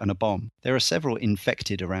round, and a bomb. There are several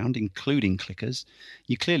infected around, including clickers.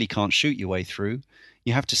 You clearly can't shoot your way through.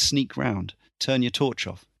 You have to sneak round, turn your torch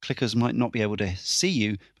off. Clickers might not be able to see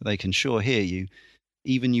you, but they can sure hear you,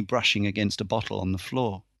 even you brushing against a bottle on the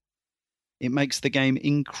floor. It makes the game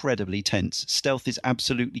incredibly tense. Stealth is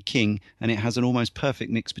absolutely king, and it has an almost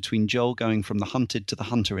perfect mix between Joel going from the hunted to the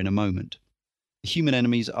hunter in a moment. The human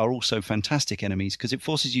enemies are also fantastic enemies because it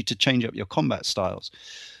forces you to change up your combat styles,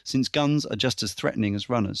 since guns are just as threatening as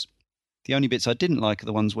runners. The only bits I didn't like are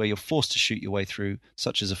the ones where you're forced to shoot your way through,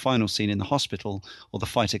 such as a final scene in the hospital or the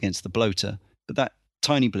fight against the bloater, but that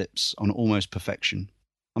tiny blips on almost perfection.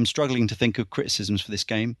 I'm struggling to think of criticisms for this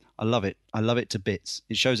game. I love it. I love it to bits.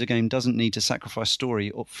 It shows a game doesn't need to sacrifice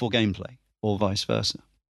story for gameplay, or vice versa.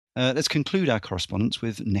 Let's conclude our correspondence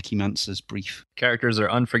with Neki Mansa's brief. Characters are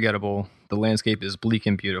unforgettable, the landscape is bleak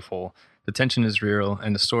and beautiful, the tension is real,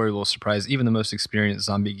 and the story will surprise even the most experienced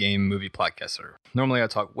zombie game movie plotcaster. Normally I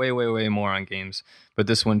talk way more on games, but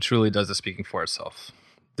this one truly does the speaking for itself.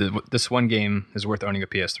 This one game is worth owning a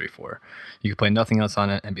PS3 for. You can play nothing else on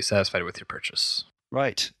it and be satisfied with your purchase.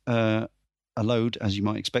 Right. A load, as you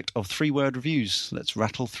might expect, of 3-word reviews. Let's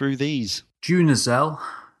rattle through these. Junazel,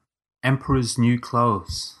 Emperor's New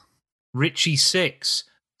Clothes. Richie 6,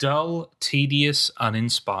 dull, tedious,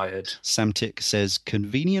 uninspired. Samtic says,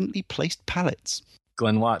 conveniently placed pallets.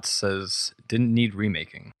 Glenn Watts says, didn't need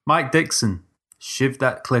remaking. Mike Dixon, shiv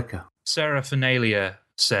that clicker. Sarah Finalia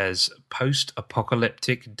says,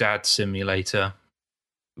 post-apocalyptic dad simulator.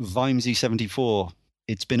 Vimesy74,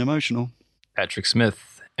 it's been emotional. Patrick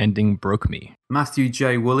Smith, ending broke me. Matthew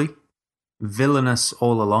J. Woolley, villainous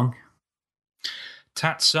all along.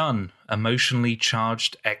 Tatsun, emotionally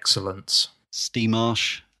charged excellence.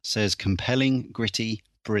 Steemarsh says, compelling, gritty,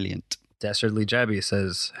 brilliant. Dastardly Jabby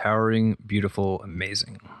says, harrowing, beautiful,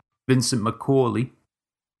 amazing. Vincent McCauley,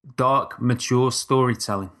 dark, mature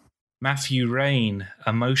storytelling. Matthew Rain,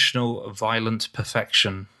 emotional, violent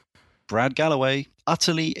perfection. Brad Galloway,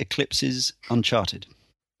 utterly eclipses Uncharted.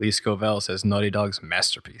 Lee Scovell says, Naughty Dog's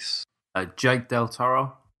masterpiece. Jake Del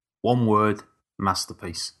Toro, one word,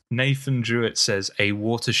 masterpiece. Nathan Druitt says, a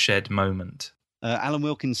watershed moment. Alan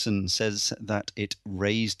Wilkinson says that it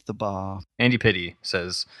raised the bar. Andy Pitty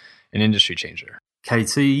says, an industry changer.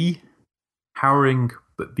 KT, harrowing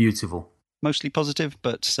but beautiful. Mostly positive,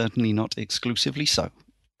 but certainly not exclusively so.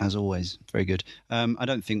 As always, very good. I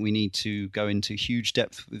don't think we need to go into huge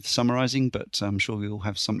depth with summarising, but I'm sure we all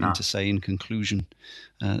have something to say in conclusion.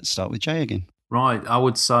 Let's start with Jay again. Right, I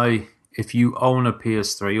would say if you own a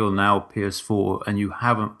PS3 or now PS4 and you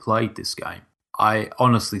haven't played this game, I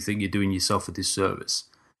honestly think you're doing yourself a disservice.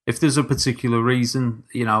 If there's a particular reason,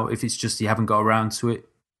 if it's just you haven't got around to it,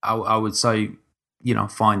 I would say,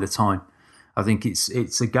 find the time. I think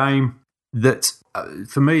it's a game that,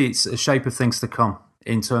 for me, it's a shape of things to come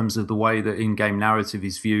in terms of the way that in-game narrative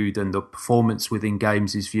is viewed and the performance within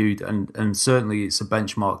games is viewed. And certainly it's a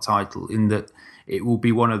benchmark title in that it will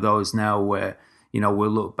be one of those now where, we'll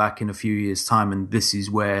look back in a few years' time and this is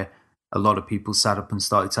where a lot of people sat up and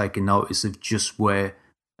started taking notice of just where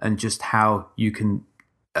and just how you can,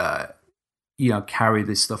 carry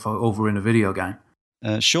this stuff over in a video game.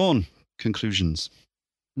 Sean, conclusions.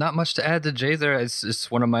 Not much to add to Jay there. It's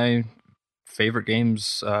one of my favorite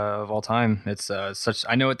games of all time. It's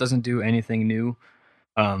I know it doesn't do anything new,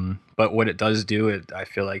 but what it does do, I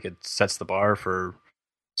feel like it sets the bar for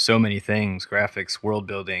so many things: graphics, world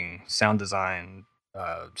building, sound design,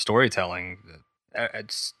 storytelling.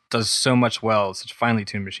 It's does so much well. It's such a finely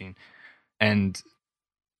tuned machine.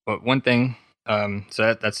 But one thing,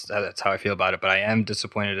 so that's how I feel about it. But I am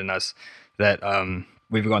disappointed in us that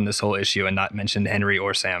we've gone this whole issue and not mentioned Henry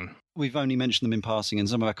or Sam. We've only mentioned them in passing, and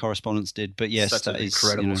some of our correspondents did. But yes, such that an is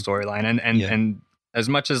incredible storyline, and as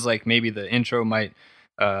much as like maybe the intro might,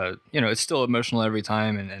 it's still emotional every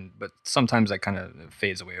time, but sometimes that kind of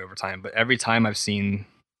fades away over time. But every time I've seen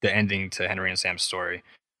the ending to Henry and Sam's story,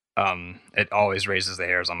 it always raises the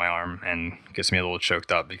hairs on my arm and gets me a little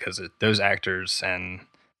choked up because those actors and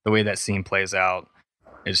the way that scene plays out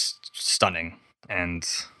is stunning, and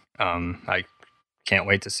I can't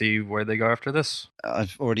wait to see where they go after this.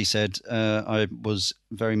 I've already said I was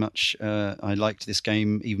very much I liked this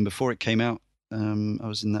game even before it came out. I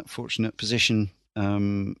was in that fortunate position.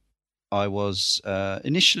 I was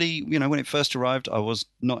initially, when it first arrived, I was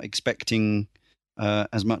not expecting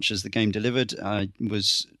as much as the game delivered. I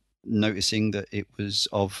was noticing that it was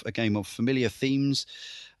of a game of familiar themes,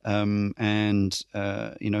 and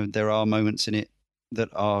there are moments in it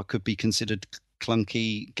that could be considered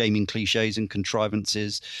clunky gaming cliches and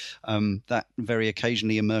contrivances, that very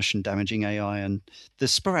occasionally immersion damaging AI, and the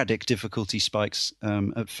sporadic difficulty spikes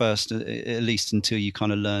at first, at least until you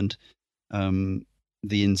kind of learned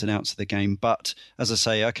the ins and outs of the game. But as I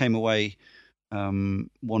say, I came away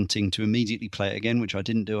wanting to immediately play it again, which I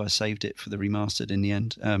didn't do. I saved it for the remastered in the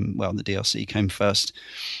end. The DLC came first.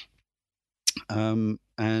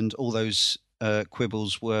 And all those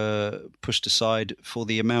quibbles were pushed aside for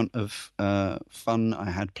the amount of fun I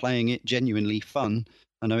had playing it. Genuinely fun.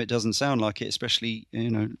 I know it doesn't sound like it, especially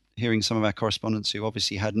hearing some of our correspondents who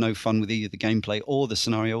obviously had no fun with either the gameplay or the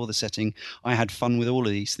scenario or the setting. I had fun with all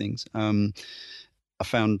of these things. I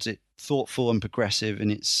found it thoughtful and progressive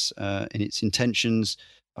in its intentions.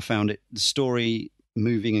 I found the story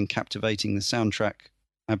moving and captivating. The soundtrack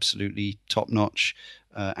absolutely top notch,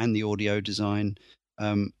 and the audio design.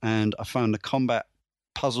 And I found the combat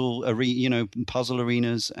puzzle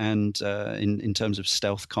arenas, and in terms of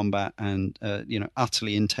stealth combat, and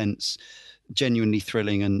utterly intense, genuinely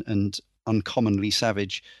thrilling, and uncommonly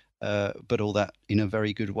savage. But all that in a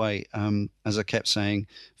very good way. As I kept saying,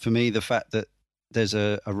 for me, the fact that there's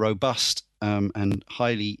a robust and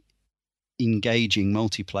highly engaging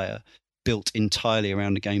multiplayer built entirely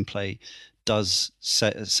around the gameplay does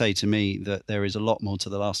say to me that there is a lot more to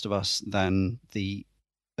The Last of Us than the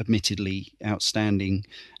admittedly outstanding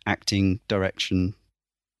acting, direction,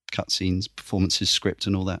 cutscenes, performances, script,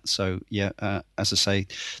 and all that. So yeah, as I say,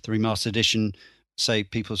 the remastered edition,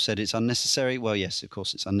 people said it's unnecessary. Well, yes, of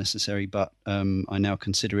course it's unnecessary, but I now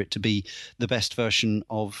consider it to be the best version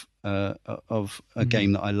of a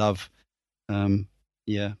game that I love.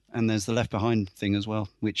 Yeah, and there's the Left Behind thing as well,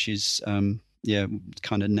 which is kind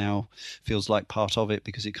of now feels like part of it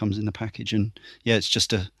because it comes in the package, and yeah, it's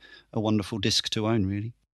just a wonderful disc to own,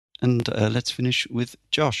 really. And let's finish with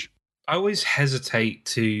Josh. I always hesitate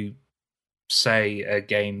to say a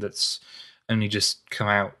game that's only just come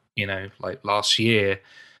out, like last year.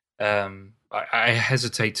 I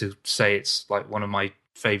hesitate to say it's like one of my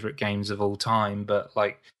favorite games of all time, but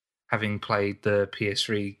like having played the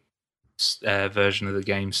PS3 version of the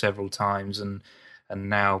game several times, and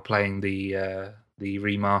now playing the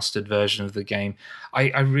remastered version of the game,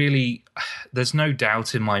 I really, there's no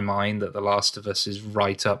doubt in my mind that The Last of Us is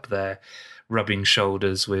right up there, rubbing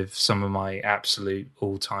shoulders with some of my absolute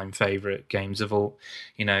all-time favorite games of all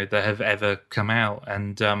that have ever come out.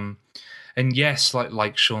 And yes,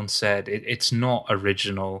 like Sean said, it's not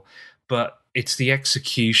original, but it's the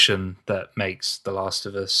execution that makes The Last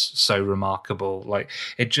of Us so remarkable. Like,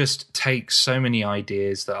 it just takes so many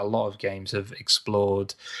ideas that a lot of games have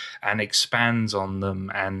explored and expands on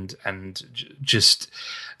them, and just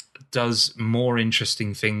does more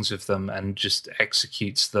interesting things with them, and just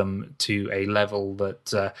executes them to a level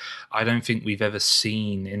that I don't think we've ever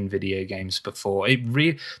seen in video games before.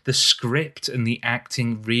 The script and the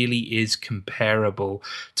acting really is comparable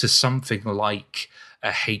to something like a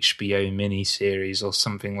HBO miniseries, or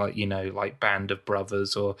something like, like Band of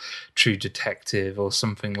Brothers or True Detective or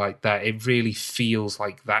something like that. It really feels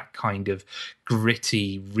like that kind of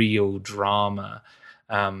gritty, real drama.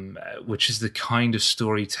 Which is the kind of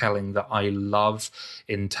storytelling that I love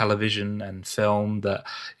in television and film that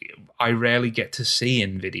I rarely get to see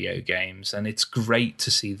in video games. And it's great to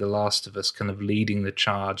see The Last of Us kind of leading the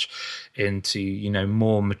charge into,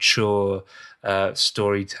 more mature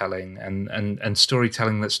storytelling, and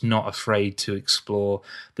storytelling that's not afraid to explore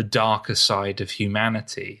the darker side of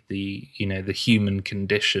humanity, the human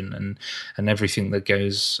condition, and everything that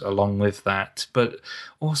goes along with that. But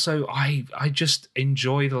also, I just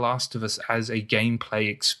enjoy The Last of Us as a gameplay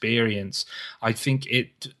experience. I think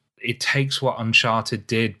it it takes what Uncharted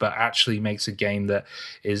did, but actually makes a game that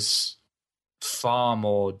is far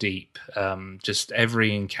more deep. Just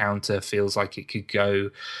every encounter feels like it could go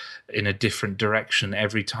in a different direction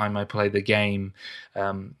every time I play the game.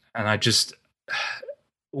 And I just,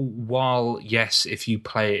 while yes, if you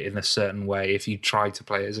play it in a certain way, if you try to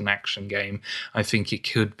play it as an action game, I think it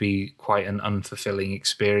could be quite an unfulfilling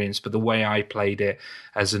experience. But the way I played it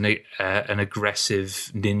as an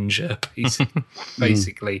aggressive ninja,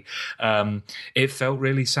 basically, it felt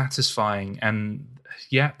really satisfying. And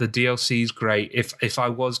yeah, the DLC is great. If I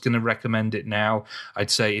was going to recommend it now,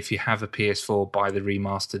 I'd say if you have a PS4, buy the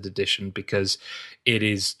remastered edition, because it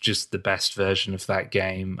is just the best version of that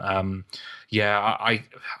game. I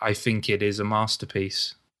think it is a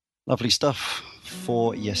masterpiece. Lovely stuff.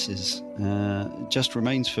 4 yeses. Just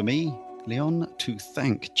remains for me, Leon, to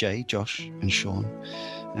thank Jay, Josh, and Sean,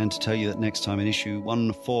 and to tell you that next time in issue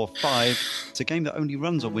 145, it's a game that only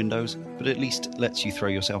runs on Windows, but at least lets you throw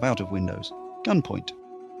yourself out of Windows. Gunpoint.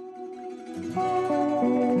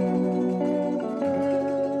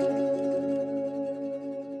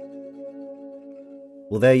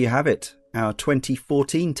 Well, there you have it. Our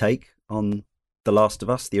 2014 take on The Last of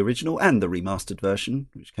Us, the original and the remastered version,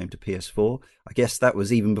 which came to PS4. I guess that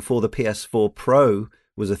was even before the PS4 Pro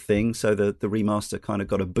was a thing, so the remaster kind of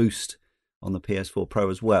got a boost on the PS4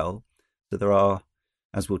 Pro as well. So there are,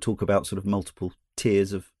 as we'll talk about, sort of multiple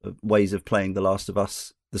tiers of ways of playing The Last of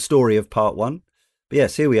Us, the story of part 1. But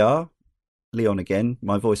yes, here we are. Leon again.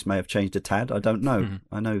 My voice may have changed a tad. I don't know.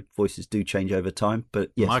 I know voices do change over time,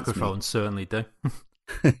 but yes, microphones certainly do.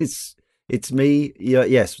 It's me. Yeah,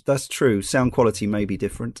 yes, that's true. Sound quality may be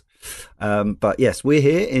different, but yes, we're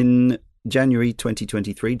here in January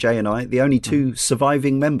 2023. Jay and I, the only two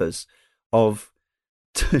surviving members of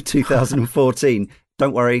 2014.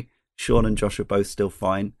 Don't worry, Sean and Josh are both still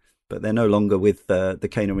fine, but they're no longer with the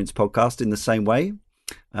Cane and Rinse podcast in the same way.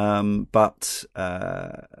 But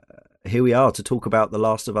here we are to talk about The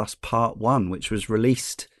Last of Us Part 1, which was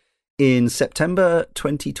released in September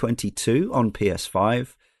 2022 on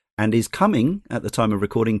PS5 and is coming, at the time of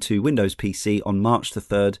recording, to Windows PC on March the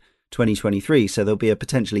 3rd, 2023. So there'll be a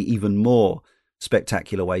potentially even more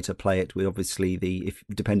spectacular way to play it, with obviously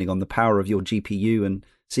depending on the power of your GPU and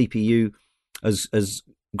CPU, as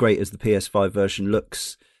great as the PS5 version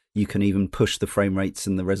looks, you can even push the frame rates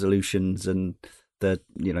and the resolutions and the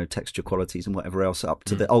texture qualities and whatever else up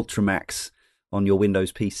to the ultra max on your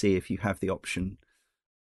Windows PC if you have the option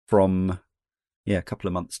from a couple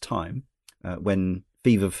of months time, when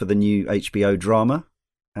fever for the new HBO drama,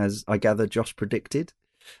 as I gather Josh predicted,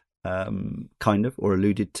 kind of, or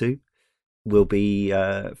alluded to, will be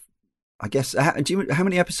I guess how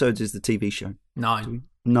many episodes is the TV show? 9.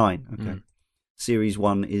 9, okay. Series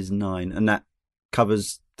 1 is 9, and that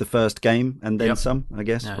covers the first game and then some, I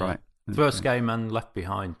guess. Yeah, right. Okay. First game and Left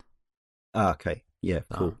Behind. Okay. Yeah,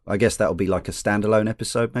 cool. I guess that'll be like a standalone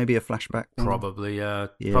episode, maybe a flashback one? Probably,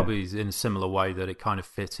 probably in a similar way that it kind of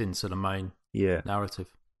fits into the main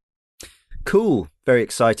narrative. Cool. Very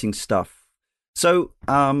exciting stuff. So,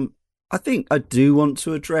 I think I do want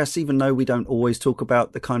to address, even though we don't always talk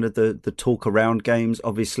about the kind of the talk around games,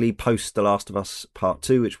 obviously post The Last of Us Part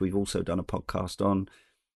 2, which we've also done a podcast on,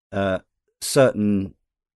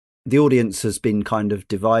 the audience has been kind of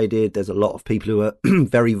divided. There's a lot of people who are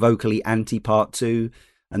very vocally anti Part 2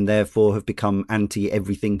 and therefore have become anti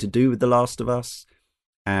everything to do with The Last of Us.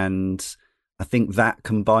 And I think that,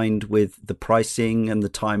 combined with the pricing and the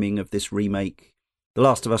timing of this remake, The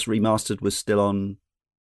Last of Us Remastered was still on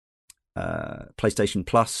PlayStation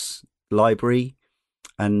Plus library.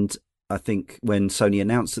 And I think when Sony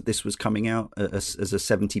announced that this was coming out as a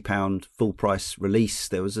 £70 full price release,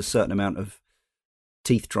 there was a certain amount of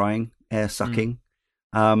teeth drying, air sucking,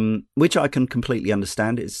 which I can completely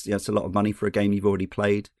understand. It's a lot of money for a game you've already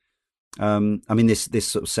played. I mean, this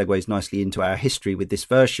sort of segues nicely into our history with this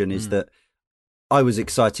version, is that I was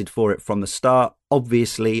excited for it from the start.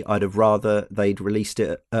 Obviously, I'd have rather they'd released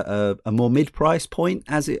it at a more mid-price point,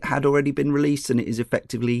 as it had already been released, and it is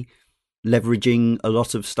effectively leveraging a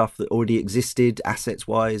lot of stuff that already existed,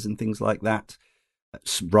 assets-wise and things like that.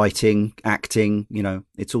 Writing, acting,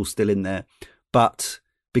 it's all still in there. But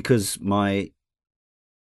because my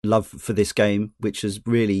love for this game, which has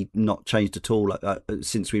really not changed at all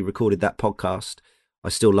since we recorded that podcast, I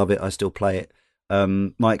still love it. I still play it.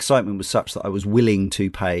 My excitement was such that I was willing to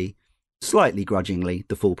pay, slightly grudgingly,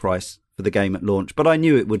 the full price for the game at launch. But I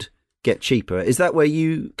knew it would get cheaper. Is that where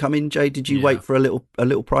you come in, Jay? Did you wait for a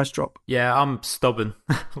little price drop? Yeah, I'm stubborn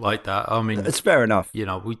like that. I mean, it's fair enough. You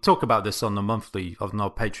know, we talk about this on our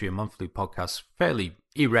Patreon monthly podcast fairly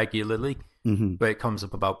irregularly, but it comes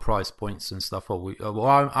up about price points and stuff.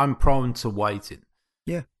 I'm prone to waiting.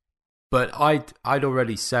 Yeah, but I'd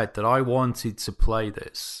already said that I wanted to play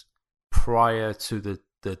this prior to the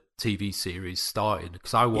TV series started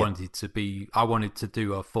because I wanted to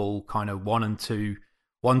do a full kind of 1-2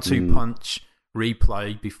 punch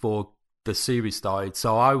replay before the series started.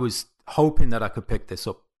 So I was hoping that I could pick this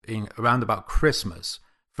up in around about Christmas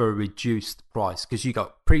for a reduced price because you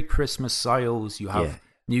got pre-Christmas sales, you have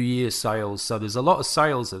New Year's sales, so there's a lot of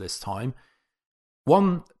sales at this time.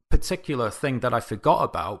 One particular thing that I forgot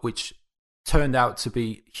about, which turned out to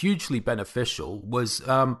be hugely beneficial, was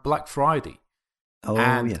Black Friday.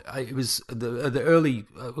 It was the early,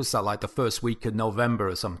 was that like the first week of November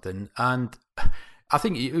or something? And I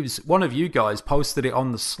think it was one of you guys posted it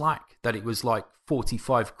on the Slack that it was like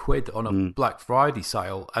 45 quid on a Black Friday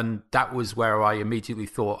sale. And that was where I immediately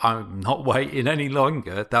thought, I'm not waiting any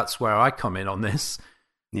longer. That's where I come in on this.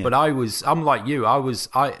 Yeah. But I'm like you,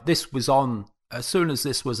 this was on, as soon as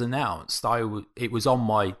this was announced, it was on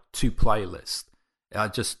my to play list. I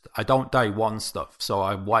don't day one stuff, so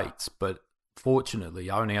I wait. But fortunately,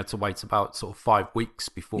 I only had to wait about sort of 5 weeks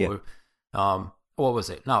before. What was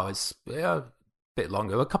it? No, it's a bit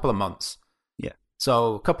longer, a couple of months. Yeah.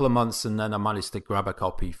 So a couple of months, and then I managed to grab a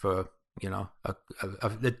copy for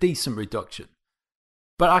a decent reduction.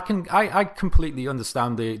 But I completely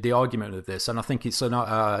understand the argument of this, and I think it's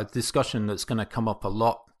a discussion that's going to come up a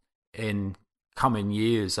lot in coming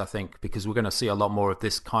years, I think, because we're going to see a lot more of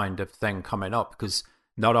this kind of thing coming up, because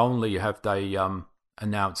not only have they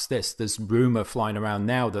announced this, there's rumor flying around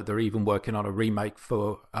now that they're even working on a remake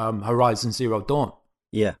for Horizon Zero Dawn.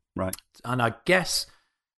 Yeah, right. And I guess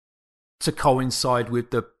to coincide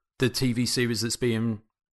with the TV series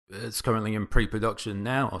it's currently in pre-production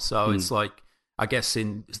now, so it's like, I guess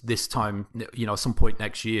in this time, some point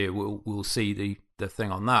next year, we'll see the thing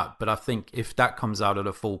on that. But I think if that comes out at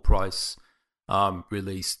a full price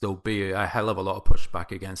release, there'll be a hell of a lot of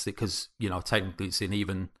pushback against it because, technically it's an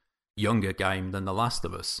even younger game than The Last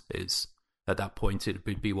of Us is. At that point, it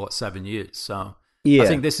would be, 7 years? So I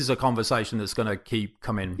think this is a conversation that's going to keep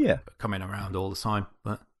coming around all the time.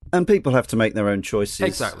 And people have to make their own choices.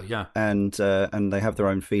 Exactly, yeah. And they have their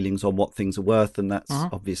own feelings on what things are worth, and that's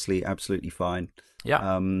obviously absolutely fine.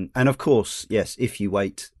 Yeah. And of course, yes, if you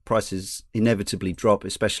wait, prices inevitably drop,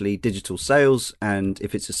 especially digital sales. And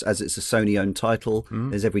if it's a Sony-owned title,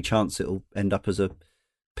 there's every chance it'll end up as a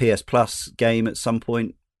PS Plus game at some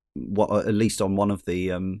point, at least on one of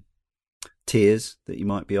the tiers that you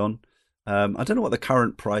might be on. I don't know what the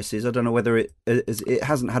current price is. I don't know whether it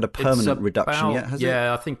hasn't had a permanent reduction yet, has it?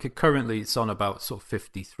 Yeah, I think currently it's on about sort of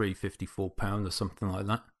 £53-54 or something like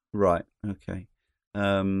that. Right, okay.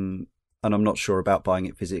 And I'm not sure about buying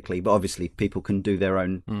it physically, but obviously people can do their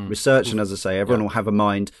own research. And as I say, everyone will have a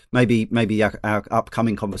mind. Maybe our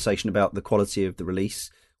upcoming conversation about the quality of the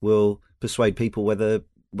release will persuade people whether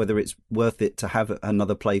it's worth it to have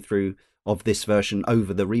another playthrough of this version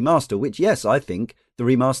over the remaster, which, yes, I think the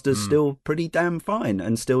remaster's still pretty damn fine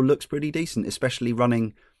and still looks pretty decent, especially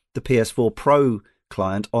running the PS4 Pro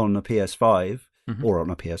client on a PS5 or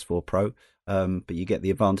on a PS4 Pro. But you get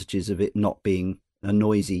the advantages of it not being a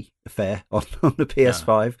noisy affair on the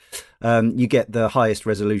PS5. You get the highest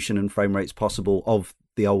resolution and frame rates possible of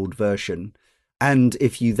the old version. And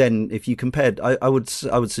if you compared, I would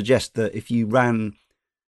suggest that if you ran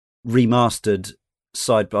remastered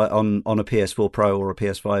side by on a PS4 Pro or a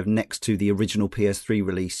PS5 next to the original PS3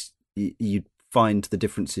 release, you'd find the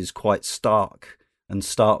differences quite stark and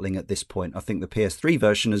startling at this point. I think the PS3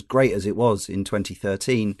 version, as great as it was in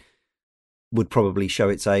 2013, would probably show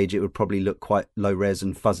its age. It would probably look quite low res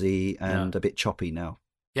and fuzzy and a bit choppy now.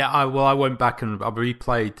 Yeah, I went back and I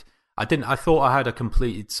replayed. I thought I had a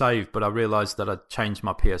completed save, but I realised that I'd changed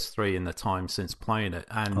my PS3 in the time since playing it,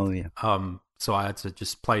 and so I had to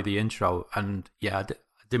just play the intro, and I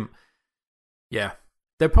didn't. Yeah,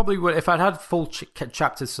 there probably would, if I'd had full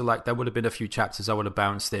chapter select, there would have been a few chapters I would have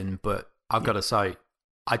bounced in, but I've got to say,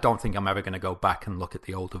 I don't think I'm ever going to go back and look at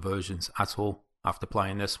the older versions at all after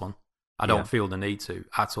playing this one. I don't feel the need to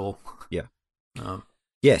at all. Yeah.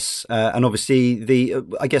 Yes, and obviously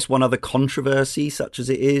I guess one other controversy, such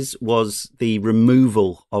as it is, was the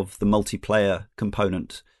removal of the multiplayer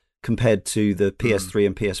component compared to the PS3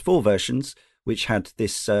 and PS4 versions, which had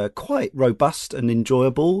this quite robust and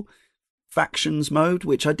enjoyable factions mode,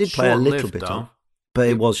 which I did play a little bit of, but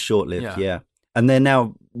it was short-lived, yeah. And they're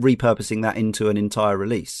now repurposing that into an entire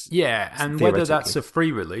release. Yeah, and whether that's a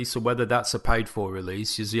free release or whether that's a paid for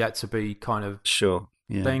release is yet to be kind of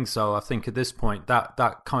thing. So I think at this point that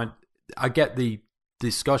I get the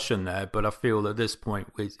discussion there, but I feel at this point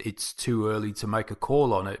it's too early to make a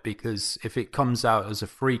call on it, because if it comes out as a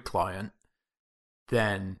free client,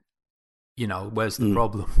 then where's the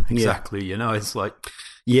problem exactly? It's like,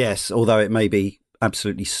 yes, although it may be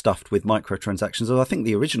absolutely stuffed with microtransactions. Although I think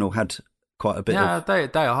the original had quite a bit. They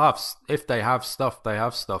have, if they have stuff, they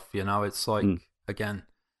have stuff. It's like again,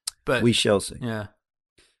 but we shall see. Yeah.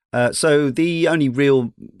 So the only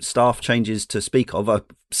real staff changes to speak of are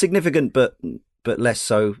significant, but less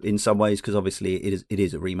so in some ways, because obviously it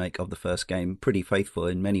is a remake of the first game, pretty faithful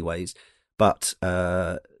in many ways. But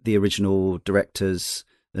the original directors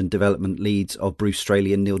and development leads of Bruce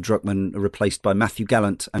Straley and Neil Druckmann are replaced by Matthew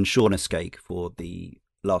Gallant and Sean Escague for The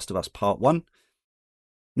Last of Us Part 1.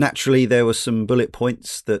 Naturally, there were some bullet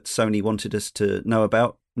points that Sony wanted us to know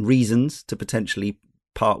about, reasons to potentially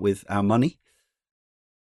part with our money.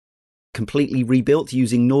 Completely rebuilt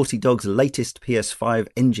using Naughty Dog's latest PS5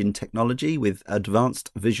 engine technology with advanced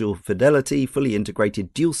visual fidelity, fully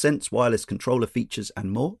integrated DualSense wireless controller features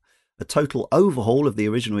and more. A total overhaul of the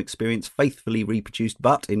original experience, faithfully reproduced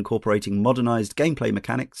but incorporating modernized gameplay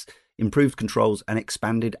mechanics, improved controls and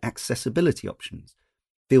expanded accessibility options.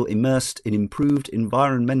 Feel immersed in improved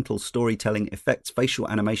environmental storytelling, effects, facial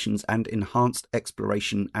animations and enhanced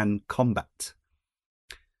exploration and combat.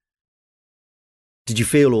 Did you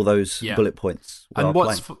feel all those bullet points? And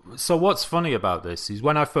what's funny about this is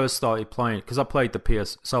when I first started playing, because I played the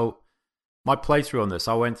PS, so my playthrough on this,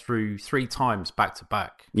 I went through 3 times back to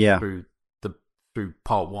back through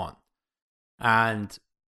part 1, and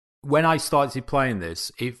when I started playing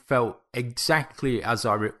this, it felt exactly as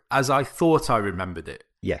I thought I remembered it.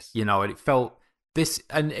 Yes, and it felt this,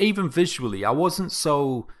 and even visually, I wasn't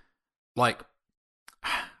so like,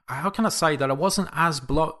 how can I say that I wasn't as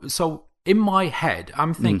so. In my head,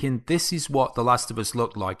 I'm thinking this is what The Last of Us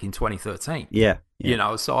looked like in 2013. Yeah.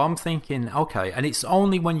 So I'm thinking, okay, and it's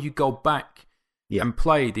only when you go back and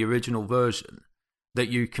play the original version that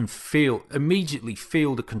you can immediately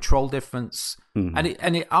feel the control difference. And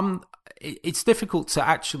it's difficult to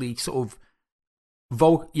actually sort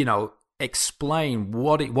of explain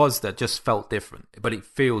what it was that just felt different, but it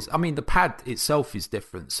feels, I mean, the pad itself is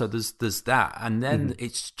different, so there's that, and then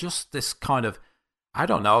it's just this kind of, I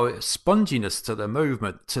don't know, sponginess to the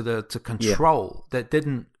movement, to control that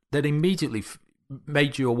immediately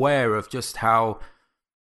made you aware of just how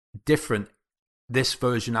different this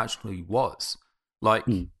version actually was. Like,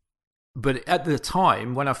 but at the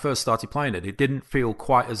time when I first started playing it, it didn't feel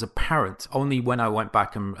quite as apparent. Only when I went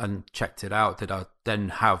back and checked it out did I then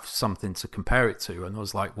have something to compare it to, and I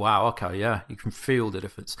was like, wow, okay, yeah, you can feel the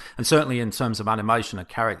difference. And certainly in terms of animation and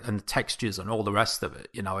character and textures and all the rest of it,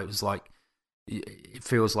 it was like, it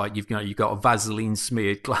feels like you've got a Vaseline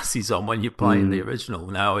smeared glasses on when you're playing the original.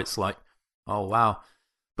 Now it's like, oh wow,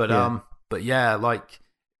 but like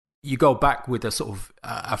you go back with a sort of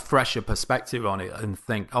a fresher perspective on it and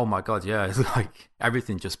think, oh my god, yeah, it's like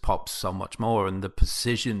everything just pops so much more, and the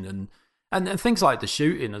precision and things like the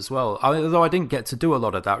shooting as well. Although I didn't get to do a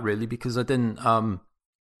lot of that really, because I didn't.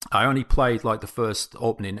 I only played like the first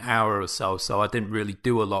opening hour or so I didn't really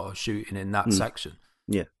do a lot of shooting in that section.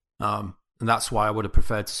 Yeah. And that's why I would have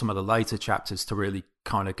preferred some of the later chapters to really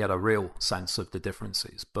kind of get a real sense of the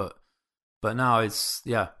differences. But now it's,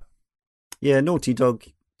 yeah. Naughty Dog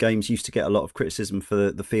games used to get a lot of criticism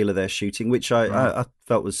for the feel of their shooting, which I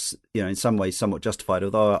felt was, in some ways somewhat justified,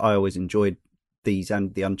 although I always enjoyed these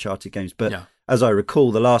and the Uncharted games. But as I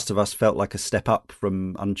recall, The Last of Us felt like a step up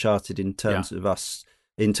from Uncharted in terms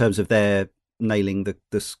of their nailing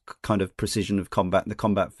this kind of precision of combat, the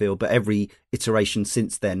combat feel. But every iteration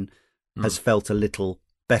since then has felt a little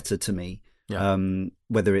better to me.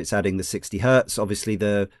 Whether it's adding the 60 hertz, obviously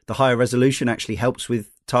the higher resolution actually helps with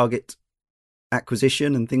target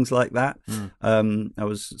acquisition and things like that. I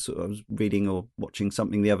was reading or watching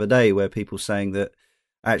something the other day where people saying that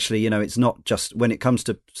actually, it's not just when it comes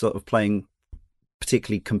to sort of playing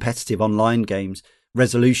particularly competitive online games,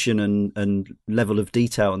 resolution and level of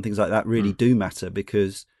detail and things like that really do matter,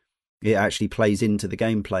 because it actually plays into the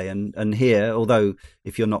gameplay. And here, although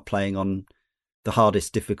if you're not playing on the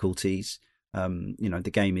hardest difficulties, the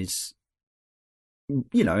game is,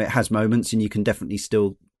 it has moments and you can definitely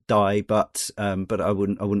still die, but I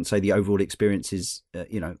wouldn't say the overall experience is,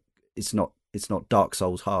 it's not Dark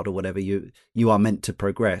Souls hard or whatever. You are meant to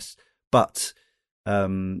progress, but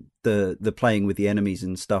the playing with the enemies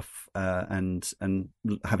and stuff, and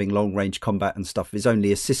having long range combat and stuff is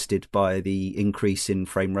only assisted by the increase in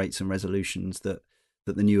frame rates and resolutions that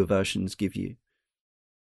that the newer versions give you.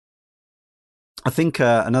 I think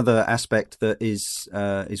another aspect that is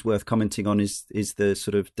worth commenting on is the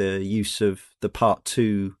sort of the use of the Part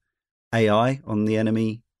 2 AI on the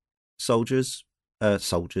enemy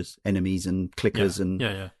enemies and clickers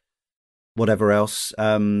and whatever else.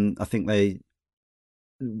 I think they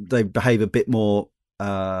behave a bit more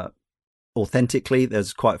authentically.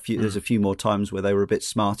 There's a few more times where they were a bit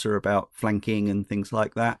smarter about flanking and things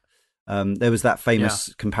like that. There was that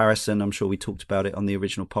famous comparison, I'm sure we talked about it on the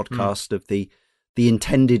original podcast, of the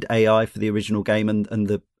intended AI for the original game and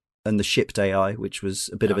the shipped AI, which was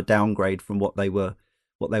a bit of a downgrade from what they were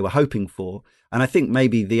hoping for. And I think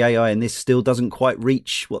maybe the AI in this still doesn't quite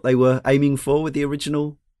reach what they were aiming for with the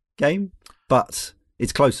original game, but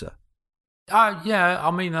it's closer.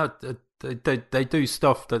 I mean, they do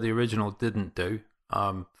stuff that the original didn't do.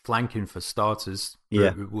 Flanking, for starters,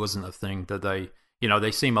 it wasn't a thing that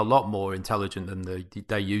they seem a lot more intelligent than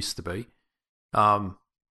they used to be.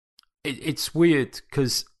 It's weird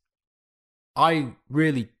because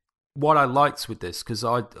what I liked with this, because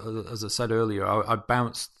as I said earlier, I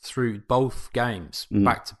bounced through both games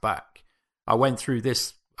back to back. I went through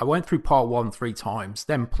part 1 3 times,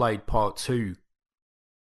 then played part 2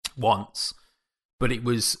 once. But it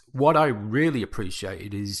was, what I really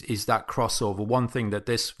appreciated is that crossover. One thing that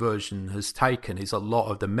this version has taken is a lot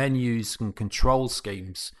of the menus and control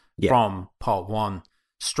schemes from part 1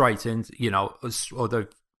 straight into, or they've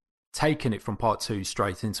taken it from part 2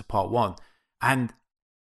 straight into part 1. And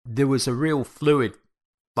there was a real fluid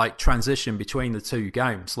transition between the two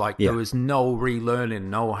games. There was no relearning,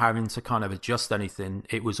 no having to kind of adjust anything.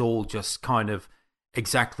 It was all just kind of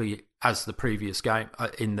exactly as the previous game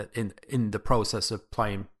in the process of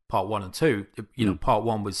playing part 1 and 2. Part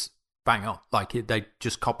 1 was bang on. They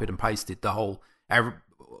just copied and pasted the whole, more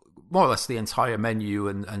or less the entire menu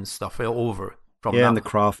and stuff over from that. And the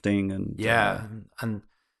crafting and and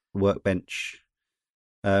workbench,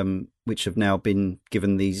 which have now been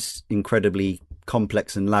given these incredibly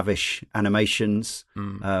complex and lavish animations.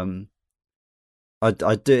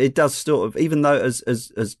 It does sort of, even though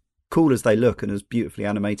as cool as they look and as beautifully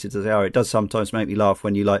animated as they are, it does sometimes make me laugh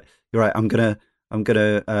when you're right, I'm gonna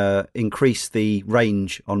increase the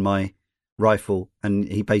range on my rifle, and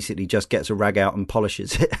he basically just gets a rag out and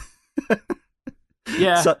polishes it.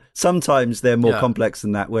 So sometimes they're more complex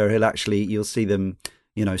than that, where you'll see them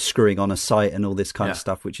screwing on a sight and all this kind of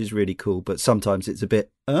stuff, which is really cool. But sometimes it's a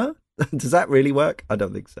bit, does that really work? I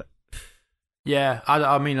don't think so.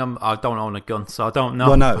 I mean, I don't own a gun, so I don't know.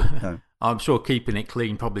 Well, no. I'm sure keeping it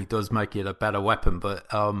clean probably does make it a better weapon, but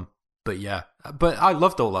I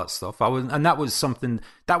loved all that stuff. And that was something,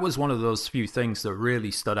 that was one of those few things that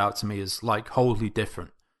really stood out to me as wholly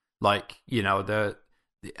different.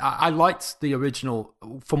 I liked the original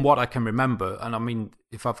from what I can remember, and I mean,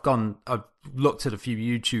 I've looked at a few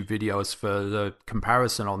YouTube videos for the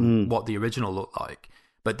comparison on what the original looked like,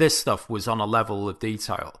 but this stuff was on a level of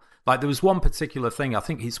detail. There was one particular thing, I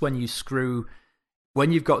think it's when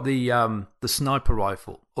you've got the sniper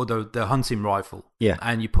rifle or the hunting rifle,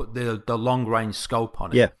 and you put the long range scope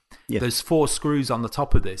on it. There's 4 screws on the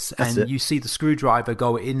top of this, you see the screwdriver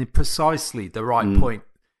go in precisely the right point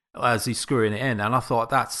as he's screwing it in, and I thought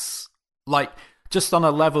that's just on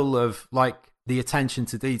a level of the attention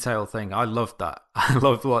to detail thing. I loved that. I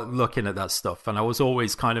loved looking at that stuff, and I was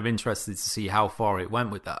always kind of interested to see how far it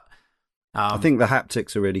went with that. I think the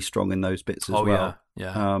haptics are really strong in those bits as well.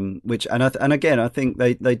 Which and again, I think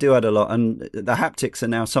they do add a lot, and the haptics are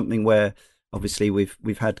now something where obviously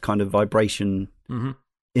we've had kind of vibration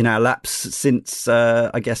in our laps since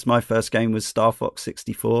I guess my first game was Star Fox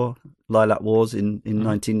 64, Lilac Wars in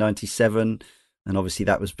 1997, and obviously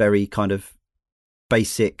that was very kind of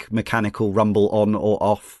basic mechanical rumble on or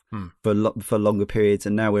off for longer periods,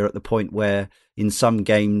 and now we're at the point where in some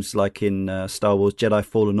games, like in Star Wars Jedi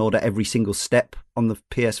Fallen Order, every single step on the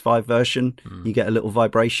PS5 version you get a little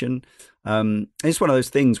vibration. It's one of those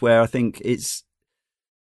things where I think it's,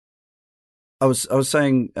 I was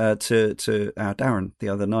saying to Darren the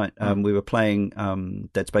other night, we were playing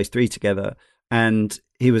Dead Space 3 together, and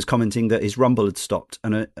he was commenting that his rumble had stopped,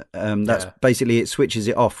 and that's basically, it switches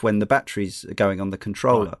it off when the batteries are going on the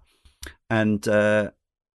controller. And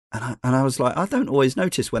I was like, I don't always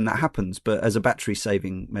notice when that happens, but as a battery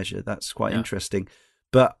saving measure, that's quite interesting.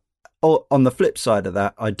 But on the flip side of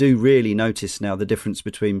that, I do really notice now the difference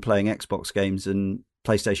between playing Xbox games and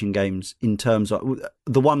PlayStation games in terms of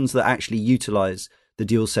the ones that actually utilize the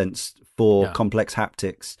DualSense for complex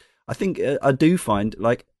haptics. I think I do find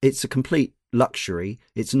it's a complete luxury.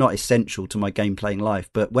 It's not essential to my game playing life,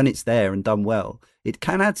 but when it's there and done well, it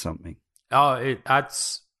can add something. Oh, it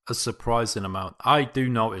adds a surprising amount. I do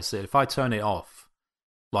notice it. If I turn it off,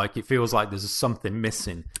 like it feels like there's something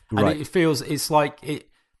missing. And Right. it feels, it's like it,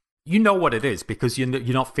 you know what it is because you're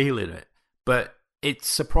not feeling it. But it's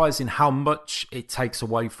surprising how much it takes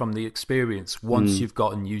away from the experience once you've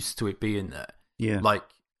gotten used to it being there. Yeah. Like,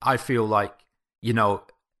 I feel like,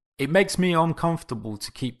 it makes me uncomfortable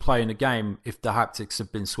to keep playing a game if the haptics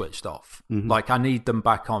have been switched off. Mhm. Like, I need them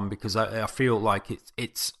back on because I feel like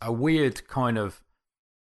it's a weird kind of,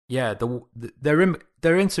 yeah,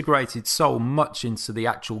 they're integrated so much into the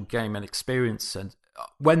actual game and experience, and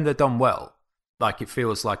when they're done well, like it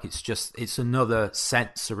feels like it's another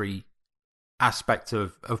sensory aspect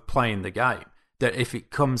of playing the game. That if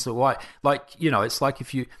it comes away, like it's like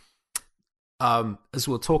if you, as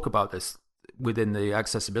we'll talk about this within the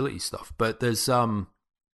accessibility stuff, but there's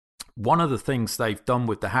one of the things they've done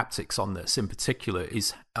with the haptics on this in particular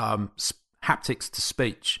is haptics to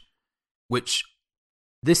speech, which.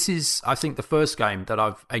 This is, I think, the first game that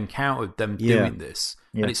I've encountered them doing this.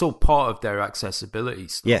 Yeah. And it's all part of their accessibility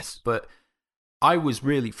stuff. Yes. But I was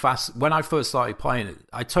really fast. When I first started playing it,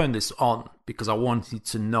 I turned this on because I wanted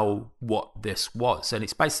to know what this was. And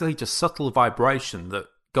it's basically just subtle vibration that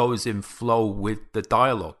goes in flow with the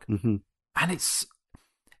dialogue. Mm-hmm. And it's...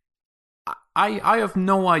 I have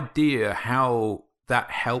no idea how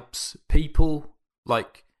that helps people,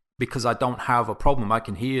 like, because I don't have a problem. I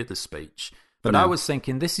can hear the speech. But I was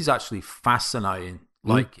thinking, this is actually fascinating,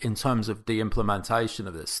 like, in terms of the implementation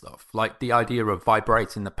of this stuff. Like, the idea of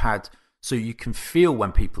vibrating the pad so you can feel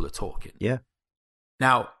when people are talking. Yeah.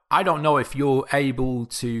 Now, I don't know if you're able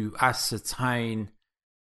to ascertain...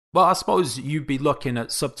 Well, I suppose you'd be looking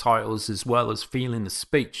at subtitles as well as feeling the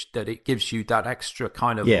speech, that it gives you that extra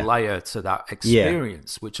kind of layer to that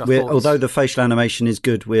experience, which I thought... Although the facial animation is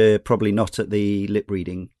good, we're probably not at the lip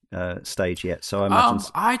reading stage yet, so I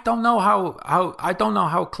imagine I don't know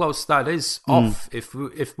how close that is off if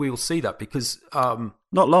we'll see that, because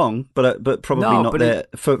not long, but probably not there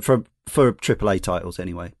for AAA titles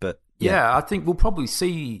anyway. But yeah, I think we'll probably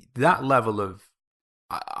see that level of.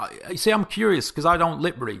 I see. I'm curious because I don't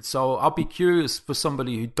lip read, so I'll be curious for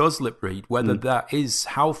somebody who does lip read whether that is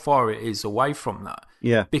how far it is away from that.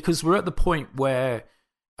 Yeah, because we're at the point where.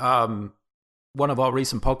 One of our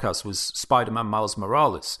recent podcasts was Spider-Man Miles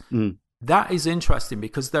Morales. That is interesting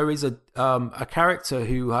because there is a character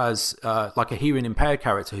who has like a hearing impaired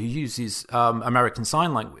character who uses American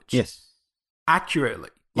Sign Language. Yes,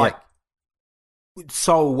 accurately, like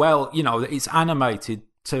so well. It's animated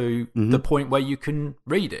to the point where you can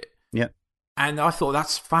read it. Yeah, and I thought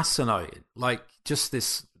that's fascinating. Like just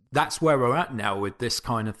this. That's where we're at now with this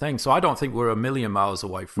kind of thing. So I don't think we're a million miles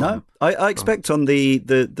away from. No, I expect on the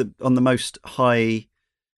on the most high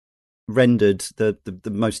rendered, the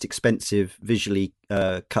most expensive visually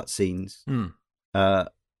cutscenes. I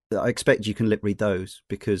expect you can lip read those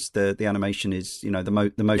because the animation is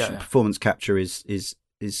the motion performance capture is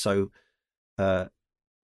so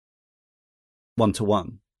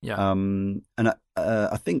 1-to-1. Yeah. And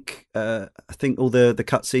I think all the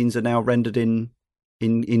cutscenes are now rendered in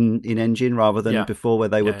engine rather than before where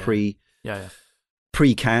they were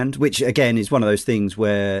pre-canned, which again is one of those things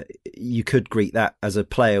where you could greet that as a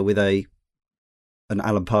player with an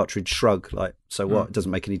Alan Partridge shrug, like, so what? It doesn't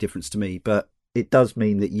make any difference to me, but it does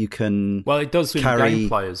mean that you can. Well, it does in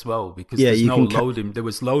gameplay as well because there's no loading. There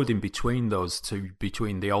was loading between those two,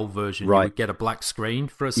 between the old version. Right. You would get a black screen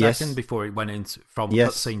for a second before it went into from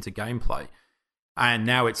cutscene to gameplay, and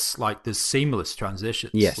now it's like there's seamless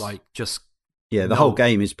transitions. Yes, like just. Yeah, the whole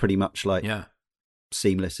game is pretty much like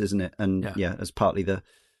seamless, isn't it? And as partly the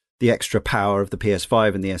extra power of the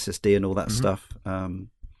PS5 and the SSD and all that stuff,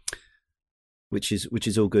 which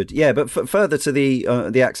is all good. Yeah, but further to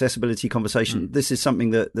the accessibility conversation, this is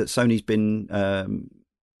something that Sony's been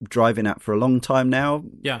driving at for a long time now.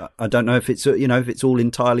 Yeah, I don't know if it's if it's all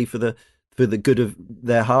entirely for the good of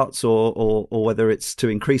their hearts or whether it's to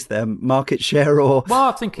increase their market share or... Well,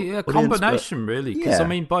 I think a combination, really. Because, I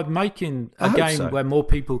mean, by making a game where more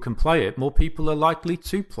people can play it, more people are likely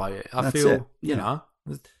to play it. I feel, you know...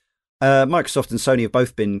 Microsoft and Sony have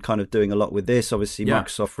both been kind of doing a lot with this. Obviously,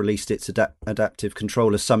 Microsoft released its adaptive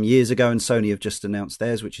controller some years ago, and Sony have just announced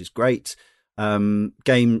theirs, which is great. I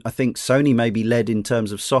think Sony maybe led in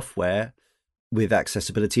terms of software with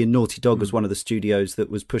accessibility, and Naughty Dog was one of the studios that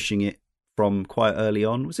was pushing it from quite early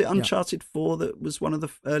on. Was it Uncharted 4 that was one of the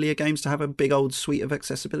earlier games to have a big old suite of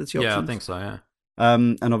accessibility options? Yeah, I think so, yeah.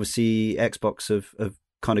 And obviously Xbox have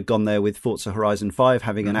kind of gone there with Forza Horizon 5,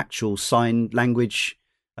 having an actual sign language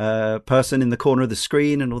person in the corner of the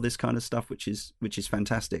screen and all this kind of stuff, which is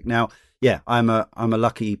fantastic. Now, I'm a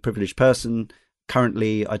lucky, privileged person.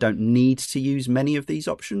 currently I don't need to use many of these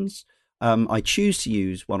options. I choose to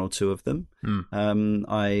use one or two of them.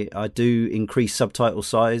 I do increase subtitle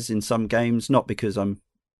size in some games, not because I'm,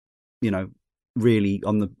 really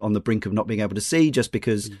on the brink of not being able to see, just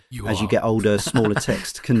because as you get older, smaller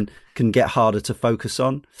text can get harder to focus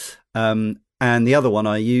on. And the other one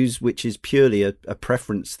I use, which is purely a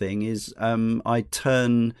preference thing, is I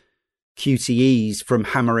turn QTEs from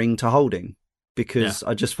hammering to holding, because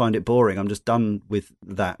I just find it boring. I'm just done with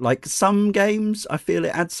that. Like some games, I feel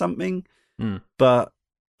it adds something, but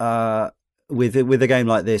with a game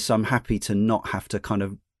like this, I'm happy to not have to kind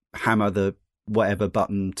of hammer the whatever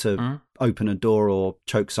button to open a door or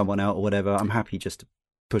choke someone out or whatever. I'm happy just to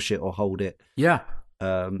push it or hold it. Yeah.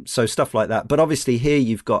 So stuff like that. But obviously here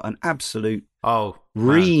you've got an absolute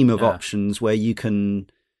ream of options where you can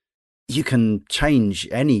change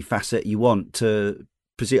any facet you want to.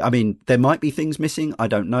 I mean, there might be things missing. I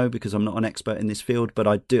don't know, because I'm not an expert in this field, but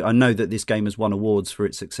I know that this game has won awards for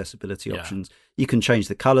its accessibility options. You can change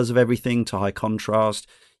the colors of everything to high contrast.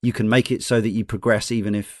 You can make it so that you progress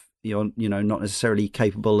even if you're, not necessarily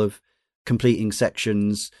capable of completing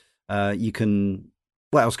sections. You can.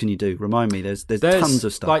 What else can you do? Remind me. There's tons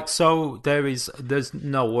of stuff. There's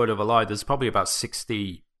no word of a lie. There's probably about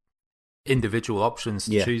 60 individual options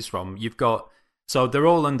to choose from. You've got, so they're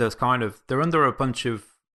all under they're under a bunch of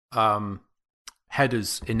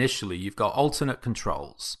headers initially. You've got alternate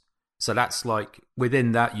controls. So that's like,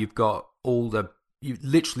 within that you've got you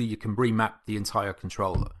can remap the entire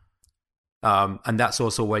controller. And that's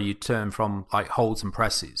also where you turn from like holds and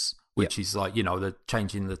presses, which is like, the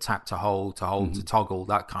changing the tap to hold to toggle,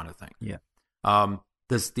 that kind of thing. Yeah.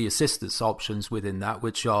 There's the assistance options within that,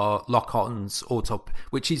 which are lock-ons,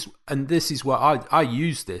 and this is where I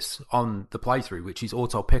use this on the playthrough, which is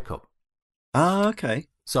auto pickup. Ah, okay.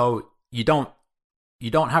 So you don't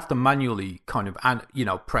have to manually kind of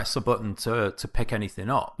press a button to pick anything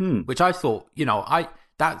up, which I thought,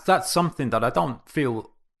 that's something that I don't feel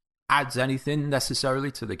adds anything necessarily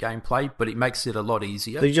to the gameplay, but it makes it a lot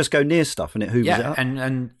easier. So you just go near stuff and it hoovers it up?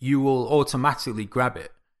 and you will automatically grab it.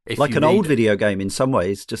 Like an old video game in some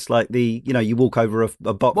ways, just like you walk over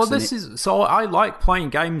a box. Well, so I like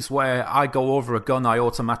playing games where I go over a gun, I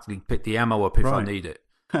automatically pick the ammo up if I need it.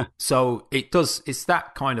 So it's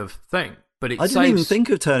that kind of thing. But I didn't even think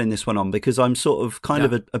of turning this one on, because I'm sort of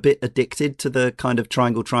a bit addicted to the kind of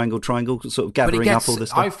triangle, sort of gathering up all this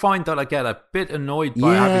stuff. I find that I get a bit annoyed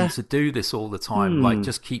by having to do this all the time, like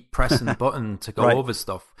just keep pressing the button to go over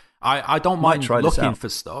stuff. I don't mind looking for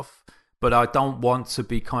stuff, but I don't want to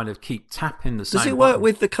be kind of keep tapping the same Does it work button.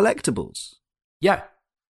 with the collectibles? Yeah,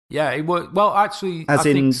 it works. Well, actually, as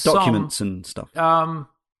in documents and stuff.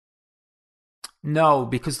 No,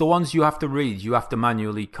 because the ones you have to read, you have to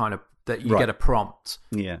manually kind of get a prompt.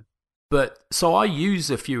 Yeah. But so I use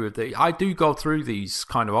a few of the. I do go through these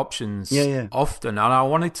kind of options often, and I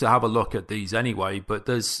wanted to have a look at these anyway. But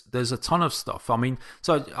there's a ton of stuff. I mean,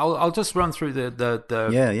 so I'll just run through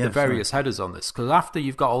the various headers on this, because after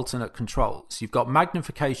you've got alternate controls, you've got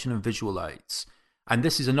magnification and visual aids, and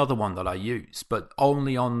this is another one that I use, but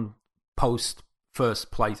only on first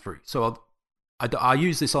playthrough. So I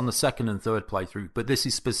use this on the second and third playthrough, but this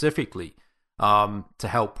is specifically to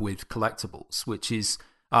help with collectibles, which is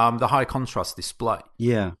the high contrast display.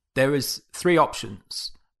 Yeah. There is 3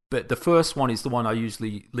 options, but the first one is the one I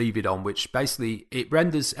usually leave it on, which basically it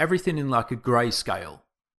renders everything in like a grayscale.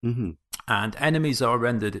 Mm-hmm. And enemies are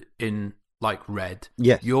rendered in like red.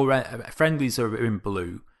 Yes. Your friendlies are in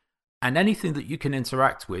blue. And anything that you can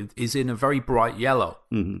interact with is in a very bright yellow.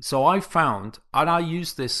 Mm-hmm. So I found, and I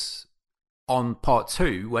used this on part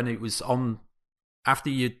 2 when it was on, after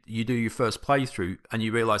you do your first playthrough and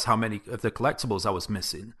you realize how many of the collectibles I was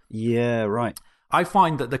missing. Yeah, right. I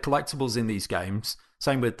find that the collectibles in these games,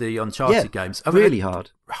 same with the Uncharted games, are really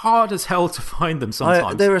hard. Hard as hell to find them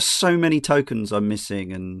sometimes. There are so many tokens I'm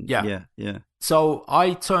missing, and yeah. So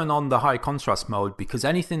I turn on the high contrast mode, because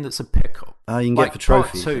anything that's a pickup, you can get for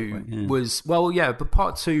trophies. Part 2 was but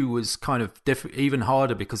part 2 was kind of even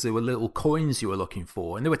harder, because there were little coins you were looking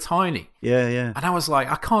for, and they were tiny. Yeah. And I was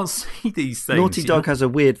like, I can't see these things. Naughty Dog has a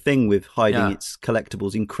weird thing with hiding its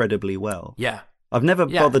collectibles incredibly well. Yeah. I've never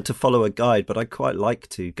bothered to follow a guide, but I quite like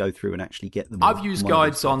to go through and actually get them. I've used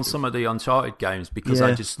guides on some of the Uncharted games because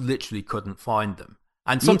I just literally couldn't find them.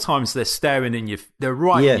 And sometimes they're staring in they're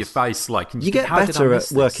right in your face. Like, and you get better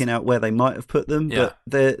at working out where they might have put them, but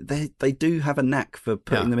they do have a knack for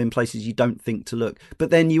putting them in places you don't think to look. But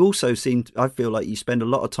then you also I feel like you spend a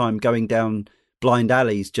lot of time going down blind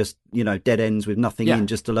alleys, just, dead ends with nothing in,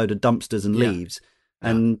 just a load of dumpsters and leaves.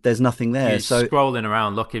 And there's nothing there. You're scrolling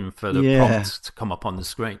around looking for the prompt to come up on the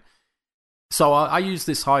screen. So I use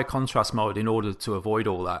this high contrast mode in order to avoid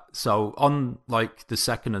all that. So on like the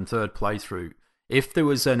second and third playthrough, if there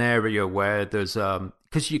was an area where there's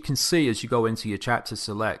because you can see as you go into your chapter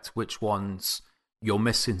select which ones you're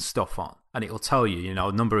missing stuff on, and it'll tell you, you know,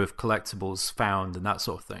 number of collectibles found and that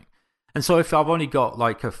sort of thing. And so if I've only got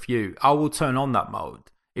like a few, I will turn on that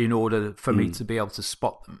mode in order for me to be able to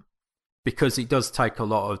spot them, because it does take a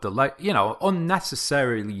lot of the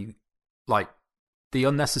unnecessarily, like the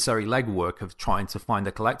unnecessary legwork of trying to find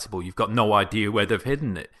a collectible. You've got no idea where they've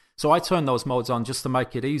hidden it. So I turn those modes on just to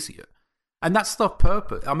make it easier. And that's the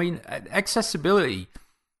purpose. I mean, accessibility,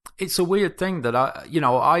 it's a weird thing that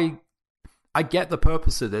I get the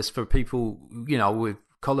purpose of this for people, you know, with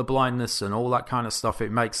color blindness and all that kind of stuff.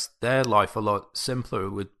 It makes their life a lot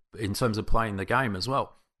simpler in terms of playing the game as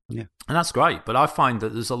well. Yeah. And that's great. But I find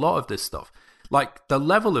that there's a lot of this stuff. Like the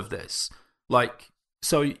level of this, like,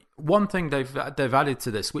 so one thing they've added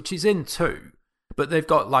to this, which is in 2, but they've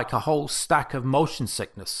got like a whole stack of motion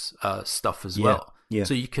sickness stuff as well. Yeah.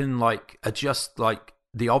 So you can like adjust like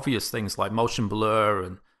the obvious things like motion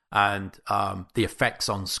blur and the effects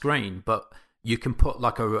on screen, but you can put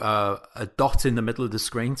like a dot in the middle of the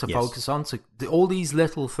screen to focus on. So all these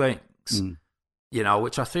little things, you know,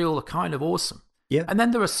 which I feel are kind of awesome. Yeah. And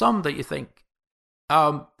then there are some that you think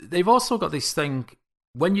they've also got this thing.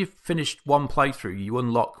 When you've finished one playthrough, you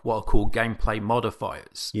unlock what are called gameplay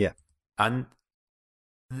modifiers. Yeah. And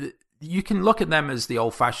you can look at them as the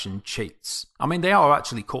old-fashioned cheats. I mean, they are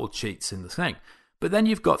actually called cheats in the thing. But then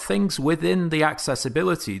you've got things within the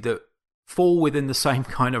accessibility that fall within the same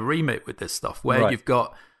kind of remit with this stuff, where you've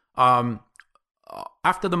got,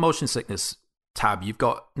 after the motion sickness tab, you've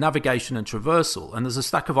got navigation and traversal, and there's a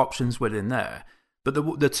stack of options within there. But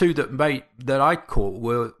the two that I caught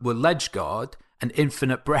were ledge guard and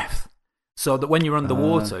infinite breath, so that when you're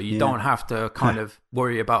underwater, you don't have to kind of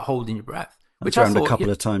worry about holding your breath. Which I found a couple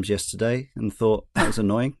of times yesterday and thought that was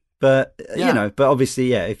annoying. But you know, but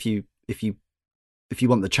obviously, if you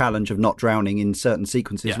want the challenge of not drowning in certain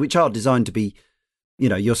sequences, which are designed to be, you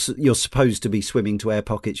know, you're supposed to be swimming to air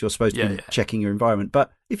pockets, you're supposed to be checking your environment.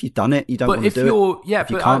 But if you've done it, you don't want to do it. Yeah, if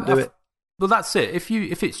you can't do it. Well, that's it.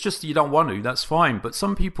 If it's just you don't want to, that's fine. But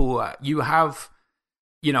some people, you have,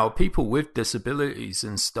 you know, people with disabilities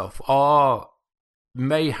and stuff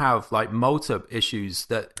may have like motor issues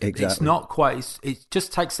that it's not quite. It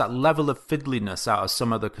just takes that level of fiddliness out of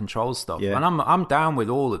some of the control stuff. Yeah. And I'm down with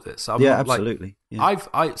all of this. Absolutely.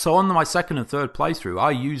 So on my second and third playthrough,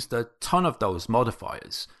 I used a ton of those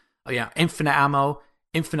modifiers. Infinite ammo,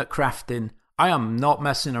 infinite crafting. I am not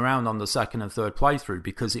messing around on the second and third playthrough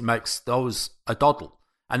because it makes those a doddle.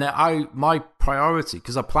 And my priority,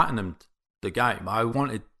 because I platinumed the game, I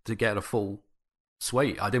wanted to get a full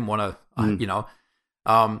suite. I didn't want to,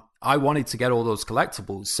 I wanted to get all those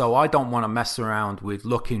collectibles, so I don't want to mess around with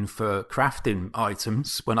looking for crafting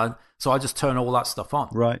items so I just turn all that stuff on.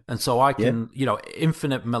 Right. And so I can,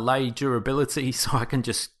 infinite melee durability, so I can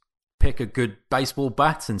just pick a good baseball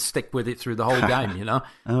bat and stick with it through the whole game,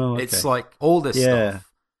 Oh, okay. It's like all this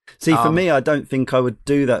stuff. See, for me, I don't think I would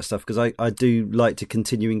do that stuff because I do like to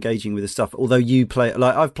continue engaging with the stuff. Although you play,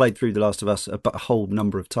 like I've played through The Last of Us a whole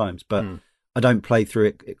number of times, but I don't play through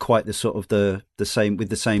it quite the sort of the same with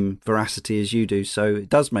the same veracity as you do. So it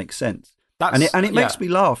does make sense, and it makes me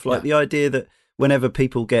laugh. Like the idea that whenever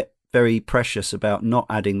people get very precious about not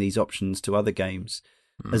adding these options to other games,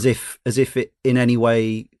 as if it in any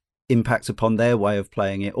way impacts upon their way of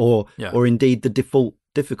playing it, or indeed the default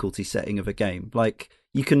difficulty setting of a game. Like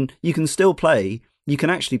you can still play. You can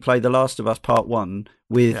actually play The Last of Us Part 1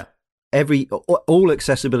 with all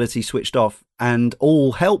accessibility switched off and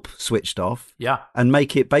all help switched off, and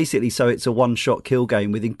make it basically so it's a one-shot kill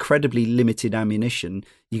game with incredibly limited ammunition.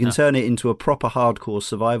 You can turn it into a proper hardcore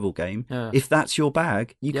survival game. If that's your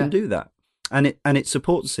bag, you can do that, and it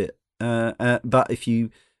supports it. But if you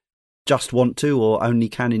just want to or only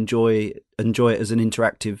can enjoy it as an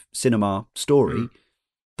interactive cinema story,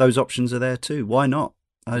 those options are there too. Why not?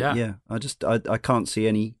 I can't see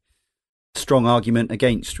any strong argument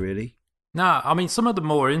against, really. No, I mean, some of the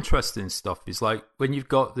more interesting stuff is like when you've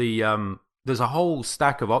got the there's a whole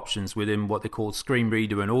stack of options within what they call screen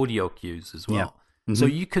reader and audio cues as well. Yeah. So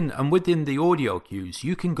you can, and within the audio cues,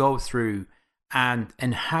 you can go through and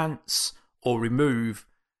enhance or remove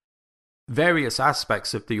various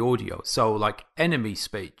aspects of the audio. So like enemy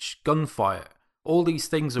speech, gunfire, all these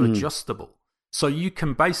things are adjustable. So you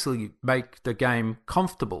can basically make the game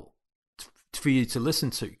comfortable for you to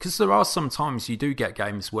listen to, because there are some times you do get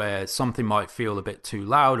games where something might feel a bit too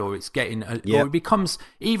loud, or it's getting or it becomes,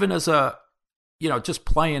 even as a just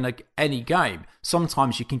playing any game,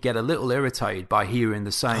 sometimes you can get a little irritated by hearing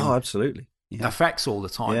the same absolutely effects all the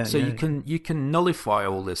time. Yeah, so yeah. you can nullify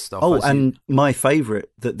all this stuff. Oh, and my favourite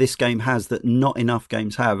that this game has that not enough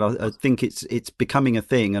games have, I think it's becoming a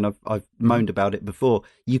thing, and I've moaned about it before.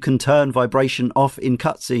 You can turn vibration off in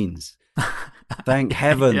cutscenes. Thank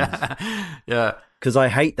heavens. Yeah. Because I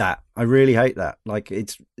hate that. I really hate that. Like,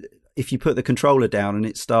 it's if you put the controller down and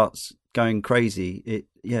it starts going crazy, it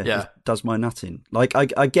does my nutting. Like,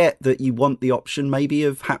 I get that you want the option maybe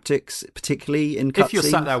of haptics, particularly in cutscenes. If you're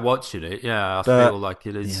sat there watching it, I feel like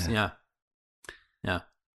it is. Yeah,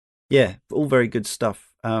 all very good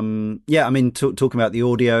stuff. I mean, talking about the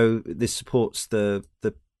audio, this supports the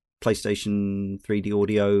PlayStation 3D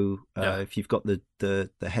audio. If you've got the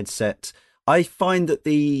headset, I find that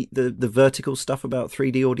the vertical stuff about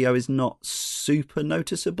 3D audio is not super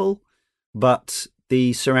noticeable, but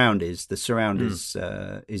the surround is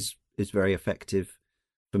very effective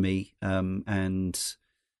for me, and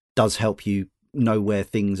does help you know where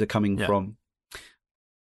things are coming from.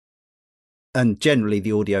 And generally,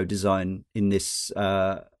 the audio design in this,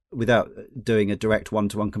 without doing a direct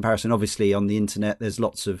one-to-one comparison, obviously on the internet there's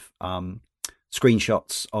lots of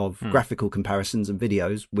screenshots of graphical comparisons and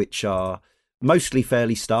videos, which are mostly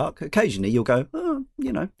fairly stark. Occasionally you'll go, oh,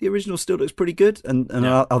 the original still looks pretty good, and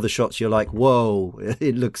other shots you're like, whoa,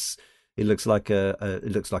 it looks like a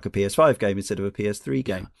PS5 game instead of a PS3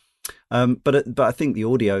 game. But I think the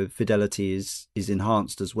audio fidelity is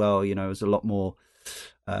enhanced as well. There's a lot more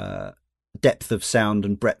depth of sound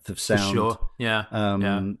and breadth of sound. For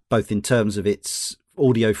sure. Both in terms of its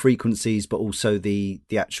audio frequencies, but also the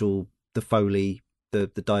actual Foley, the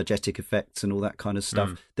diegetic effects and all that kind of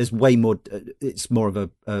stuff. There's way more. It's more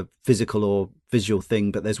of a physical or visual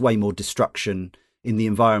thing, but there's way more destruction in the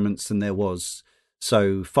environments than there was.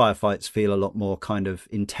 So firefights feel a lot more kind of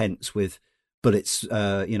intense, with bullets,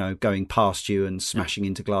 going past you and smashing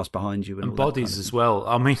into glass behind you, and bodies as well.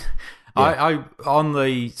 I mean, I on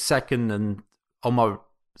my second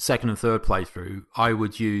and third playthrough, I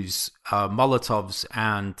would use Molotovs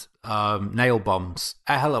and nail bombs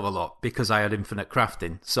a hell of a lot because I had infinite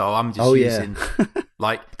crafting. So I'm just using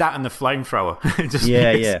like that and the flamethrower.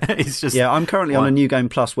 It's just I'm currently on a New Game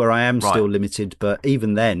Plus where I am still limited, but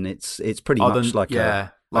even then, it's pretty much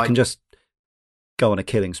I can just go on a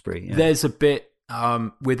killing spree. Yeah. There's a bit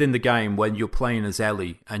within the game when you're playing as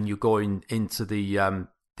Ellie and you're going into the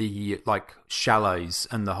like chalets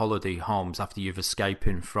and the holiday homes after you've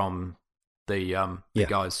escaping from the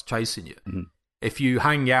guys chasing you. Mm-hmm. If you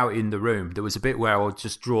hang out in the room, there was a bit where I would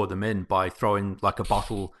just draw them in by throwing like a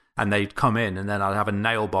bottle, and they'd come in, and then I'd have a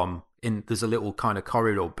nail bomb in. There's a little kind of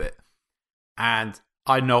corridor bit, and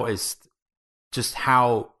I noticed just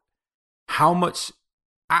how much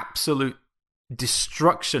absolute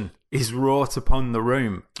destruction is wrought upon the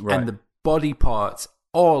room, and the body parts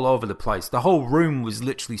all over the place. The whole room was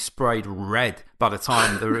literally sprayed red by the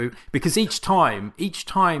time the room, because each time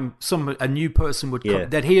a new person would come,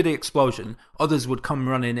 they'd hear the explosion, others would come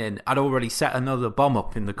running in. I'd already set another bomb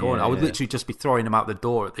up in the corner. I would literally just be throwing them out the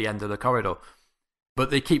door at the end of the corridor, but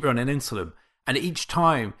they keep running into them, and each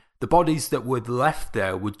time the bodies that were left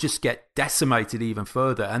there would just get decimated even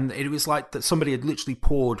further. And it was like that somebody had literally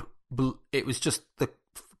poured, it was just the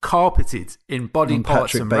carpeted in body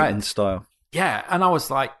parts Patrick and Bateman red style. Yeah, and I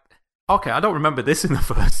was like, okay, I don't remember this in the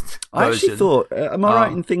first version. I actually thought, am I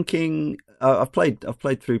right in thinking, I've played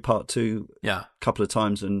through part 2 a couple of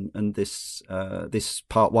times, and this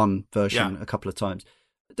part 1 version a couple of times.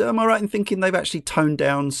 Am I right in thinking they've actually toned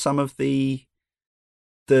down some of the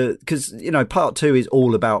because part 2 is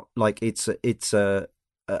all about, like, it's a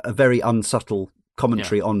very unsubtle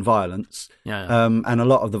commentary on violence, and a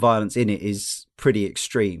lot of the violence in it is pretty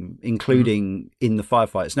extreme, including in the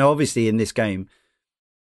firefights. Now, obviously, in this game,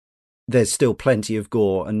 there's still plenty of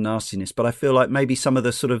gore and nastiness, but I feel like maybe some of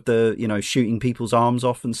the sort of shooting people's arms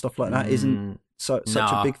off and stuff like that isn't such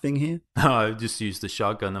a big thing here. No, I just use the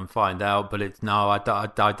shotgun and find out, but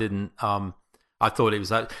I didn't. I thought it was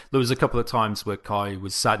that. There was a couple of times where Kai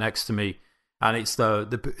was sat next to me, and it's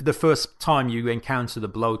the first time you encounter the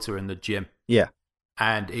bloater in the gym. Yeah.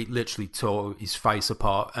 And it literally tore his face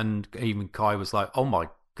apart, and even Kai was like, "Oh my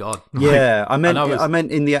god!" Yeah, I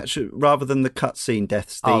meant in the actual, rather than the cutscene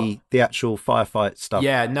deaths, the actual firefight stuff.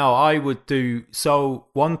 Yeah, no, I would do. So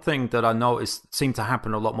one thing that I noticed seemed to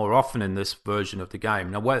happen a lot more often in this version of the game.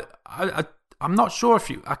 Now, I'm not sure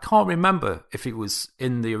I can't remember if it was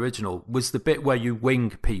in the original. Was the bit where you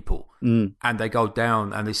wing people and they go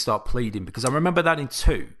down and they start bleeding? Because I remember that in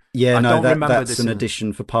 2. Yeah, that's an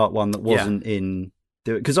addition for part 1 that wasn't in.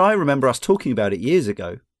 Because I remember us talking about it years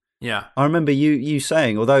ago. Yeah. I remember you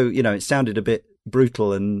saying, although, it sounded a bit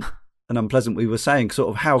brutal and unpleasant, we were saying sort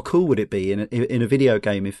of how cool would it be in a video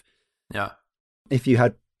game if if you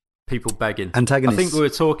had people begging. antagonists. I think we were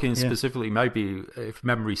talking specifically, maybe if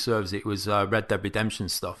memory serves, it was Red Dead Redemption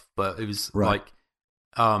stuff, but it was like,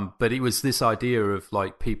 but it was this idea of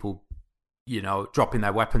like people, dropping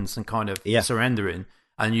their weapons and kind of surrendering,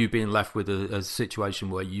 and you being left with a situation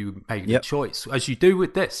where you made a choice, as you do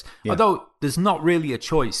with this. Although there's not really a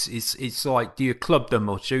choice. It's like, do you club them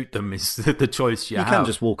or shoot them? Is the choice you have. You can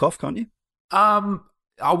just walk off, can't you?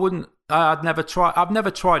 I wouldn't. I've never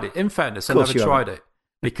tried it. In fairness, I never tried it.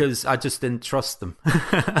 Because I just didn't trust them.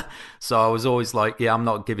 So I was always like, I'm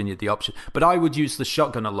not giving you the option. But I would use the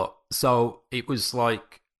shotgun a lot. So it was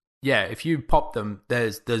like, if you pop them,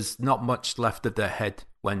 there's not much left of their head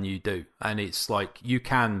when you do. And it's like, you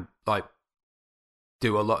can like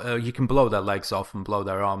do a lot. You can blow their legs off and blow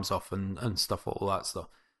their arms off and stuff, all that stuff.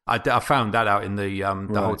 I found that out in the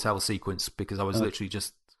hotel sequence, because I was literally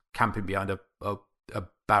just camping behind a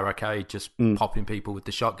barricade, just popping people with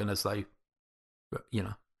the shotgun as they...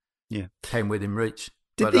 came within reach.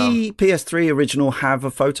 Did the PS3 original have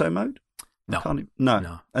a photo mode? No. And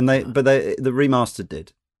the remastered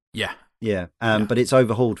did. Yeah. But it's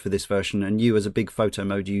overhauled for this version, and you as a big photo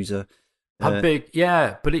mode user, but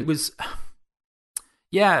it was,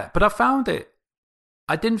 but I found it.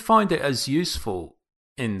 I didn't find it as useful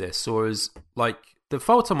in this, or as like the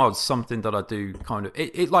photo mode's something that I do kind of.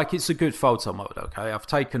 It's a good photo mode. Okay, I've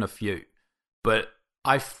taken a few, but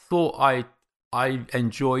I thought I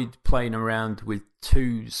enjoyed playing around with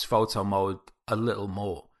 2's photo mode a little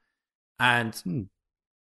more. And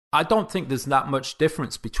I don't think there's that much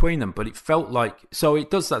difference between them, but it felt like... So it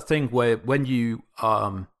does that thing where when you...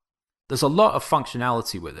 there's a lot of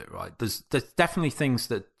functionality with it, right? There's definitely things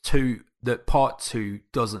that Part 2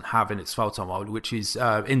 doesn't have in its photo mode, which is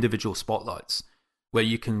individual spotlights, where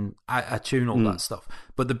you can attune all that stuff.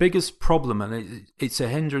 But the biggest problem, and it's a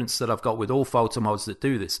hindrance that I've got with all photo modes that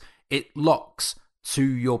do this, it locks to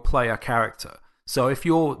your player character. So if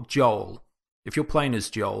you're playing as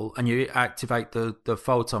Joel and you activate the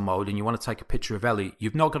photo mode and you want to take a picture of Ellie,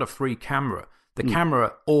 you've not got a free camera. The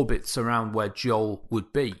camera orbits around where Joel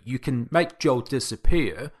would be. You can make Joel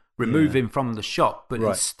disappear, remove him from the shot, but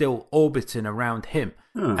it's still orbiting around him.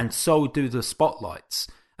 And so do the spotlights.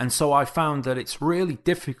 And so I found that it's really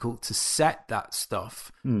difficult to set that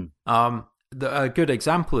stuff. A good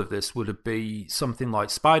example of this would be something like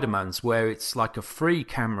Spider-Man's, where it's like a free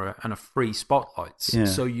camera and a free spotlights.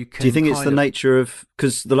 So you can. Do you think it's the nature of,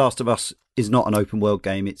 because The Last of Us is not an open world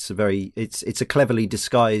game? It's a cleverly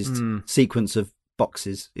disguised sequence of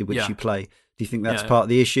boxes in which you play. Do you think that's part of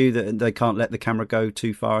the issue, that they can't let the camera go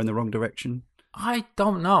too far in the wrong direction? I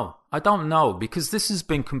don't know, because this has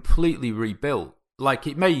been completely rebuilt. Like,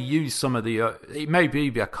 it may use some of the, it may be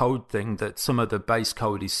a code thing that some of the base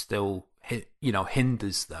code is still,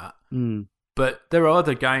 hinders that. But there are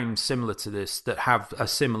other games similar to this that have a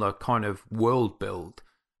similar kind of world build,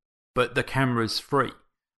 but the camera's free.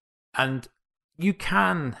 And you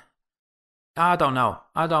can, I don't know.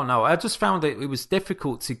 I just found it was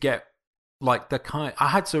difficult to get, like, I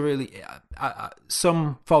had to really,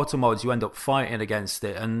 some photo modes you end up fighting against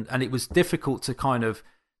it, and it was difficult to kind of,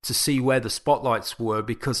 to see where the spotlights were,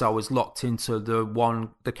 because I was locked into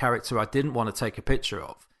the character I didn't want to take a picture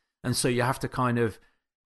of. And so you have to kind of,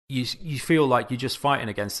 you feel like you're just fighting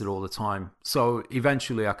against it all the time. So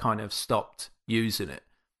eventually I kind of stopped using it.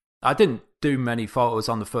 I didn't do many photos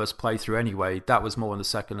on the first playthrough anyway. That was more on the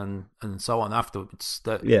second and so on afterwards.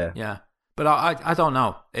 Yeah. But I don't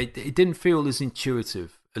know. It didn't feel as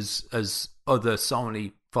intuitive as other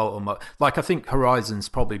Sony photo mode. Like, I think Horizon's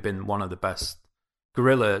probably been one of the best.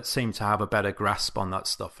 Guerrilla seemed to have a better grasp on that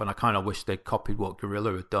stuff, and I kind of wish they'd copied what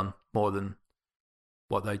Guerrilla had done more than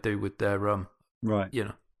what they do with their right.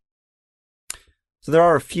 So there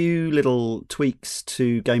are a few little tweaks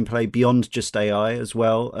to gameplay beyond just AI as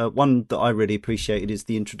well. One that I really appreciated is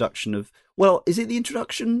the introduction of, well, is it the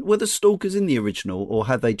introduction? Were the stalkers in the original, or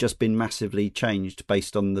have they just been massively changed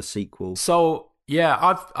based on the sequel? So yeah,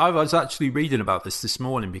 I was actually reading about this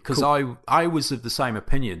morning, because cool. I was of the same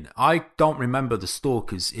opinion. I don't remember the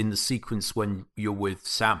stalkers in the sequence when you're with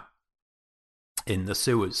Sam in the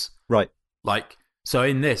sewers. Right. Like, so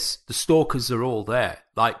in this, the stalkers are all there.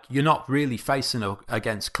 Like, you're not really facing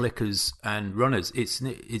against clickers and runners.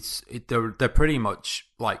 They're pretty much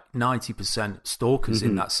like 90% stalkers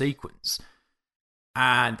in that sequence.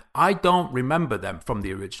 And I don't remember them from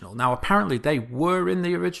the original. Now, apparently they were in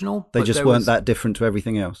the original. They just weren't that different to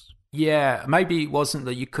everything else. Yeah, maybe it wasn't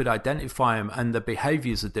that you could identify them and the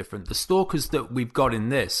behaviors are different. The stalkers that we've got in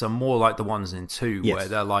this are more like the ones in 2, Yes. where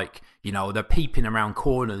they're like, they're peeping around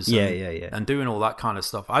corners and doing all that kind of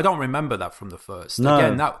stuff. I don't remember that from the first. No.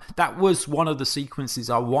 Again, that was one of the sequences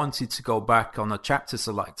I wanted to go back on a chapter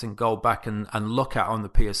select and go back and look at on the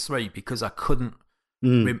PS3 because I couldn't,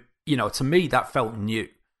 to me, that felt new.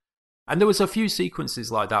 And there was a few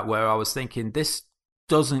sequences like that where I was thinking, this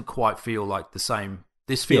doesn't quite feel like the same.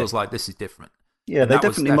 This feels like this is different. Yeah, they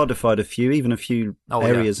definitely modified a few. Even a few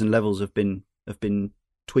areas and levels have been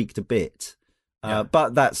tweaked a bit.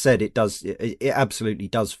 But that said, it absolutely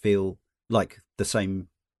does feel like the same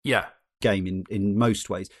game in most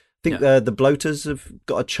ways. I think the bloaters have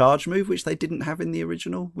got a charge move which they didn't have in the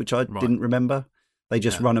original, which I didn't remember. They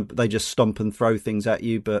just they just stomp and throw things at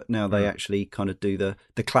you, but now they actually kind of do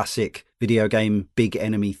the classic video game big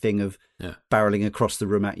enemy thing of barreling across the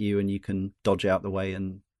room at you, and you can dodge out the way.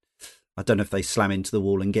 And I don't know if they slam into the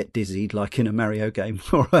wall and get dizzied like in a Mario game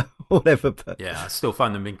or whatever. But I still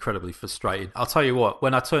find them incredibly frustrating. I'll tell you what,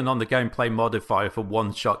 when I turn on the gameplay modifier for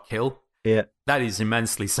one-shot kill, that is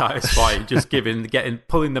immensely satisfying. Just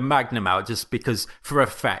pulling the Magnum out just because for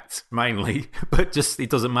effect mainly, but just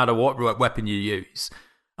it doesn't matter what weapon you use.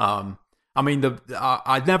 I mean,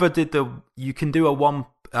 I never did you can do a one.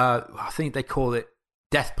 I think they call it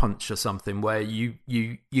death punch or something, where you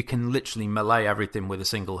can literally melee everything with a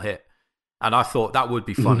single hit. And I thought that would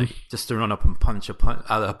be funny, just to run up and punch a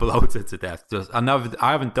bloater to death.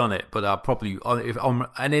 I haven't done it, but I'll probably, if on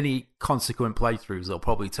any consequent playthroughs, I'll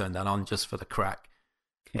probably turn that on just for the crack.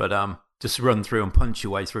 Yeah. But just run through and punch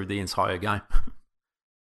your way through the entire game.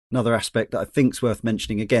 Another aspect that I think's worth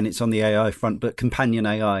mentioning, again, it's on the AI front, but companion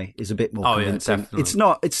AI is a bit more convincing. Yeah,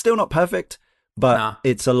 definitely. It's still not perfect, but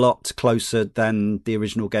it's a lot closer than the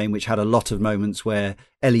original game, which had a lot of moments where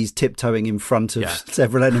Ellie's tiptoeing in front of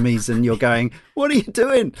several enemies and you're going, what are you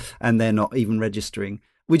doing? And they're not even registering,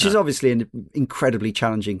 which is obviously an incredibly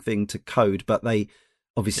challenging thing to code, but they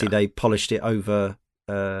polished it over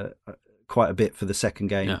quite a bit for the second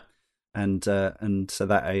game. Yeah. And so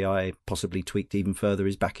that AI possibly tweaked even further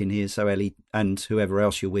is back in here. So Ellie and whoever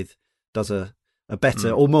else you're with does a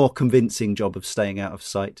better or more convincing job of staying out of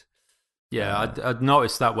sight. Yeah, I'd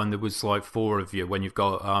noticed that when there was like 4 of you, when you've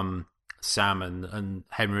got Sam and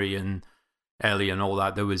Henry and Ellie and all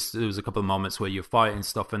that, there was a couple of moments where you're fighting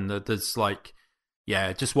stuff, and there's like,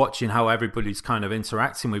 just watching how everybody's kind of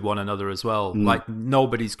interacting with one another as well. Like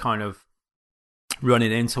nobody's kind of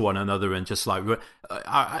running into one another and just like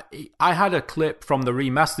I had a clip from the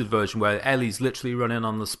remastered version where Ellie's literally running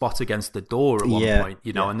on the spot against the door at one point,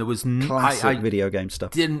 and there was classic video game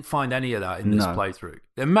stuff. Didn't find any of that in this playthrough.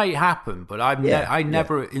 It may happen, but I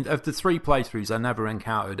never of the 3 playthroughs I never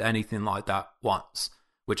encountered anything like that once,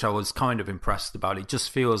 which I was kind of impressed about. It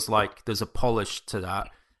just feels like there's a polish to that.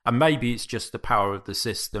 And maybe it's just the power of the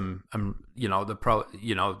system and the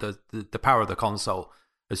power of the console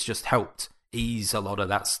has just helped ease a lot of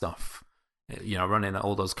that stuff, running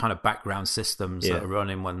all those kind of background systems that are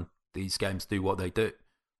running when these games do what they do.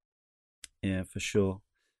 Yeah, for sure.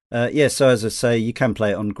 So as I say, you can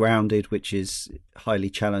play it on grounded, which is highly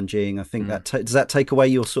challenging. I think that does that take away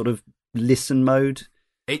your sort of listen mode?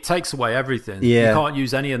 It takes away everything. Yeah. You can't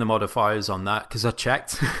use any of the modifiers on that because I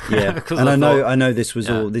checked. Yeah, and I know this was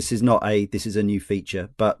all. This is a new feature,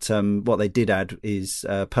 but what they did add is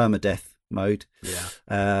permadeath mode,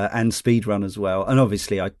 and speedrun as well. And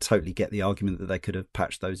obviously, I totally get the argument that they could have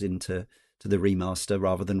patched those into the remaster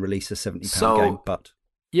rather than release a £70 game. But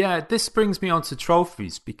this brings me on to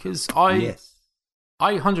trophies because I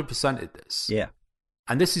 100%ed this. Yeah.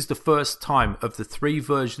 And this is the first time of the 3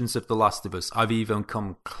 versions of The Last of Us I've even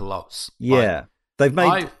come close. Yeah. They've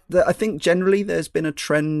made... I think generally there's been a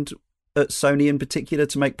trend at Sony in particular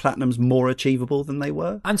to make Platinums more achievable than they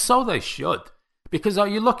were. And so they should. Because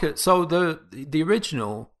you look at... So the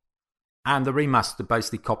original and the remaster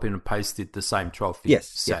basically copied and pasted the same trophy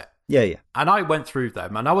set. Yeah. And I went through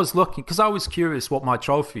them and I was looking... Because I was curious what my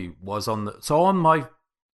trophy was on... So on my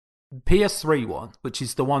PS3 one, which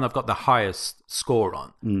is the one I've got the highest score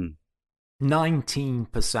on,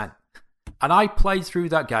 19%. And I played through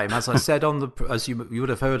that game, as I said as you would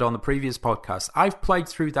have heard on the previous podcast. I've played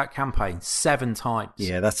through that campaign 7 times.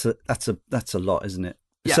 Yeah, that's a lot, isn't it?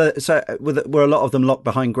 Yeah. So were a lot of them locked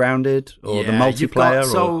behind grounded or the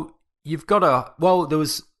multiplayer? You've got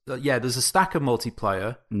there's a stack of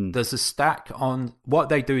multiplayer. There's a stack on what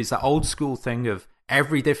they do is that old school thing of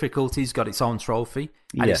every difficulty's got its own trophy,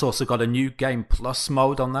 and it's also got a new game plus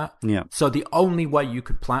mode on that. Yeah. So the only way you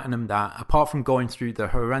could platinum that, apart from going through the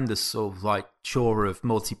horrendous sort of like chore of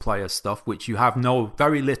multiplayer stuff, which you have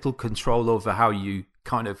very little control over how you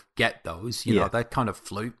kind of get those. You know, they're kind of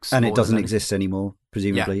flukes. And it doesn't exist anymore,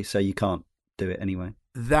 presumably, Yeah. so you can't do it anyway.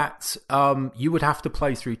 That you would have to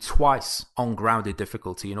play through twice on grounded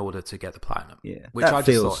difficulty in order to get the platinum. Yeah, which I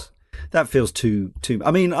just thought that feels too.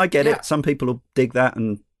 I mean, I get Yeah. it. Some people will dig that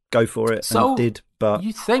and go for it, So and did, but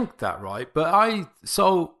you think that, right? But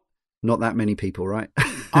not that many people, right?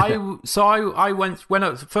 I went when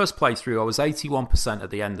at the first playthrough, I was 81% at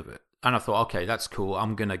the end of it, and I thought, okay, that's cool.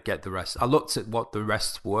 I'm gonna get the rest. I looked at what the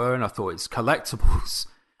rest were, and I thought it's collectibles.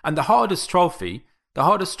 And the hardest trophy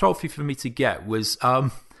for me to get was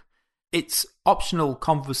it's optional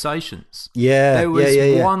conversations. Yeah, there was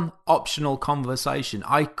yeah. one optional conversation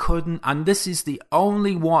I couldn't, and this is the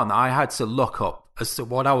only one I had to look up as to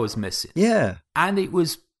what I was missing. Yeah, and it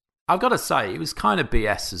was. I've got to say, it was kind of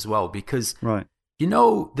BS as well because, right. you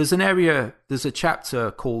know, there's a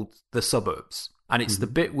chapter called The Suburbs, and it's the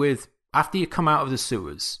bit with, after you come out of the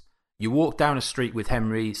sewers, you walk down a street with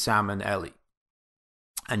Henry, Sam, and Ellie.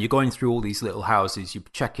 And you're going through all these little houses, you're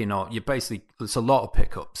checking out, there's a lot of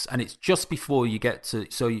pickups, and it's just before you get to,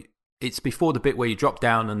 it's before the bit where you drop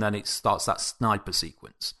down and then it starts that sniper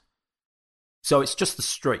sequence. So it's just the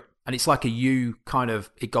street. And it's like a U kind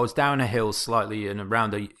of, it goes down a hill slightly and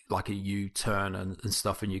around like a U-turn and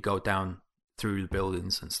stuff, and you go down through the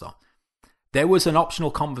buildings and stuff. There was an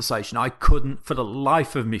optional conversation. I couldn't, for the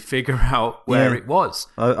life of me, figure out where it was.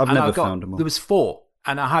 I've never found them all. There was 4,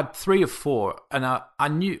 and I had 3 of 4, and I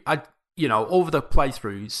knew, over the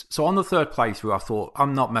playthroughs. So on the third playthrough, I thought,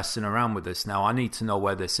 I'm not messing around with this now. I need to know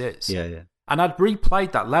where this is. Yeah. And I'd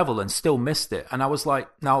replayed that level and still missed it. And I was like,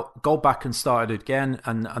 now go back and start it again.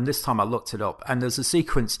 And this time I looked it up. And there's a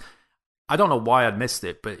sequence. I don't know why I'd missed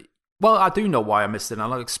it, but, well, I do know why I missed it. And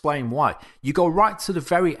I'll explain why. You go right to the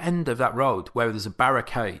very end of that road where there's a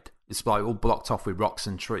barricade. It's like all blocked off with rocks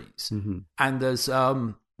and trees. Mm-hmm. And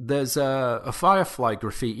there's a Firefly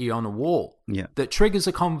graffiti on a wall that triggers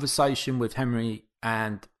a conversation with Henry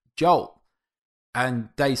and Joel. And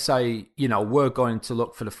they say, we're going to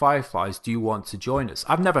look for the Fireflies. Do you want to join us?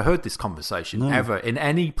 I've never heard this conversation ever in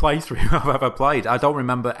any playthrough I've ever played. I don't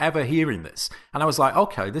remember ever hearing this. And I was like,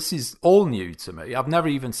 okay, this is all new to me. I've never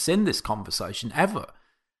even seen this conversation ever.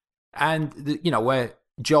 And, where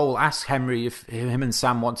Joel asks Henry if him and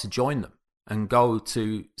Sam want to join them and go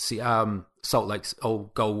to see Salt Lakes or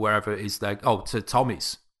go wherever it is to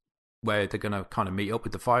Tommy's, where they're going to kind of meet up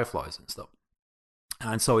with the Fireflies and stuff.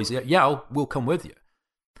 And so he's like, we'll come with you.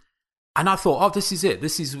 And I thought, oh, this is it.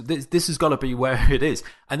 This has got to be where it is.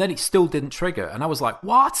 And then it still didn't trigger. And I was like,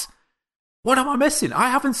 what? What am I missing? I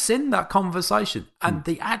haven't seen that conversation. And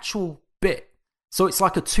the actual bit, so it's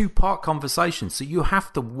like a 2-part conversation. So you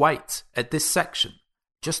have to wait at this section,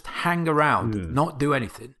 just hang around, not do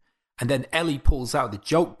anything. And then Ellie pulls out the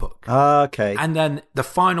joke book. Okay. And then the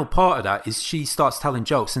final part of that is she starts telling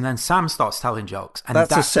jokes, and then Sam starts telling jokes. And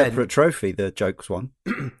that's a separate trophy, the jokes one.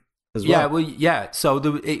 As well. So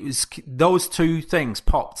it was those 2 things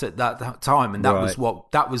popped at that time, and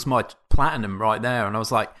that was my platinum right there. And I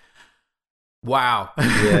was like, wow.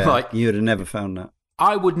 Yeah, you would have never found that.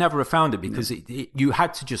 I would never have found it because you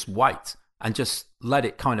had to just wait and just let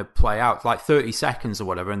it kind of play out, like 30 seconds or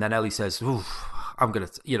whatever. And then Ellie says, oof, I'm going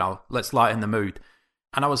to, let's lighten the mood.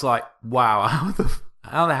 And I was like, wow, how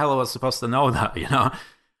the hell am I supposed to know that,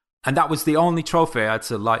 And that was the only trophy I had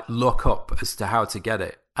to, look up as to how to get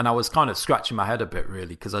it. And I was kind of scratching my head a bit,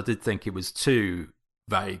 really, because I did think it was too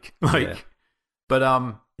vague. But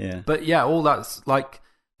all that's,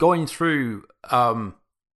 going through,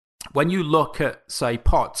 when you look at, say,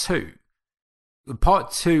 part 2,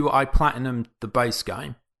 I platinumed the base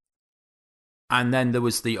game. And then there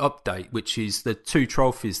was the update, which is the 2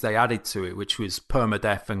 trophies they added to it, which was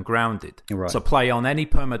permadeath and grounded. Right. So play on any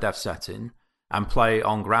permadeath setting and play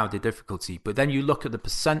on grounded difficulty. But then you look at the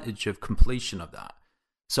percentage of completion of that.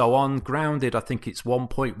 So on grounded, I think it's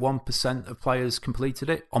 1.1% of players completed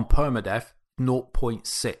it. On permadeath,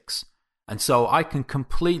 0.6. And so I can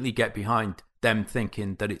completely get behind them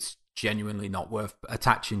thinking that it's genuinely not worth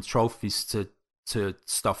attaching trophies to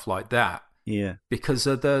stuff like that. Yeah. Because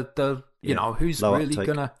of the who's low really uptake.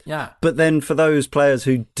 gonna, But then for those players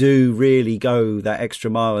who do really go that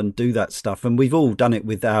extra mile and do that stuff, and we've all done it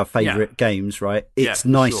with our favourite games, right? It's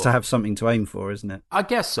nice to have something to aim for, isn't it? I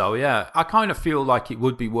guess so, yeah. I kind of feel like it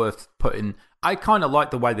would be worth putting. I kind of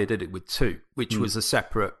like the way they did it with 2, which was a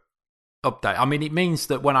separate update. I mean, it means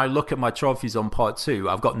that when I look at my trophies on part 2,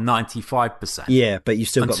 I've got 95%. Yeah, but you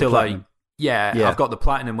still got the platinum. I've got the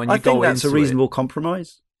platinum. When you go into I think that's a reasonable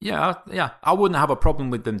compromise. Yeah. I wouldn't have a problem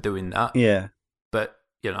with them doing that. Yeah. But,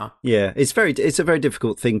 you know. Yeah, it's a very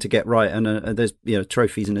difficult thing to get right, and there's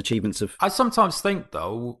trophies and achievements of. I sometimes think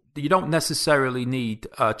though you don't necessarily need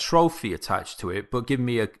a trophy attached to it, but give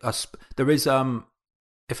me there is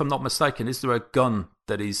if I'm not mistaken, is there a gun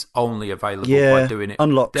that is only available by doing it?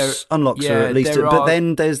 Unlocks or at least. But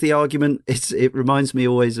then there's the argument. It reminds me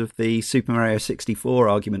always of the Super Mario 64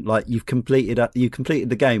 argument. Like you've completed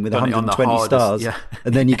the game with 120 stars,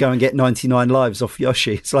 and then you go and get 99 lives off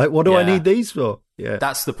Yoshi. It's like, what do I need these for? Yeah,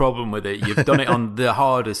 that's the problem with it. You've done it on the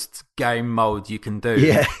hardest game mode you can do.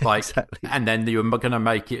 Yeah, exactly. And then you're going to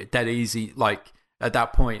make it dead easy. Like at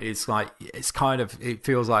that point, it's like it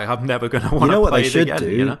feels like I'm never going to want to play it again. You know what they should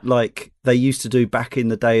do? You know? Like they used to do back in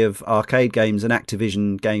the day of arcade games and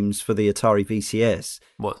Activision games for the Atari VCS.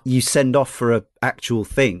 What? You send off for an actual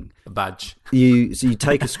thing. A badge. So you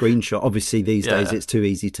take a screenshot. Obviously, these days it's too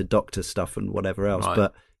easy to doctor stuff and whatever else. Right.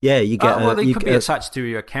 But yeah, you get. They could be attached to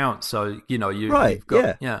your account, so you've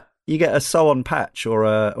got, You get a sew-on patch or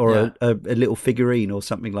a little figurine or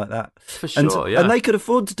something like that. For sure, and they could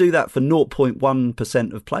afford to do that for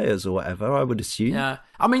 0.1% of players or whatever, I would assume. Yeah.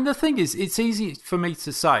 I mean, the thing is, it's easy for me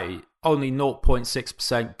to say only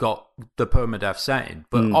 0.6% got the permadeath setting,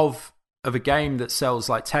 but of a game that sells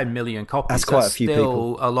like 10 million copies, that's quite a few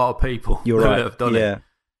people. A lot of people You're right. have done it.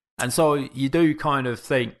 And so you do kind of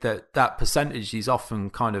think that percentage is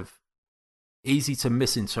often kind of easy to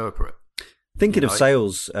misinterpret. Thinking of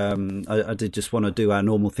sales, I did just want to do our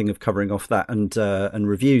normal thing of covering off that and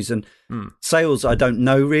reviews. And sales, I don't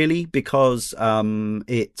know really because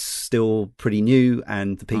it's still pretty new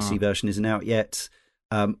and the PC version isn't out yet.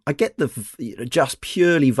 I get the just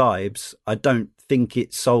purely vibes. I don't think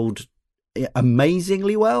it sold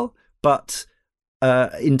amazingly well, but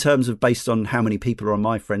in terms of based on how many people are on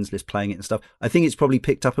my friends list playing it and stuff, I think it's probably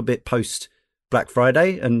picked up a bit post Black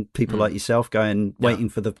Friday and people like yourself waiting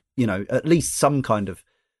for the at least some kind of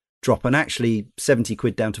drop. And actually 70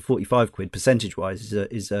 quid down to 45 quid percentage wise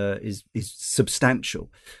is substantial.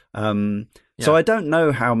 So I don't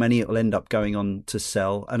know how many it will end up going on to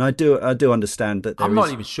sell, and I do understand that I'm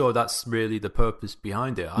not even sure that's really the purpose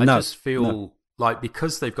behind it. I just feel like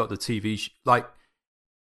because they've got the TV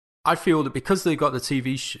I feel that because they've got the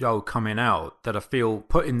TV show coming out, that I feel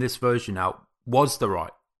putting this version out was the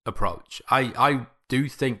right approach. I do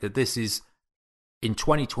think that this is in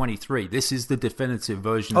 2023. This is the definitive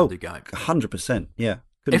version of the game. 100%. Yeah.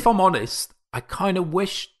 If I'm honest, I kind of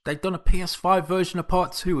wish they'd done a PS5 version of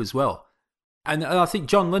Part 2 as well. And I think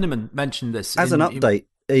John Lineman mentioned this as an update,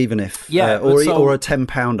 even if or a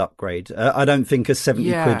 £10 upgrade. I don't think a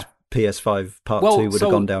 70 quid PS5 Part 2 would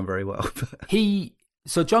have gone down very well.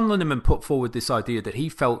 So John Lineman put forward this idea that he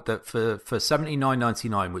felt that for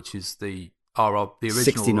 $79.99, which is the original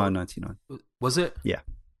 $69.99. Was it? Yeah.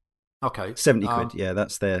 Okay. 70 quid. Yeah,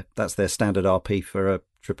 that's their standard RP for a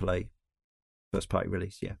AAA first party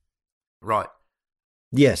release. Yeah. Right.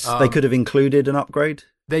 Yes, they could have included an upgrade.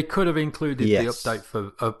 They could have included the update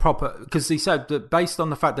for a proper, because he said that based on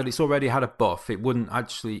the fact that it's already had a buff, it wouldn't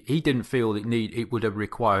actually. He didn't feel it would have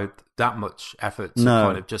required that much effort to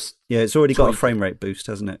kind of just. Yeah, it's already got a frame rate boost,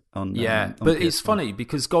 hasn't it? On but PS4. It's funny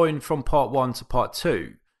because going from Part 1 to Part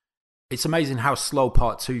 2, it's amazing how slow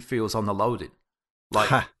Part 2 feels on the loading.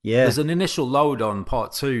 Like, there's an initial load on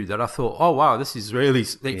Part 2 that I thought, oh wow, this is really.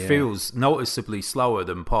 It feels noticeably slower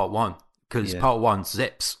than Part 1 because Part 1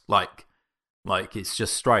 zips like it's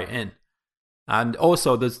just straight in. And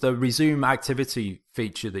also there's the resume activity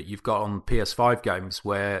feature that you've got on PS5 games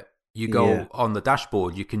where you go on the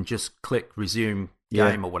dashboard, you can just click resume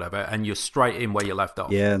game or whatever, and you're straight in where you left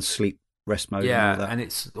off. Yeah, and sleep rest mode. and all that. And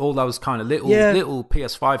it's all those kind of little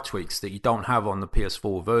PS5 tweaks that you don't have on the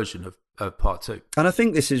PS4 version of Part 2. And I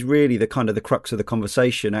think this is really the crux of the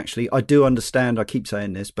conversation, actually. I do understand, I keep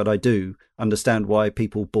saying this, but I do understand why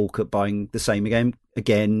people balk at buying the same game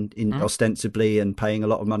again, ostensibly, and paying a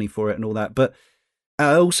lot of money for it and all that. But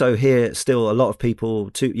I also hear still a lot of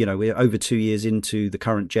people, we're over 2 years into the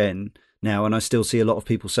current gen now, and I still see a lot of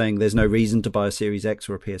people saying there's no reason to buy a Series X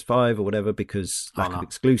or a PS5 or whatever because lack of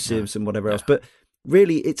exclusives and whatever else. But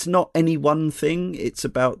really, it's not any one thing. It's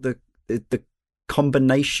about the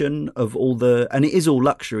combination of all and it is all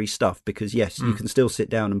luxury stuff because you can still sit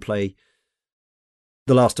down and play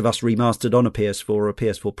The Last of Us remastered on a PS4 or a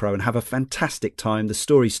PS4 Pro and have a fantastic time. The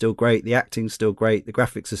story's still great, the acting's still great, the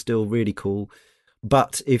graphics are still really cool.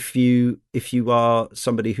 But if you are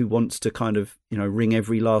somebody who wants to kind of wring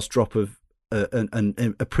every last drop of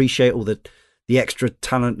and appreciate all the extra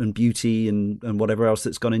talent and beauty and whatever else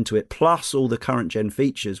that's gone into it, plus all the current gen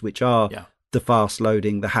features, which are the fast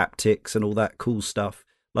loading, the haptics and all that cool stuff.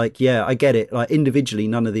 I get it. Like individually,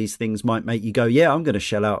 none of these things might make you go, I'm going to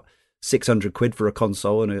shell out £600 for a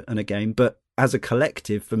console and a game. But as a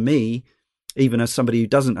collective, for me, even as somebody who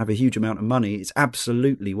doesn't have a huge amount of money, it's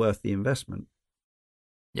absolutely worth the investment.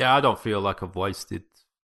 Yeah, I don't feel like I've wasted,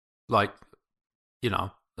 like,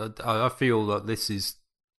 I feel that this is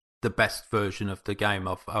the best version of the game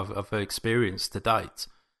I've experienced to date.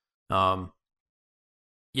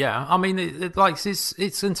 Yeah, I mean,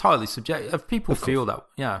 it's entirely subjective. If people feel that,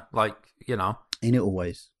 In it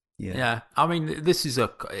always. Yeah, I mean, this is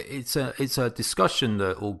it's a discussion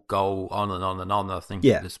that will go on and on and on. I think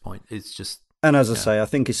at this point, it's just. And as I say, I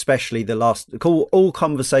think especially all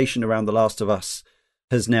conversation around The Last of Us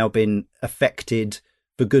has now been affected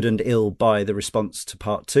for good and ill by the response to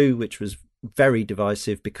Part 2, which was very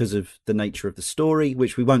divisive because of the nature of the story,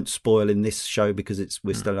 which we won't spoil in this show because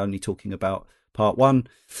we're still only talking about Part 1.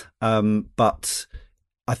 But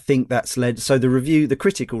I think that's led. So the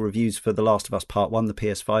critical reviews for The Last of Us Part 1, the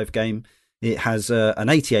PS5 game, it has an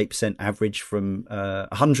 88% average from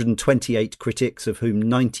 128 critics, of whom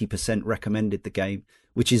 90% recommended the game,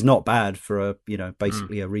 which is not bad for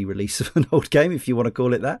basically a re-release of an old game, if you want to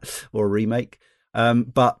call it that, or a remake.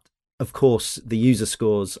 But of course, the user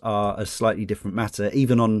scores are a slightly different matter.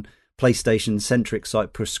 Even on PlayStation-centric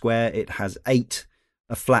site Per Square, it has a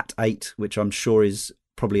flat 8, which I'm sure is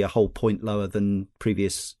probably a whole point lower than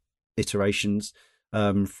previous iterations,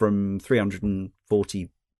 from 340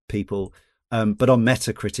 people. But on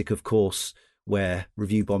Metacritic, of course, where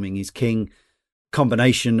review bombing is king,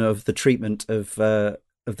 combination of the treatment of the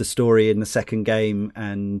story in the second game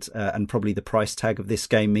and probably the price tag of this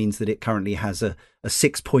game means that it currently has a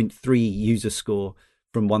 6.3 user score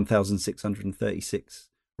from 1,636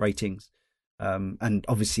 ratings. And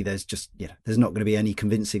obviously there's not going to be any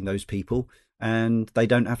convincing those people, and they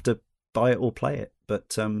don't have to buy it or play it.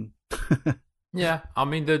 But yeah, I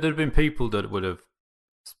mean, there'd have been people that would have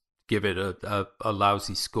give it a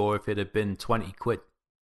lousy score if it had been £20.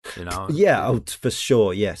 Yeah, for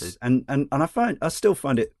sure, yes. And I still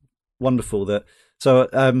find it wonderful that. So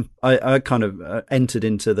I kind of entered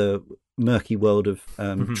into the murky world of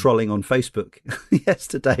trolling on Facebook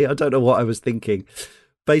yesterday. I don't know what I was thinking.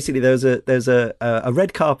 Basically, there's a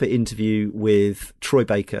red carpet interview with Troy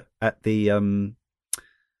Baker at the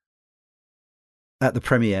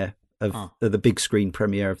premiere of the big screen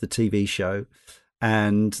premiere of the TV show,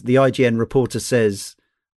 and the IGN reporter says,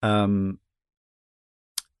 and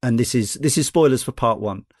this is spoilers for Part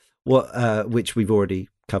 1, which we've already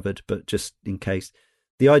covered, but just in case.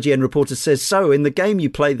 The IGN reporter says, so in the game you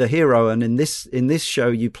play the hero, and in this show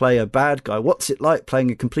you play a bad guy. What's it like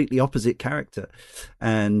playing a completely opposite character?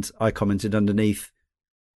 And I commented underneath,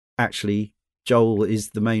 actually, Joel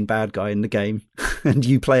is the main bad guy in the game, and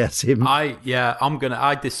you play as him. I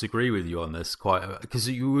disagree with you on this because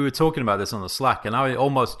we were talking about this on the Slack, and I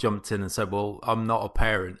almost jumped in and said, well, I'm not a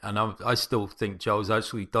parent, and I still think Joel's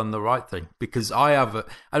actually done the right thing, because I have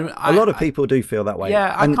a lot of people do feel that way.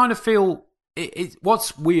 Yeah, I kind of feel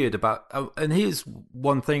what's weird about, and here's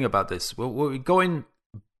one thing about this: we're going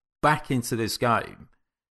back into this game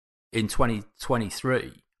in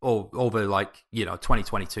 2023. Or over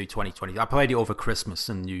 2022, 2020. I played it over Christmas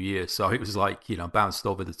and New Year, so it was bounced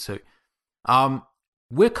over the two.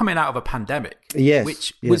 We're coming out of a pandemic,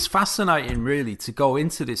 which was fascinating, really, to go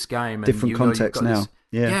into this game. Different context now.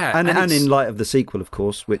 And in light of the sequel, of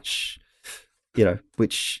course, which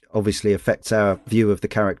obviously affects our view of the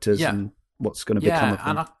characters and what's going to become of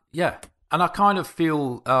them. And I kind of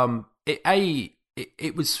feel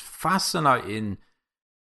it was fascinating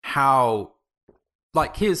how.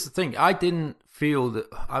 Here's the thing. I didn't feel that.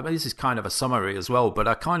 I mean, this is kind of a summary as well, but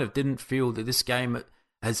I kind of didn't feel that this game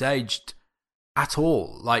has aged at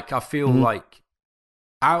all. I feel like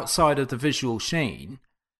outside of the visual sheen,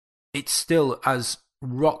 it's still as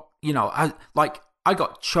rock. I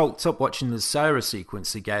got choked up watching the Sarah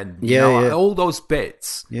sequence again. All those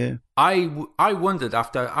bits. Yeah. I wondered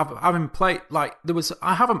after having played I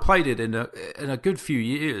haven't played it in a good few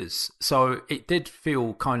years, so it did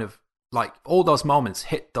feel kind of. All those moments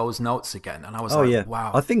hit those notes again, and I was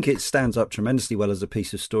wow. I think it stands up tremendously well as a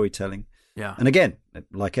piece of storytelling. Yeah. And again,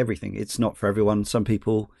 like everything, it's not for everyone. Some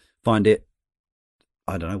people find it,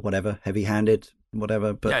 I don't know, whatever, heavy-handed,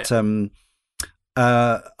 whatever. But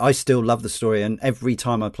I still love the story, and every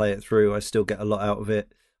time I play it through, I still get a lot out of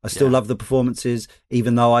it. I still love the performances,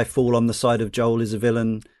 even though I fall on the side of Joel as a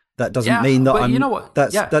villain. That doesn't mean that I'm. You know what?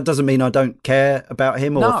 That doesn't mean I don't care about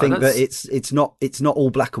him or think that it's not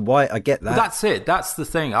all black and white. I get that. That's it. That's the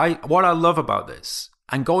thing. What I love about this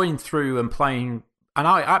and going through and playing, and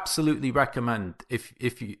I absolutely recommend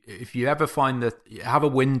if you ever find that you have a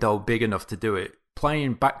window big enough to do it,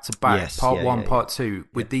 playing back to back, part 1, part 2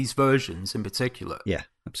 with these versions in particular. Yeah,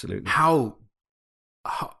 absolutely. How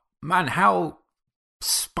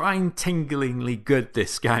spine-tinglingly good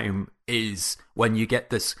this game is when you get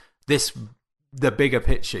this the bigger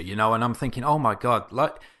picture, you know. And I'm thinking, oh my god,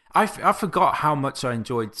 like I forgot how much I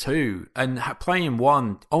enjoyed 2, and playing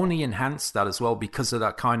 1 only enhanced that as well because of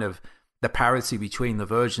that kind of the parity between the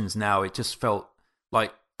versions. Now it just felt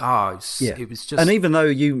like it was just. And even though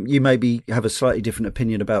you maybe have a slightly different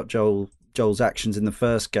opinion about Joel's actions in the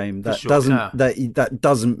first game, that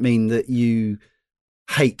doesn't mean that you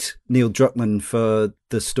hate Neil Druckmann for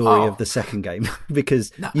the story of the second game,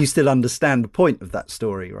 because you still understand the point of that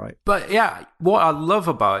story, right? But yeah, what I love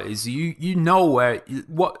about it is you know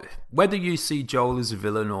whether you see Joel as a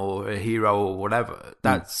villain or a hero or whatever,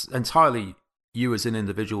 that's entirely you as an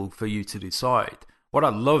individual for you to decide. What I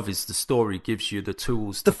love is the story gives you the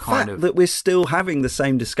tools to kind of... The fact that we're still having the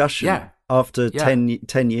same discussion after 10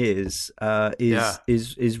 years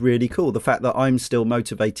is really cool. The fact that I'm still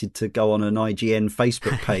motivated to go on an IGN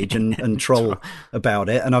Facebook page and troll about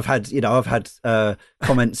it. And I've had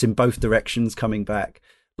comments in both directions coming back.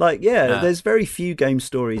 Like, there's very few game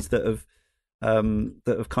stories that have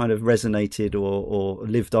kind of resonated or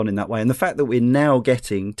lived on in that way. And the fact that we're now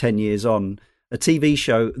getting 10 years on a TV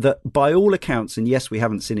show that, by all accounts, and yes, we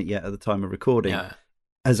haven't seen it yet at the time of recording,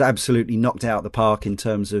 has absolutely knocked out the park in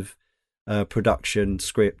terms of production,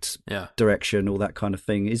 script, direction, all that kind of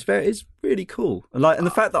thing, is really cool. And the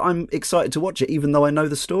fact that I'm excited to watch it, even though I know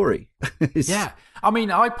the story. I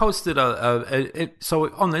mean, I posted so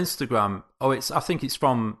on Instagram. I think it's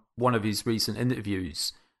from one of his recent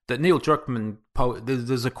interviews that Neil Druckmann.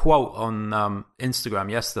 There's a quote on Instagram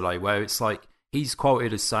yesterday where it's like he's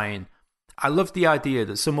quoted as saying, I love the idea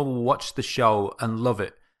that someone will watch the show and love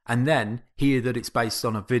it, and then hear that it's based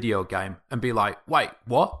on a video game and be like, wait,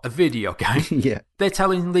 what? A video game? Yeah. They're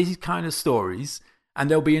telling these kind of stories, and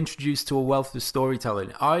they'll be introduced to a wealth of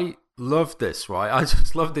storytelling. I love this, right? I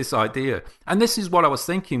just love this idea. And this is what I was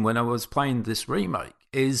thinking when I was playing this remake,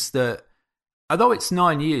 is that although it's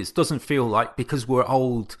 9 years, doesn't feel like, because we're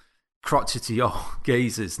old, crotchety old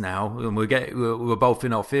geezers now, and we're both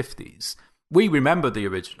in our 50s, we remember the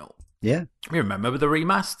original. Yeah. We remember the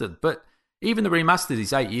remastered, but even the remastered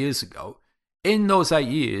is 8 years ago. In those 8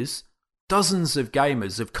 years, dozens of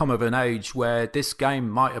gamers have come of an age where this game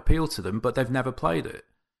might appeal to them, but they've never played it.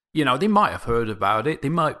 You know, they might have heard about it,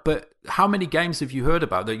 but how many games have you heard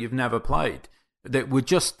about that you've never played? That were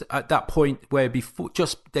just at that point where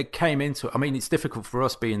they came into it. I mean, it's difficult for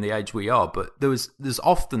us being the age we are, but there's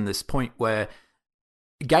often this point where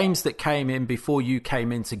games that came in before you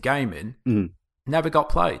came into gaming never got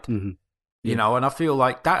played. Mm-hmm. You know, and I feel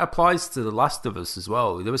like that applies to The Last of Us as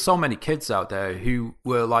well. There were so many kids out there who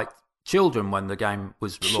were like children when the game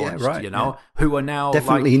was launched, who are now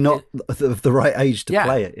definitely not of the right age to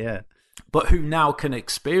play it, but who now can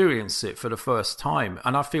experience it for the first time.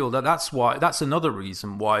 And I feel that that's another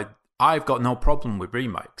reason why I've got no problem with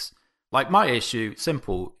remakes. Like, my issue,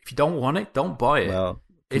 simple: if you don't want it, don't buy it. Well,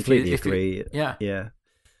 completely agree.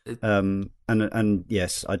 And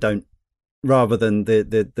yes, I don't. Rather than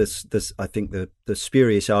this, I think the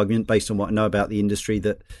spurious argument, based on what I know about the industry,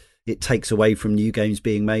 that it takes away from new games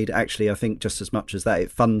being made. Actually, I think just as much as that, it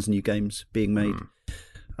funds new games being made.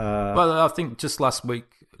 Well, I think just last week,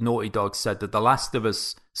 Naughty Dog said that the Last of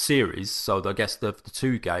Us series, so I guess the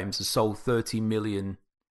 2 games, have sold 37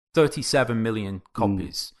 million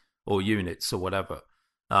copies or units or whatever,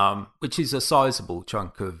 which is a sizable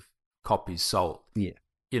chunk of copies sold. Yeah,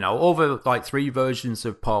 you know, over like 3 versions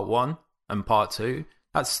of Part 1 and Part 2,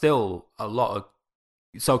 that's still a lot of...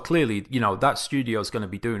 So clearly, you know, that studio's going to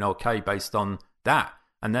be doing okay based on that.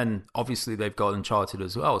 And then, obviously, they've got Uncharted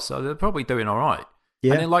as well, so they're probably doing all right.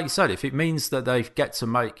 Yeah. And then, like you said, if it means that they get to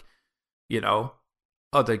make, you know,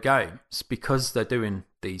 other games because they're doing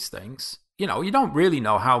these things, you know, you don't really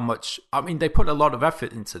know how much... I mean, they put a lot of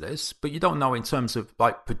effort into this, but you don't know in terms of,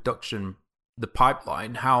 like, production, the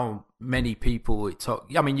pipeline, how many people it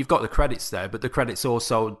took. I mean, you've got the credits there, but the credits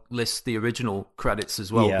also list the original credits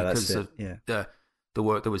as well, because of the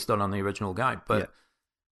work that was done on the original game. But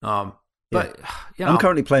but you know, I'm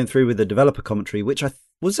currently playing through with the developer commentary, which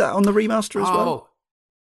was that on the remaster as well.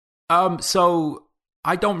 So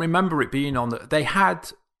I don't remember it being on they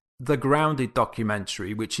had the Grounded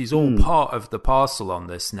documentary, which is all part of the parcel on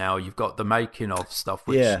this. Now you've got the making of stuff,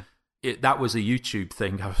 which that was a YouTube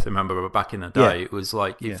thing. I remember back in the day. It was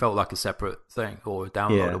like it felt like a separate thing or a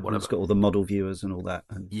download or whatever. It's got all the model viewers and all that.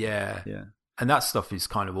 And, and that stuff is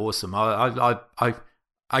kind of awesome.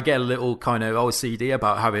 I I get a little kind of OCD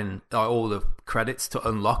about having all the credits to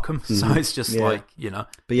unlock them. So it's just like,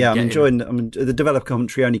 But yeah, I'm enjoying. The developer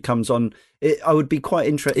commentary only comes on. I would be quite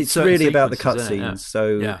interested. It's really about the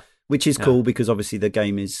cutscenes, which is cool because obviously the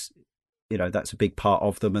game is, that's a big part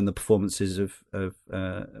of them and the performances of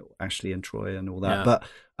Ashley and Troy and all that. Yeah. But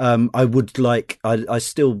I would like. I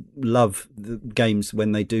still love the games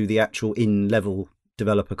when they do the actual in-level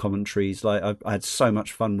developer commentaries. Like I had so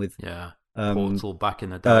much fun with. Yeah. Portal back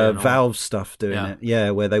in the day, Valve stuff doing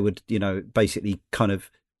it, where they would, basically kind of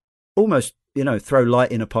almost, throw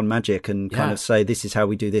light in upon magic and kind of say, this is how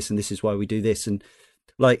we do this and this is why we do this, and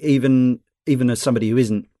like even as somebody who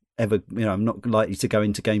isn't ever, I'm not likely to go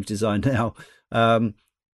into games design now.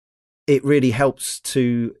 It really helps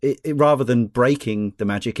to it rather than breaking the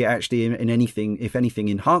magic. It actually, in anything, if anything,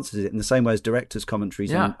 enhances it in the same way as directors'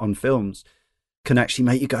 commentaries on films. Can actually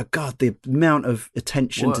make you go, God, the amount of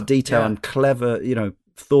attention to detail and clever,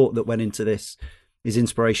 thought that went into this is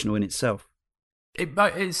inspirational in itself.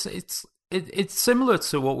 It's similar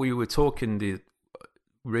to what we were talking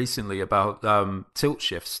recently about tilt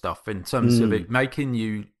shift stuff in terms of it making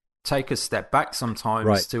you take a step back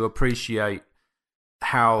sometimes to appreciate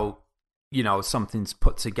how something's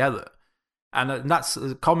put together. And that's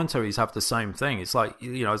commentaries have the same thing. It's like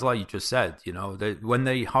it's like you just said. When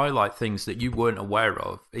they highlight things that you weren't aware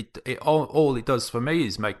of, all it does for me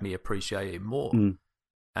is make me appreciate it more.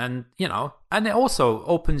 And and it also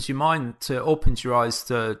opens your eyes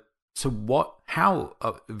to how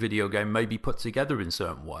a video game may be put together in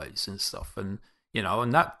certain ways and stuff. And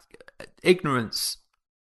and that ignorance.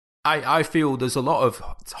 I feel there's a lot of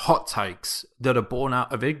hot takes that are born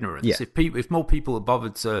out of ignorance. Yeah. If more people are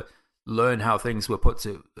bothered to learn how things were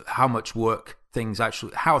how much work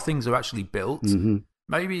how things are actually built,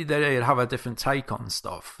 maybe they'd have a different take on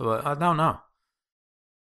stuff. But I don't know.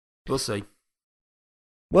 We'll see.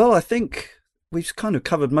 Well, I think we've kind of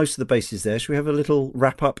covered most of the bases there. Should we have a little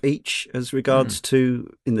wrap up each as regards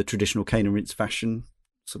to, in the traditional Cane and Rinse fashion,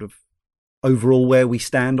 sort of overall where we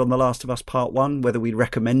stand on The Last of Us Part 1, whether we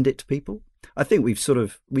recommend it to people? I think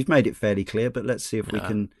we've made it fairly clear, but let's see if we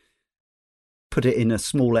can put it in a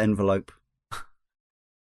smaller envelope.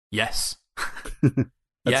 Yes.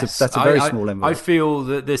 That's a very small envelope. I feel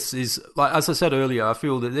that this is, like, as I said earlier, I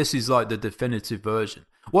feel that this is like the definitive version.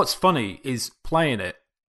 What's funny is playing it,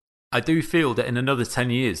 I do feel that in another 10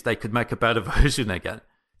 years they could make a better version again.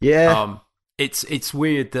 Yeah. It's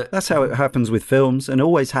weird that... That's how it happens with films, and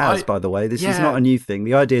always has, by the way. This is not a new thing.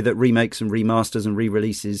 The idea that remakes and remasters and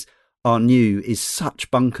re-releases are new is such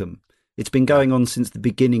bunkum. It's been going on since the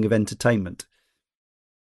beginning of entertainment.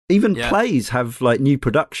 Even plays have like new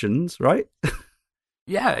productions, right?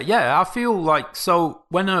 I feel like, so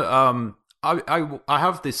when I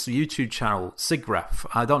have this YouTube channel, Sigraph.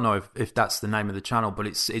 I don't know if that's the name of the channel, but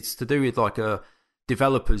it's to do with like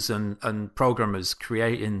developers and programmers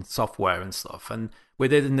creating software and stuff. And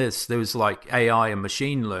within this, there's like AI and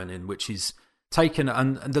machine learning, which is taken,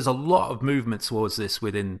 and there's a lot of movement towards this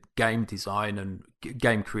within game design and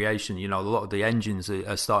game creation. A lot of the engines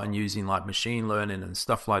are starting using like machine learning and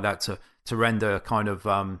stuff like that to render kind of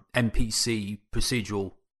NPC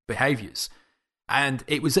procedural behaviors. And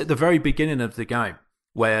it was at the very beginning of the game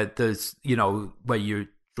where there's where you're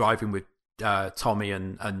driving with Tommy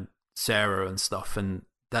and Sarah and stuff, and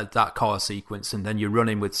that car sequence, and then you're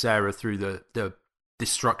running with Sarah through the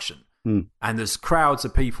destruction. And there's crowds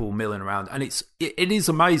of people milling around, and it is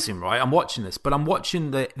amazing, right? I'm watching this, but I'm watching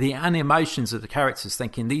the animations of the characters,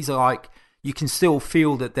 thinking these are like, you can still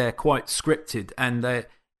feel that they're quite scripted, and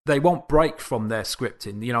they won't break from their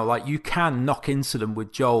scripting. Like you can knock into them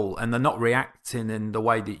with Joel, and they're not reacting in the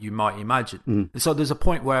way that you might imagine. So there's a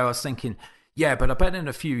point where I was thinking, yeah, but I bet in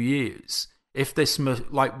a few years, if this,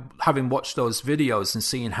 like having watched those videos and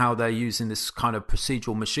seeing how they're using this kind of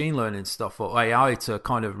procedural machine learning stuff or AI to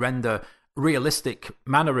kind of render realistic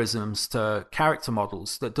mannerisms to character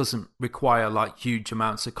models that doesn't require like huge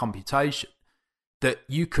amounts of computation, that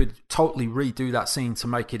you could totally redo that scene to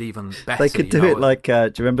make it even better. They could do it like, do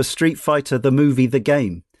you remember Street Fighter, the movie, the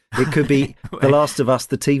game? It could be The Last of Us,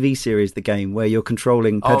 the TV series, the game, where you're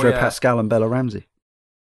controlling Pedro Pascal and Bella Ramsey.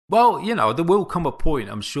 Well, there will come a point,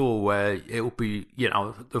 I'm sure, where it will be,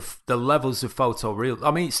 the levels of photoreal.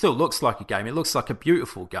 I mean, it still looks like a game. It looks like a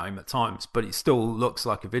beautiful game at times, but it still looks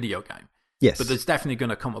like a video game. Yes. But there's definitely going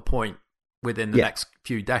to come a point within the next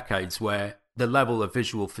few decades where the level of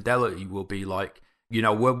visual fidelity will be like,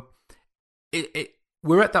 we're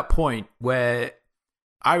at that point where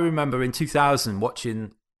I remember in 2000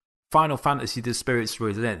 watching Final Fantasy: The Spirits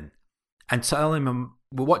Within and telling them,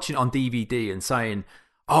 we're watching it on DVD and saying,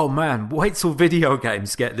 oh man, wait till video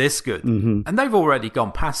games get this good. Mm-hmm. And they've already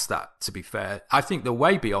gone past that, to be fair. I think they're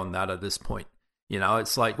way beyond that at this point.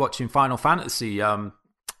 It's like watching Final Fantasy, Advent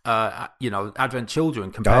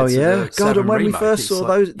Children compared to the God, 7 and when remake. we first saw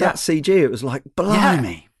that CG, it was like,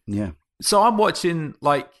 blimey. Yeah. So I'm watching,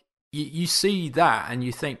 like, you see that and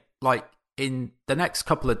you think, like, in the next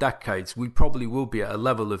couple of decades, we probably will be at a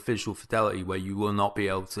level of visual fidelity where you will not be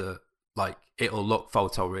able to, like, it'll look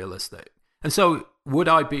photorealistic. And so would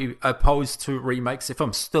I be opposed to remakes if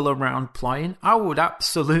I'm still around playing? I would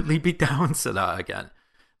absolutely be down to that again.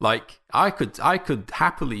 Like, I could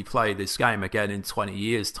happily play this game again in 20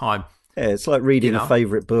 years' time. Yeah, it's like reading a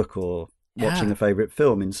favourite book or watching a favourite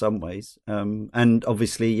film in some ways. And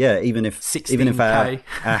obviously, even if our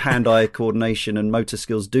hand-eye coordination and motor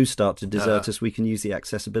skills do start to desert us, we can use the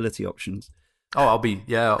accessibility options. Oh,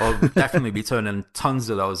 I'll definitely be turning tons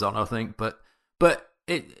of those on, I think. But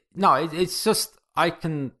it's just, I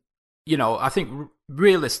can, I think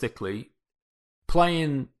realistically,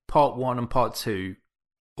 playing part 1 and part 2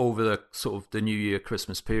 over the sort of the New Year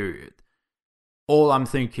Christmas period, all I'm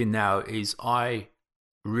thinking now is I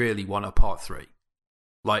really want a part 3.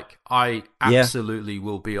 Like, I absolutely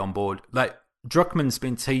will be on board. Like, Druckmann's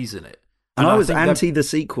been teasing it. And I was anti the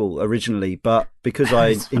sequel originally, but because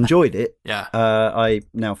I enjoyed it, I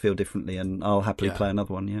now feel differently, and I'll happily play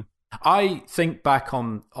another one, yeah. I think back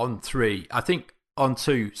on 3, I think on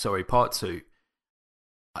 2, sorry, part 2,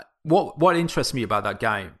 what interests me about that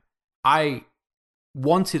game, I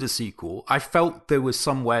wanted a sequel. I felt there was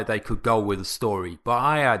somewhere they could go with the story, but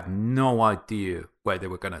I had no idea where they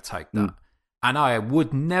were going to take that. And I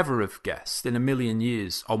would never have guessed in a million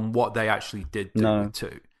years on what they actually did do with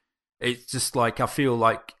 2. It's just like, I feel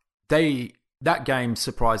like that game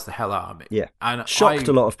surprised the hell out of me. Yeah. And shocked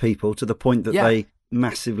a lot of people to the point that they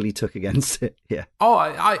massively took against it. Yeah. Oh,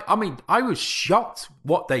 I mean, I was shocked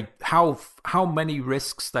how many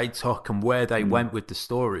risks they took and where they went with the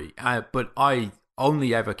story. But I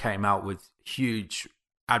only ever came out with huge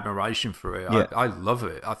admiration for it. Yeah. I love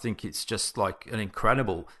it. I think it's just like an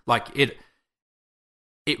incredible, like it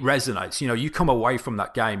resonates. You come away from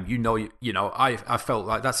that game, I felt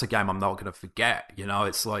like that's a game I'm not going to forget.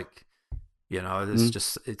 It's like, there's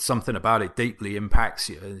just, it's something about it deeply impacts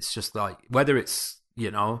you. It's just like, whether it's,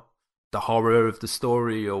 the horror of the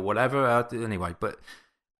story or whatever. Anyway, but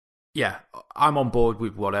yeah, I'm on board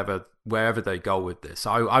with wherever they go with this.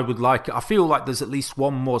 I feel like there's at least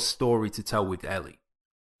one more story to tell with Ellie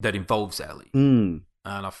that involves Ellie. And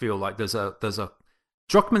I feel like there's a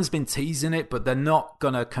Druckmann's been teasing it, but they're not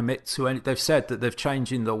going to commit to any. They've said that they've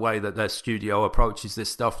changed in the way that their studio approaches this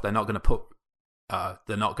stuff. They're not going to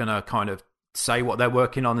they're not going to kind of say what they're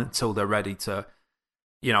working on until they're ready to,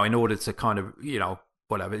 in order to kind of,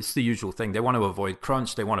 whatever. It's the usual thing. They want to avoid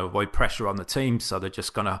crunch. They want to avoid pressure on the team. So they're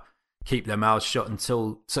just going to keep their mouths shut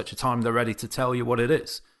until such a time they're ready to tell you what it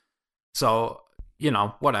is. So,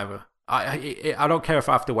 whatever. I don't care if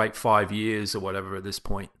I have to wait 5 years or whatever at this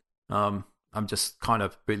point. I'm just kind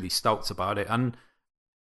of really stoked about it. And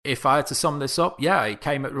if I had to sum this up, it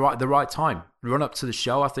came at the right time. Run up to the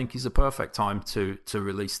show, I think, is a perfect time to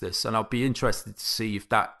release this. And I'll be interested to see if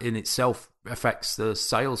that in itself affects the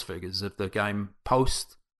sales figures of the game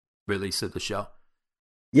post-release of the show.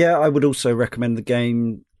 Yeah, I would also recommend the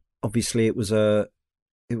game. Obviously, it was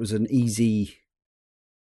an easy...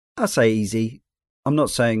 I say easy. I'm not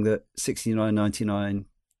saying that $69.99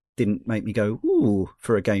 didn't make me go, ooh,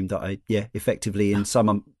 for a game that I, effectively in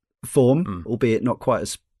some form, albeit not quite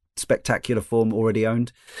as spectacular form, already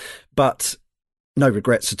owned. But no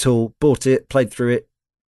regrets at all. Bought it, played through it,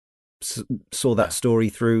 saw that story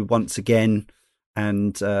through once again,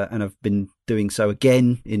 and I've been doing so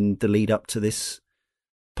again in the lead up to this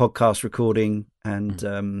podcast recording.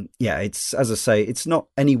 And it's, as I say, it's not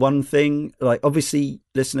any one thing. Like, obviously,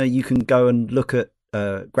 listener, you can go and look at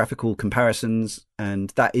graphical comparisons, and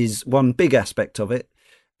that is one big aspect of it.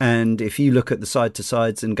 And if you look at the side to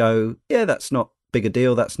sides and go, that's not big a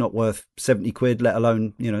deal, that's not worth 70 quid, let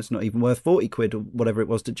alone, it's not even worth 40 quid or whatever it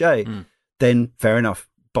was to Jay, then fair enough,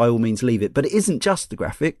 by all means leave it. But it isn't just the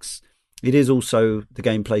graphics, it is also the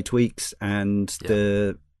gameplay tweaks and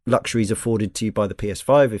the luxuries afforded to you by the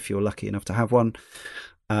PS5 if you're lucky enough to have one.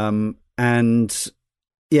 And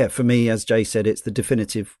for me, as Jay said, it's the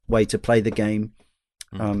definitive way to play the game.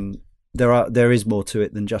 There is more to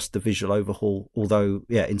it than just the visual overhaul, although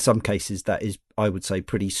in some cases that is, I would say,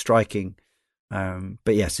 pretty striking.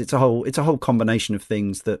 But yes, it's a whole combination of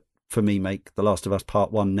things that for me make The Last of Us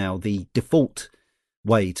Part 1 now the default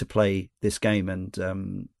way to play this game. And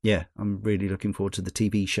I'm really looking forward to the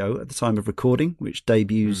TV show at the time of recording, which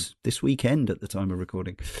debuts this weekend at the time of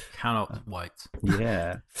recording. Cannot wait.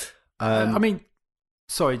 Yeah. I mean,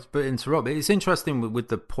 sorry to interrupt. It's interesting with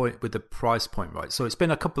the price point, right? So it's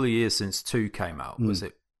been a couple of years since 2 came out. Was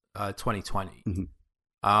it 2020?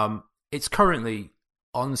 Mm-hmm. It's currently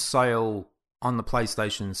on sale on the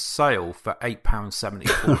PlayStation sale for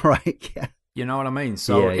 £8.74. Right, yeah. You know what I mean?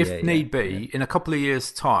 So if need be, in a couple of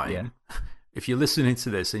years' time, if you're listening to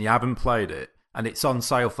this and you haven't played it and it's on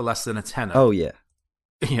sale for less than a tenner, you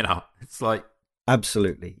know, it's like...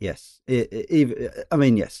 Absolutely, yes.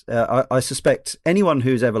 Yes. I suspect anyone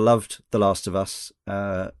who's ever loved The Last of Us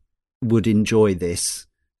would enjoy this,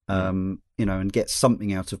 and get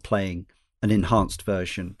something out of playing an enhanced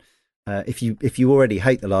version. If you already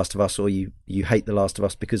hate The Last of Us, or you hate The Last of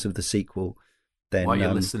Us because of the sequel, then why are you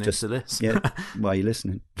listening to this? Why are you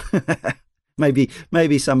listening?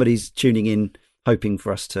 maybe somebody's tuning in hoping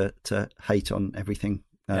for us to hate on everything.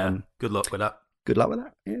 Good luck with that. Good luck with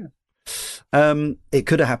that. Yeah. It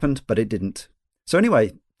could have happened, but it didn't. So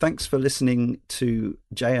anyway, thanks for listening to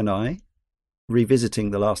Jay and I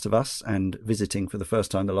revisiting The Last of Us and visiting for the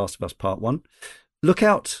first time The Last of Us Part 1. Look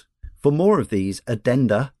out for more of these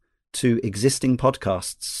addenda to existing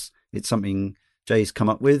podcasts. It's something Jay's come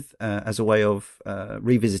up with as a way of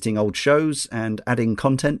revisiting old shows and adding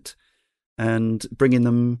content and bringing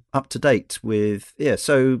them up to date with,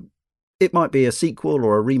 so it might be a sequel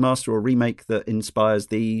or a remaster or a remake that inspires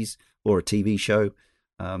these, or a TV show.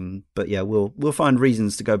 But we'll find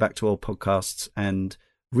reasons to go back to old podcasts and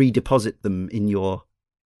redeposit them in your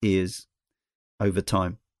ears over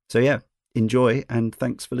time. So enjoy, and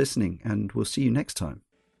thanks for listening, and we'll see you next time.